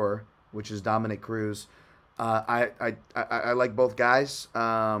four, which is Dominic Cruz. I like both guys.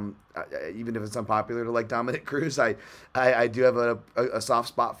 Even if it's unpopular to like Dominic Cruz, I do have a soft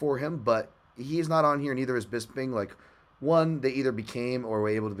spot for him, but he's not on here, neither is Bisping. Like, one, they either became or were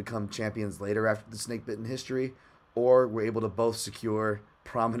able to become champions later after the snake bitten history, or were able to both secure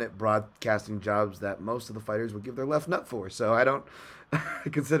prominent broadcasting jobs that most of the fighters would give their left nut for. So I don't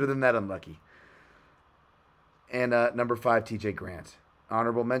consider them that unlucky. And number five, TJ Grant.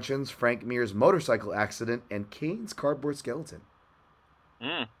 Honorable mentions, Frank Mir's motorcycle accident and Kane's cardboard skeleton.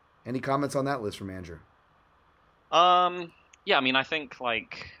 Any comments on that list from Andrew? Yeah, I mean, I think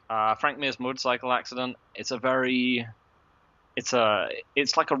like Frank Mir's motorcycle accident, it's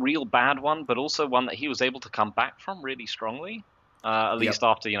like a real bad one, but also one that he was able to come back from really strongly, at least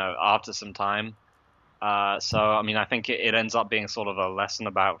after some time. So, I mean, I think it ends up being sort of a lesson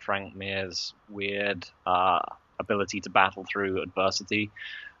about Frank Mir's weird ability to battle through adversity.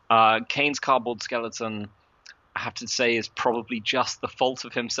 Kane's cardboard skeleton, I have to say is probably just the fault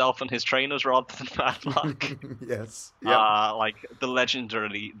of himself and his trainers rather than bad luck. Yes. Yep. Like the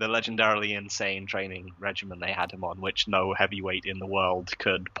legendarily insane training regimen they had him on, which no heavyweight in the world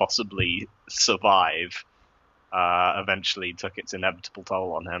could possibly survive, eventually took its inevitable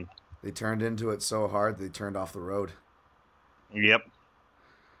toll on him. They turned into it so hard they turned off the road. Yep.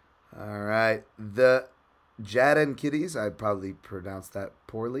 All right. The Jadan Kitties, I probably pronounced that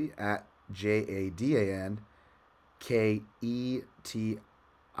poorly, at JADANKETIES.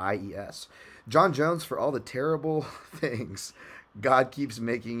 John Jones, for all the terrible things God keeps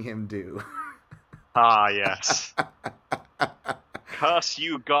making him do. Ah, yes. Curse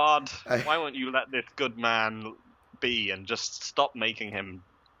you, God. Why won't you let this good man be and just stop making him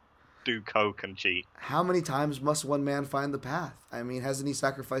do coke and cheat? How many times must one man find the path? I mean, hasn't he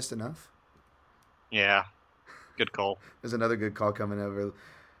sacrificed enough? Yeah. Good call. There's another good call coming over.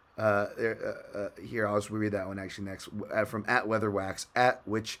 Here, I'll just read that one actually next. From at Weatherwax, at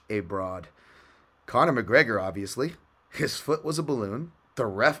Witch Abroad. Conor McGregor, obviously. His foot was a balloon. The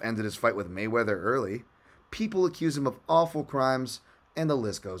ref ended his fight with Mayweather early. People accuse him of awful crimes, and the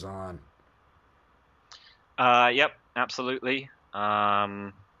list goes on. Yep, absolutely.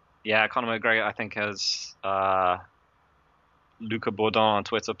 Yeah, Conor McGregor, I think, as Luca Bourdon on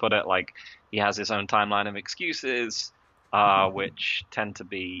Twitter put it, like, he has his own timeline of excuses, which tend to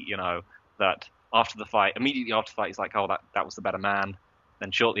be, that after the fight, immediately after the fight, he's like, oh, that was the better man.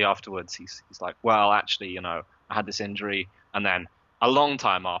 Then shortly afterwards, he's like, well, actually, I had this injury. And then a long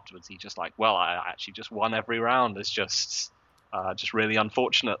time afterwards, he's just like, well, I actually just won every round. It's just really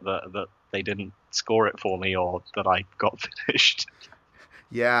unfortunate that they didn't score it for me or that I got finished.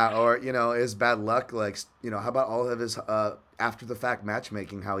 Yeah, or, his bad luck, like, how about all of his after-the-fact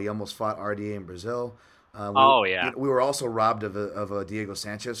matchmaking, how he almost fought RDA in Brazil. Yeah. We were also robbed of a Diego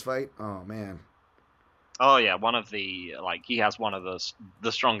Sanchez fight. Oh, man. Oh, yeah, he has one of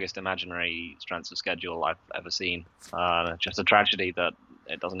the strongest imaginary strengths of schedule I've ever seen. Just a tragedy that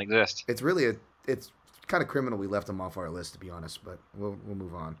it doesn't exist. It's really, it's kind of criminal we left him off our list, to be honest, but we'll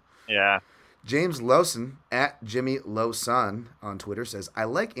move on. Yeah. James Lawson, at Jimmy Lowson on Twitter, says, I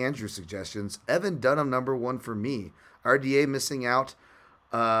like Andrew's suggestions. Evan Dunham, #1 for me. RDA missing out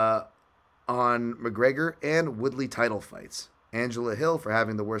on McGregor and Woodley title fights. Angela Hill for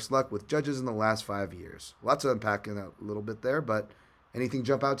having the worst luck with judges in the last 5 years. Lots of unpacking a little bit there, but anything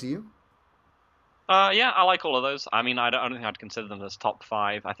jump out to you? Yeah, I like all of those. I mean, I don't think I'd consider them as top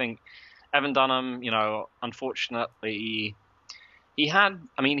 5. I think Evan Dunham, unfortunately, he had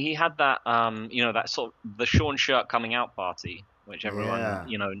that, that sort of the Sean Shirt coming out party, which everyone,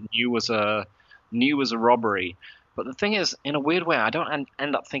 knew was a robbery. But the thing is, in a weird way, I don't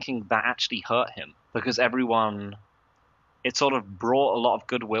end up thinking that actually hurt him because it sort of brought a lot of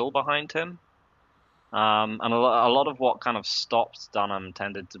goodwill behind him. And a lot of what kind of stopped Dunham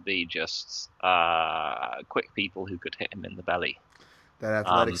tended to be just quick people who could hit him in the belly. That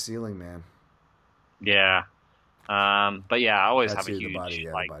athletic ceiling, man. Yeah. But yeah, I always have a huge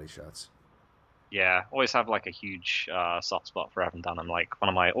body shots. Yeah, always have like a huge soft spot for Evan Dunham. Like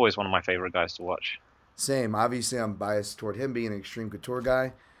always one of my favorite guys to watch. Same. Obviously, I'm biased toward him being an extreme couture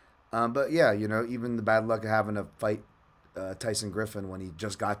guy. But yeah, even the bad luck of having to fight Tyson Griffin when he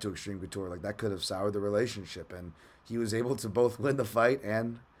just got to extreme couture, like that could have soured the relationship. And he was able to both win the fight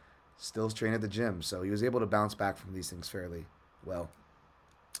and still train at the gym. So he was able to bounce back from these things fairly well.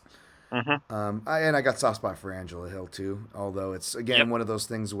 Mm-hmm. I got soft spot for Angela Hill too, although it's again one of those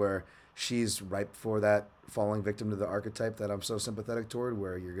things where she's ripe for that falling victim to the archetype that I'm so sympathetic toward,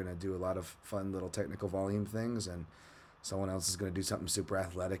 where you're going to do a lot of fun little technical volume things and someone else is going to do something super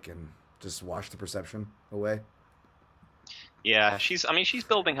athletic and just wash the perception away. Yeah, she's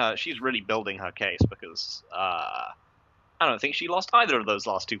really building her case because I don't think she lost either of those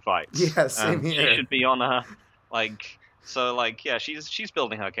last 2 fights. Yeah, same here. She should be on her she's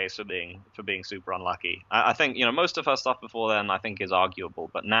building her case for being super unlucky. I think most of her stuff before then I think is arguable,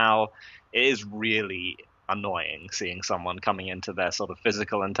 but now it is really annoying seeing someone coming into their sort of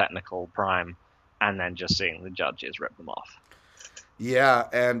physical and technical prime and then just seeing the judges rip them off. Yeah,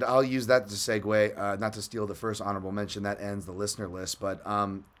 and I'll use that to segue, not to steal the first honorable mention that ends the listener list, but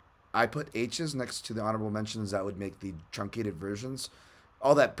I put H's next to the honorable mentions that would make the truncated versions.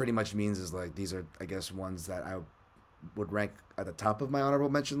 All that pretty much means is like these are, I guess, ones that I would rank at the top of my honorable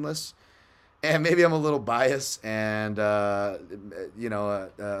mention list. And maybe I'm a little biased and,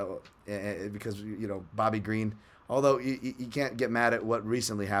 because, Bobby Green, although you can't get mad at what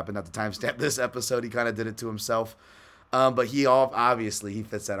recently happened at the timestamp this episode, he kind of did it to himself. But he obviously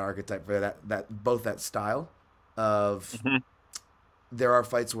fits that archetype for that both that style of there are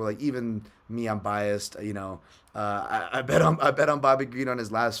fights where, like, even me, I'm biased. I bet on Bobby Green on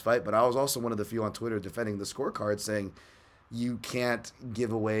his last fight, but I was also one of the few on Twitter defending the scorecard, saying you can't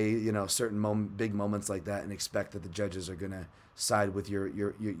give away, certain big moments like that and expect that the judges are gonna side with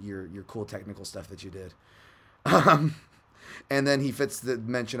your cool technical stuff that you did. Um, and then he fits the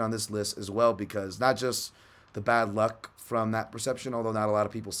mention on this list as well because not just the bad luck from that perception, although not a lot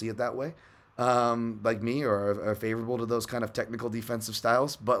of people see it that way, like me, or are favorable to those kind of technical defensive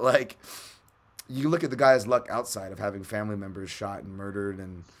styles. But like, you look at the guy's luck outside of having family members shot and murdered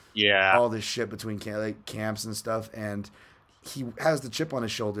and Yeah. all this shit between camps and stuff, and he has the chip on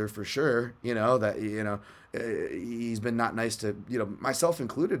his shoulder for sure. He's been not nice to myself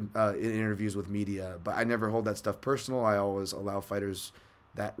included in interviews with media, but I never hold that stuff personal. I always allow fighters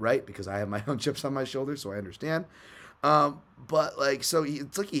that right because I have my own chips on my shoulder, so I understand. But like, so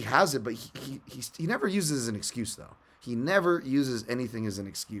it's like he has it, but he never uses it as an excuse though. He never uses anything as an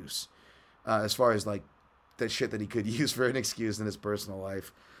excuse, as far as like the shit that he could use for an excuse in his personal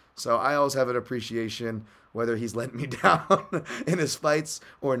life. So I always have an appreciation whether he's letting me down in his fights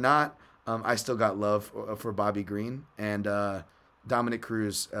or not. I still got love for Bobby Green, and Dominic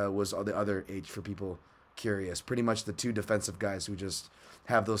Cruz was the other H for people curious. Pretty much the two defensive guys who just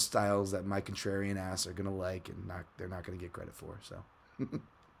have those styles that my contrarian ass are gonna like, and they're not gonna get credit for. So.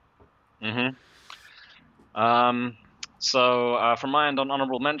 So from my end on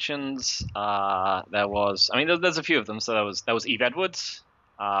honorable mentions, there was, there's a few of them. So there was Eve Edwards,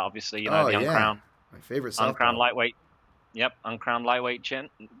 obviously, the uncrowned, my favorite uncrowned lightweight. Yep, uncrowned lightweight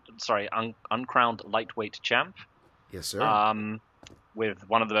uncrowned lightweight champ. Yes, sir. With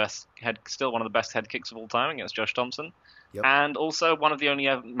one of the best head kicks of all time against Josh Thompson. Yep. And also one of the only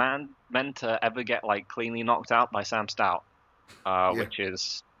men to ever get like cleanly knocked out by Sam Stout, which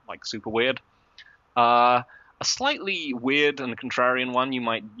is like super weird. A slightly weird and contrarian one you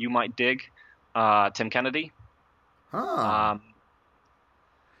might dig, Tim Kennedy. Huh.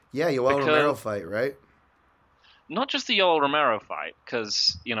 Yoel Romero fight, right? Not just the Yoel Romero fight,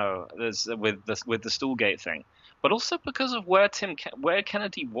 because there's with the Stoolgate thing, but also because of where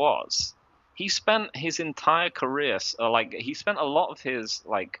Kennedy was. He spent his entire career, he spent a lot of his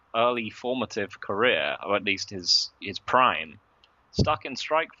like early formative career, or at least his prime, stuck in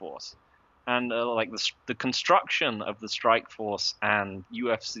Strikeforce, and the construction of the Strikeforce and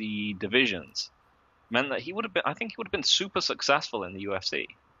UFC divisions meant that he would have been super successful in the UFC.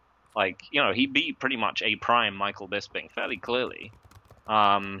 Like, he beat pretty much a prime Michael Bisping fairly clearly,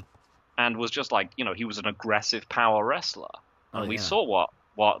 and was just like, he was an aggressive power wrestler, and we saw what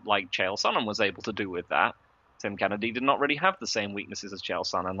like Chael Sonnen was able to do with that. Tim Kennedy did not really have the same weaknesses as Chael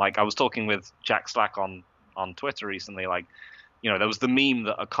Sonnen. Like, I was talking with Jack Slack on Twitter recently, like, there was the meme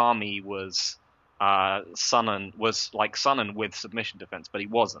that Akami was Sonnen with submission defense, but he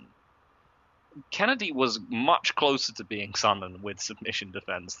wasn't. Kennedy was much closer to being Sonnen with submission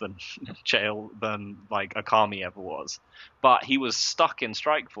defense than like Akami ever was. But he was stuck in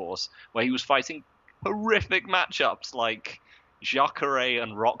Strikeforce, where he was fighting horrific matchups like Jacare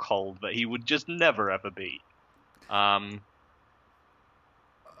and Rockhold that he would just never ever beat.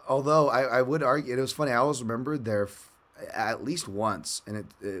 Although I would argue, it was funny, I always remembered there at least once, and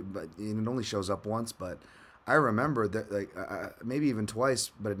it only shows up once, but I remember that maybe even twice,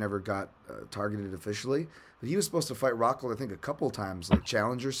 but it never got targeted officially. But he was supposed to fight Rockhold, I think, a couple times, like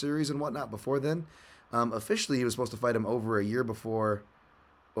Challenger Series and whatnot before then. Officially, he was supposed to fight him over a year before,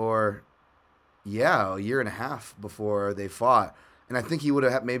 a year and a half before they fought. And I think he would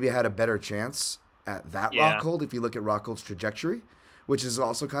have maybe had a better chance at that Rockhold if you look at Rockhold's trajectory, which is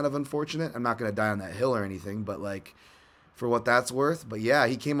also kind of unfortunate. I'm not going to die on that hill or anything, but like, for what that's worth. But yeah,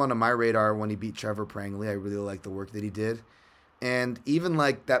 he came onto my radar when he beat Trevor Prangley. I really liked the work that he did. And even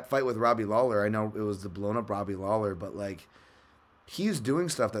like that fight with Robbie Lawler, I know it was the blown up Robbie Lawler, but like, he's doing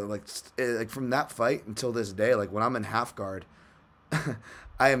stuff that like from that fight until this day, like when I'm in half guard,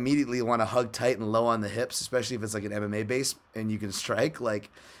 I immediately want to hug tight and low on the hips, especially if it's like an MMA base and you can strike, like,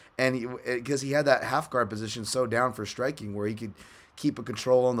 and because he had that half guard position so down for striking where he could keep a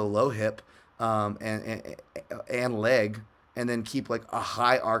control on the low hip and leg, and then keep like a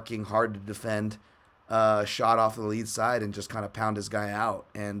high arcing, hard to defend shot off the lead side and just kind of pound his guy out.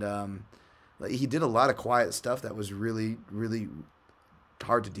 And he did a lot of quiet stuff that was really, really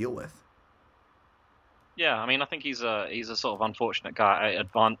hard to deal with. Yeah, I mean, I think he's a sort of unfortunate guy,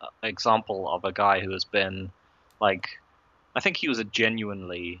 example of a guy who has been like, I think he was a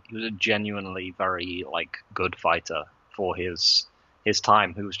genuinely very like good fighter for his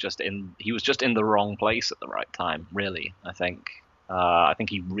time. He was just in the wrong place at the right time. Really, I think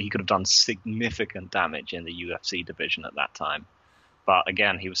he could have done significant damage in the UFC division at that time. But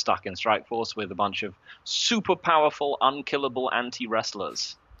again, he was stuck in Strikeforce with a bunch of super powerful, unkillable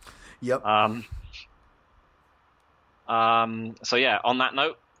anti-wrestlers. Yep. So yeah, on that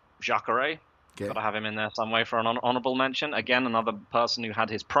note, Jacare, Okay. got to have him in there some way for an honorable mention. Again, another person who had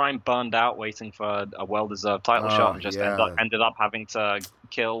his prime burned out, waiting for a well-deserved title shot, and just yeah. ended up having to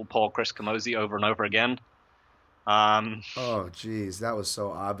kill poor Chris Camozzi over and over again. Oh, geez, that was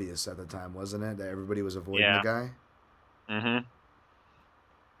so obvious at the time, wasn't it? That everybody was avoiding the guy.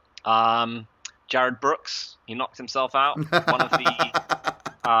 Jared Brooks, he knocked himself out. One of the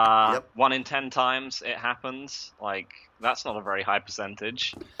Yep. 1 in 10 times it happens. Like, that's not a very high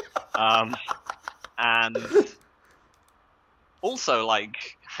percentage. And also,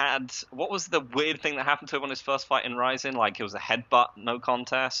 like, what was the weird thing that happened to him on his first fight in Rising? Like, it was a headbutt, no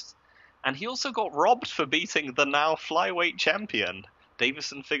contest. And he also got robbed for beating the now flyweight champion,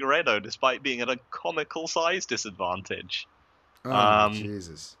 Davison Figueiredo, despite being at a comical size disadvantage. Oh,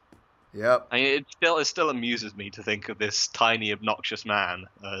 Jesus. Yep. I mean, it still amuses me to think of this tiny, obnoxious man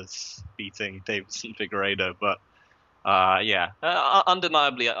as beating Davison Figueiredo, but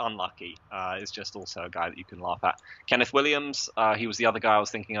undeniably unlucky. Is just also a guy that you can laugh at. Kenneth Williams, he was the other guy I was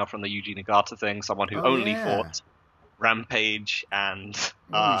thinking of from the Yuji Nagata thing, someone who only fought Rampage and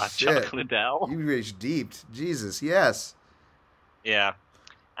Chuck Liddell. You reached deep. Jesus, yes. Yeah.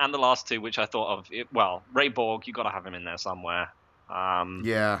 And the last two, which I thought of, Ray Borg, you got to have him in there somewhere.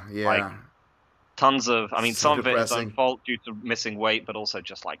 Yeah. Like, tons of, I mean, So some of it is his depressing. own fault due to missing weight, but also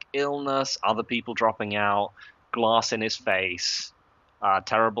just like illness, other people dropping out, glass in his face,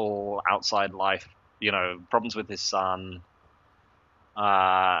 terrible outside life, problems with his son.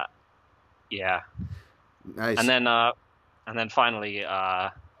 Yeah. Nice. And then finally,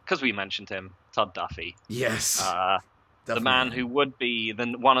 because we mentioned him, Todd Duffy. Yes. The man who would be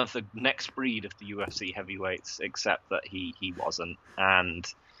one of the next breed of the UFC heavyweights, except that he wasn't, and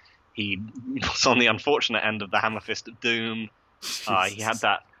he was on the unfortunate end of the Hammer Fist of Doom. He had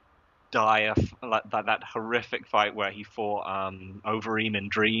that that horrific fight where he fought Overeem in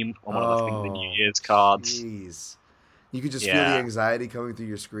Dream on one of the New Year's cards. Jeez. You could just feel the anxiety coming through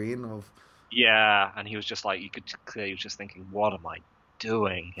your screen. Yeah, and he was just like, you could clearly, he was just thinking, what am I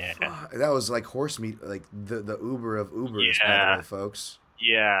doing here? That was like horse meat, like the Uber of Ubers, by the way, folks.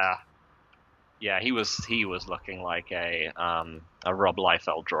 Yeah, he was looking like a Rob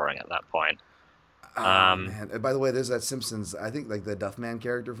Liefeld drawing at that point. Man. And by the way, there's that Simpsons. I think like the Duffman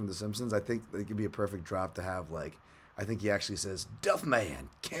character from The Simpsons. I think it could be a perfect drop to have. Like, I think he actually says, "Duffman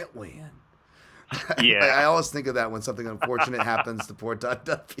can't win." Yeah, like, I always think of that when something unfortunate happens to poor Todd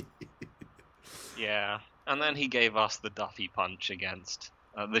Duffy. Yeah, and then he gave us the Duffy punch against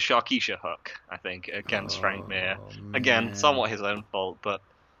the Sharkeisha hook, I think, against Frank Mir. Again, somewhat his own fault, but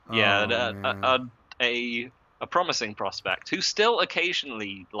a promising prospect who still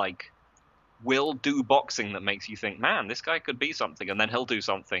occasionally will do boxing that makes you think, man, this guy could be something, and then he'll do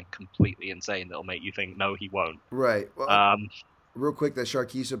something completely insane that'll make you think, no, he won't. Right. Well, real quick, that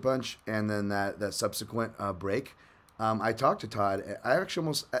Sharkeisha punch, and then that subsequent break. I talked to Todd. I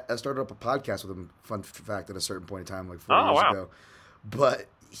actually I started up a podcast with him, fun fact, at a certain point in time, like 4 years ago. But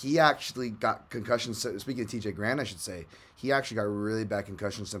he actually got concussion. Speaking of TJ Grant, I should say, he actually got really bad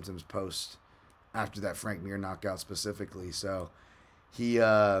concussion symptoms post after that Frank Mir knockout specifically. So he,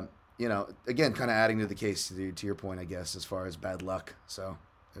 again, kind of adding to the case to your point, I guess, as far as bad luck. So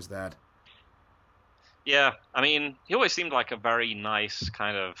there's that. Yeah, I mean, he always seemed like a very nice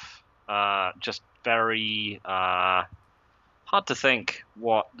kind of, just very hard to think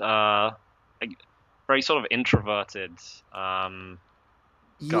what very sort of introverted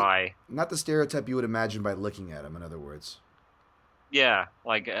guy. Not the stereotype you would imagine by looking at him, in other words. Yeah,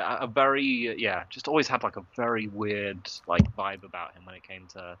 like a very just always had like a very weird vibe about him when it came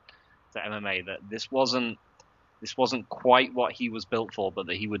to MMA. That this wasn't quite what he was built for, but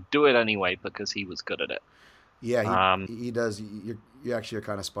that he would do it anyway because he was good at it. Yeah, he does. You actually are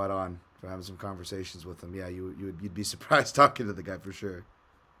kind of spot on for having some conversations with him. Yeah, you'd be surprised talking to the guy for sure.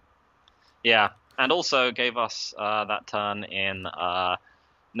 Yeah, and also gave us that turn in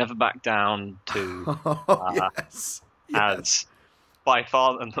Never Back Down to yes. as by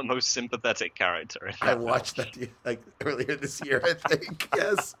far the most sympathetic character in that I watched that earlier this year, I think.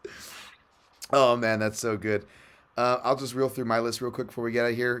 Yes. Oh man, that's so good. I'll just reel through my list real quick before we get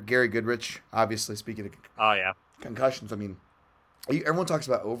out of here. Gary Goodrich, obviously, speaking of concussions. I mean, everyone talks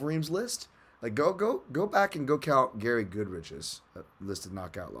about Overeem's list. Like, go back and go count Gary Goodrich's listed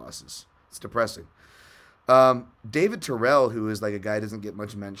knockout losses. It's depressing. David Terrell, who is like a guy who doesn't get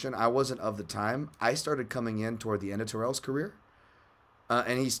much mention. I wasn't of the time. I started coming in toward the end of Terrell's career,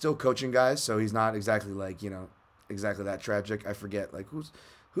 and he's still coaching guys, so he's not exactly exactly that tragic. I forget like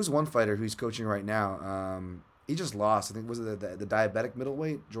who's one fighter who's coaching right now. He just lost. I think was it the diabetic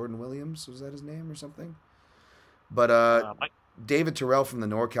middleweight Jordan Williams, was that his name or something? But Mike. David Terrell from the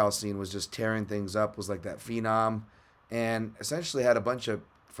NorCal scene was just tearing things up. Was like that phenom, and essentially had a bunch of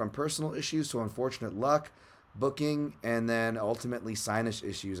from personal issues to unfortunate luck, booking, and then ultimately sinus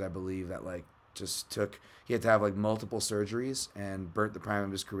issues. I believe that like just took. He had to have like multiple surgeries and burnt the prime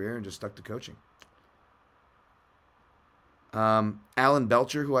of his career and just stuck to coaching. Alan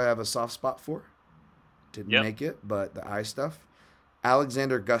Belcher, who I have a soft spot for, didn't Yep. make it, but the eye stuff.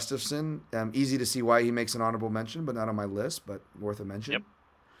 Alexander Gustafsson, easy to see why he makes an honorable mention, but not on my list, but worth a mention. Yep.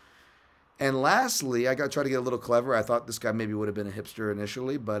 And lastly, I got to try to get a little clever. I thought this guy maybe would have been a hipster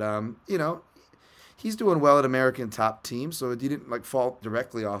initially, but you know, he's doing well at American top team, so he didn't like fall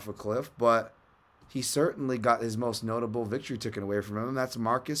directly off a cliff, but he certainly got his most notable victory taken away from him, and that's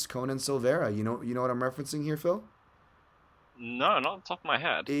Marcus Conan Silveira. You know what I'm referencing here, Phil? No, not on the top of my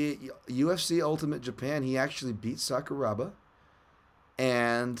head. UFC Ultimate Japan, he actually beat Sakuraba,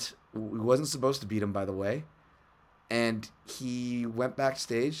 and he wasn't supposed to beat him, by the way. And he went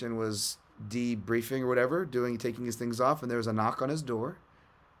backstage and was debriefing or whatever, taking his things off, and there was a knock on his door,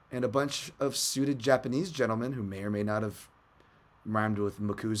 and a bunch of suited Japanese gentlemen who may or may not have rhymed with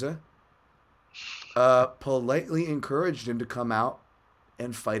Makuza, politely encouraged him to come out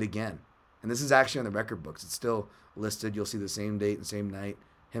and fight again. And this is actually on the record books. It's still listed. You'll see the same date and same night,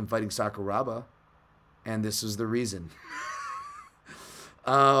 him fighting Sakuraba, and this is the reason.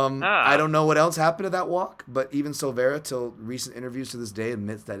 I don't know what else happened at that walk, but even Silveira, till recent interviews to this day,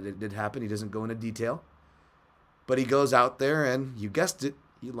 admits that it did happen. He doesn't go into detail. But he goes out there, and you guessed it,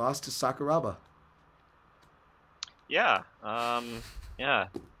 he lost to Sakuraba. Yeah. Yeah.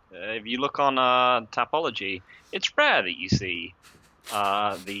 If you look on Tapology, it's rare that you see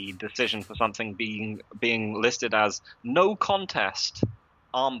the decision for something being listed as no contest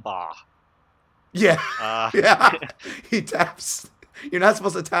armbar. Yeah. Uh, Yeah. He taps. You're not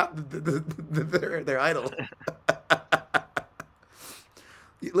supposed to tap their idol.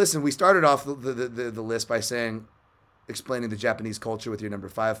 Listen, we started off the list by explaining the Japanese culture with your number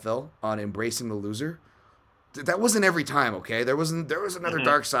 5, Phil, on embracing the loser. That wasn't every time, okay? There was another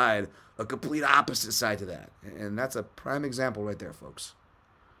dark side, a complete opposite side to that, and that's a prime example right there, folks.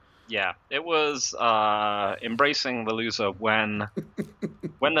 Yeah, it was embracing the loser when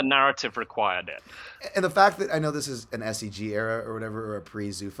the narrative required it. And the fact that I know this is an SEG era or whatever, or a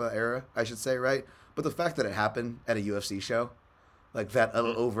pre-Zuffa era, I should say, right? But the fact that it happened at a UFC show, like that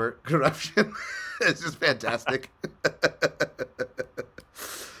overt corruption, is just fantastic.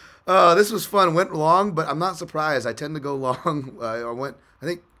 This was fun. Went long, but I'm not surprised. I tend to go long. I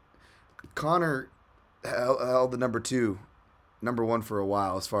think Connor held the number one for a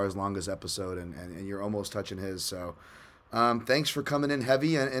while as far as longest episode, and you're almost touching his. So thanks for coming in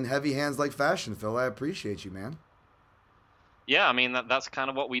heavy and heavy hands like fashion, Phil. I appreciate you, man. Yeah, I mean that's kind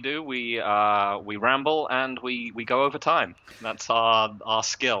of what we do. We ramble and we go over time. That's our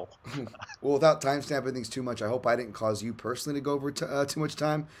skill. Well, without timestamping things too much, I hope I didn't cause you personally to go over too much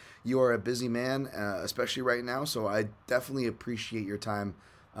time. You are a busy man, especially right now, so I definitely appreciate your time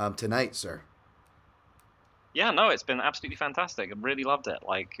tonight, sir. Yeah, no, it's been absolutely fantastic. I really loved it.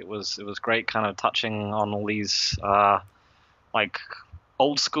 Like it was great, kind of touching on all these like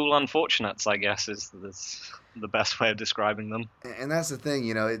old school unfortunates, I guess is the best way of describing them. And that's the thing,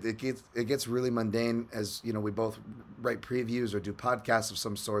 you know, it gets really mundane as, you know, we both write previews or do podcasts of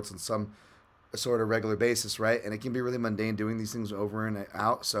some sorts on some sort of regular basis, right? And it can be really mundane doing these things over and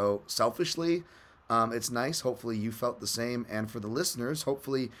out. So selfishly, it's nice. Hopefully you felt the same. And for the listeners,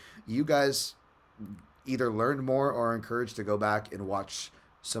 hopefully you guys either learned more or are encouraged to go back and watch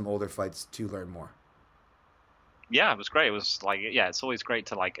some older fights to learn more. Yeah, it was great. It was like, yeah, it's always great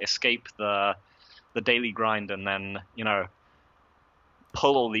to like escape the daily grind and then, you know,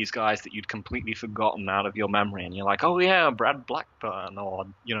 pull all these guys that you'd completely forgotten out of your memory, and you're like, oh yeah, Brad Blackburn, or,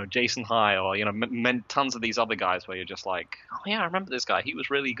 you know, Jason High, or, you know, tons of these other guys where you're just like, oh yeah, I remember this guy, he was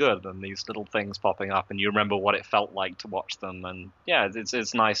really good, and these little things popping up, and you remember what it felt like to watch them, and yeah,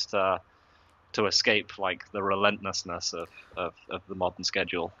 it's nice to escape like the relentlessness of the modern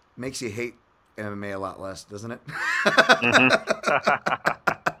schedule. Makes you hate MMA a lot less, doesn't it? Mm-hmm.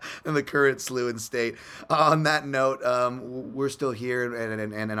 In the current slew and state. On that note, we're still here,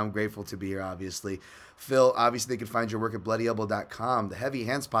 and I'm grateful to be here, obviously. Phil, obviously, they can find your work at bloodyelbow.com. The Heavy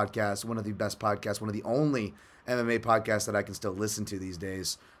Hands podcast, one of the best podcasts, one of the only MMA podcasts that I can still listen to these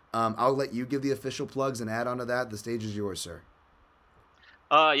days. I'll let you give the official plugs and add on to that. The stage is yours, sir.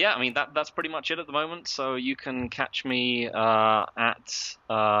 Yeah, I mean, that's pretty much it at the moment. So you can catch me at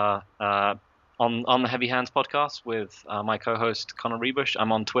on the Heavy Hands podcast with my co-host Connor Rebush.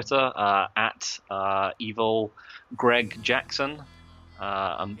 I'm on Twitter at Evil Greg Jackson.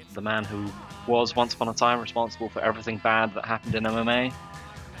 I'm the man who was once upon a time responsible for everything bad that happened in MMA.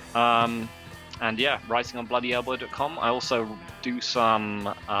 And yeah, writing on bloodyelbow.com. I also do some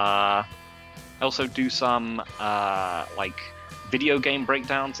like video game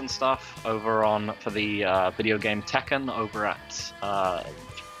breakdowns and stuff over on for the video game Tekken over at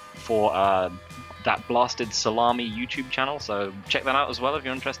for that Blasted Salami YouTube channel. So check that out as well if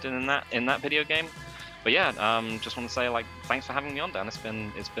you're interested in that video game. But yeah, just want to say, like, thanks for having me on, Dan. It's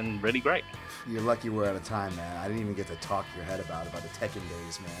been really great. You're lucky we're out of time, man. I didn't even get to talk your head about the Tekken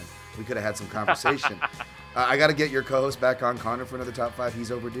days, man. We could have had some conversation. I got to get your co-host back on, Connor, for another top 5.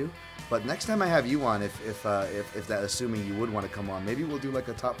 He's overdue. But next time I have you on, if that, assuming you would want to come on, maybe we'll do like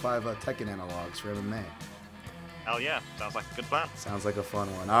a top 5 Tekken analogs for MMA. Hell yeah, sounds like a good plan. Sounds like a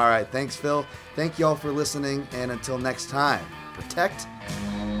fun one. All right, thanks, Phil. Thank y'all for listening, and until next time, protect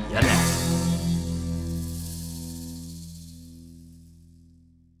your neck.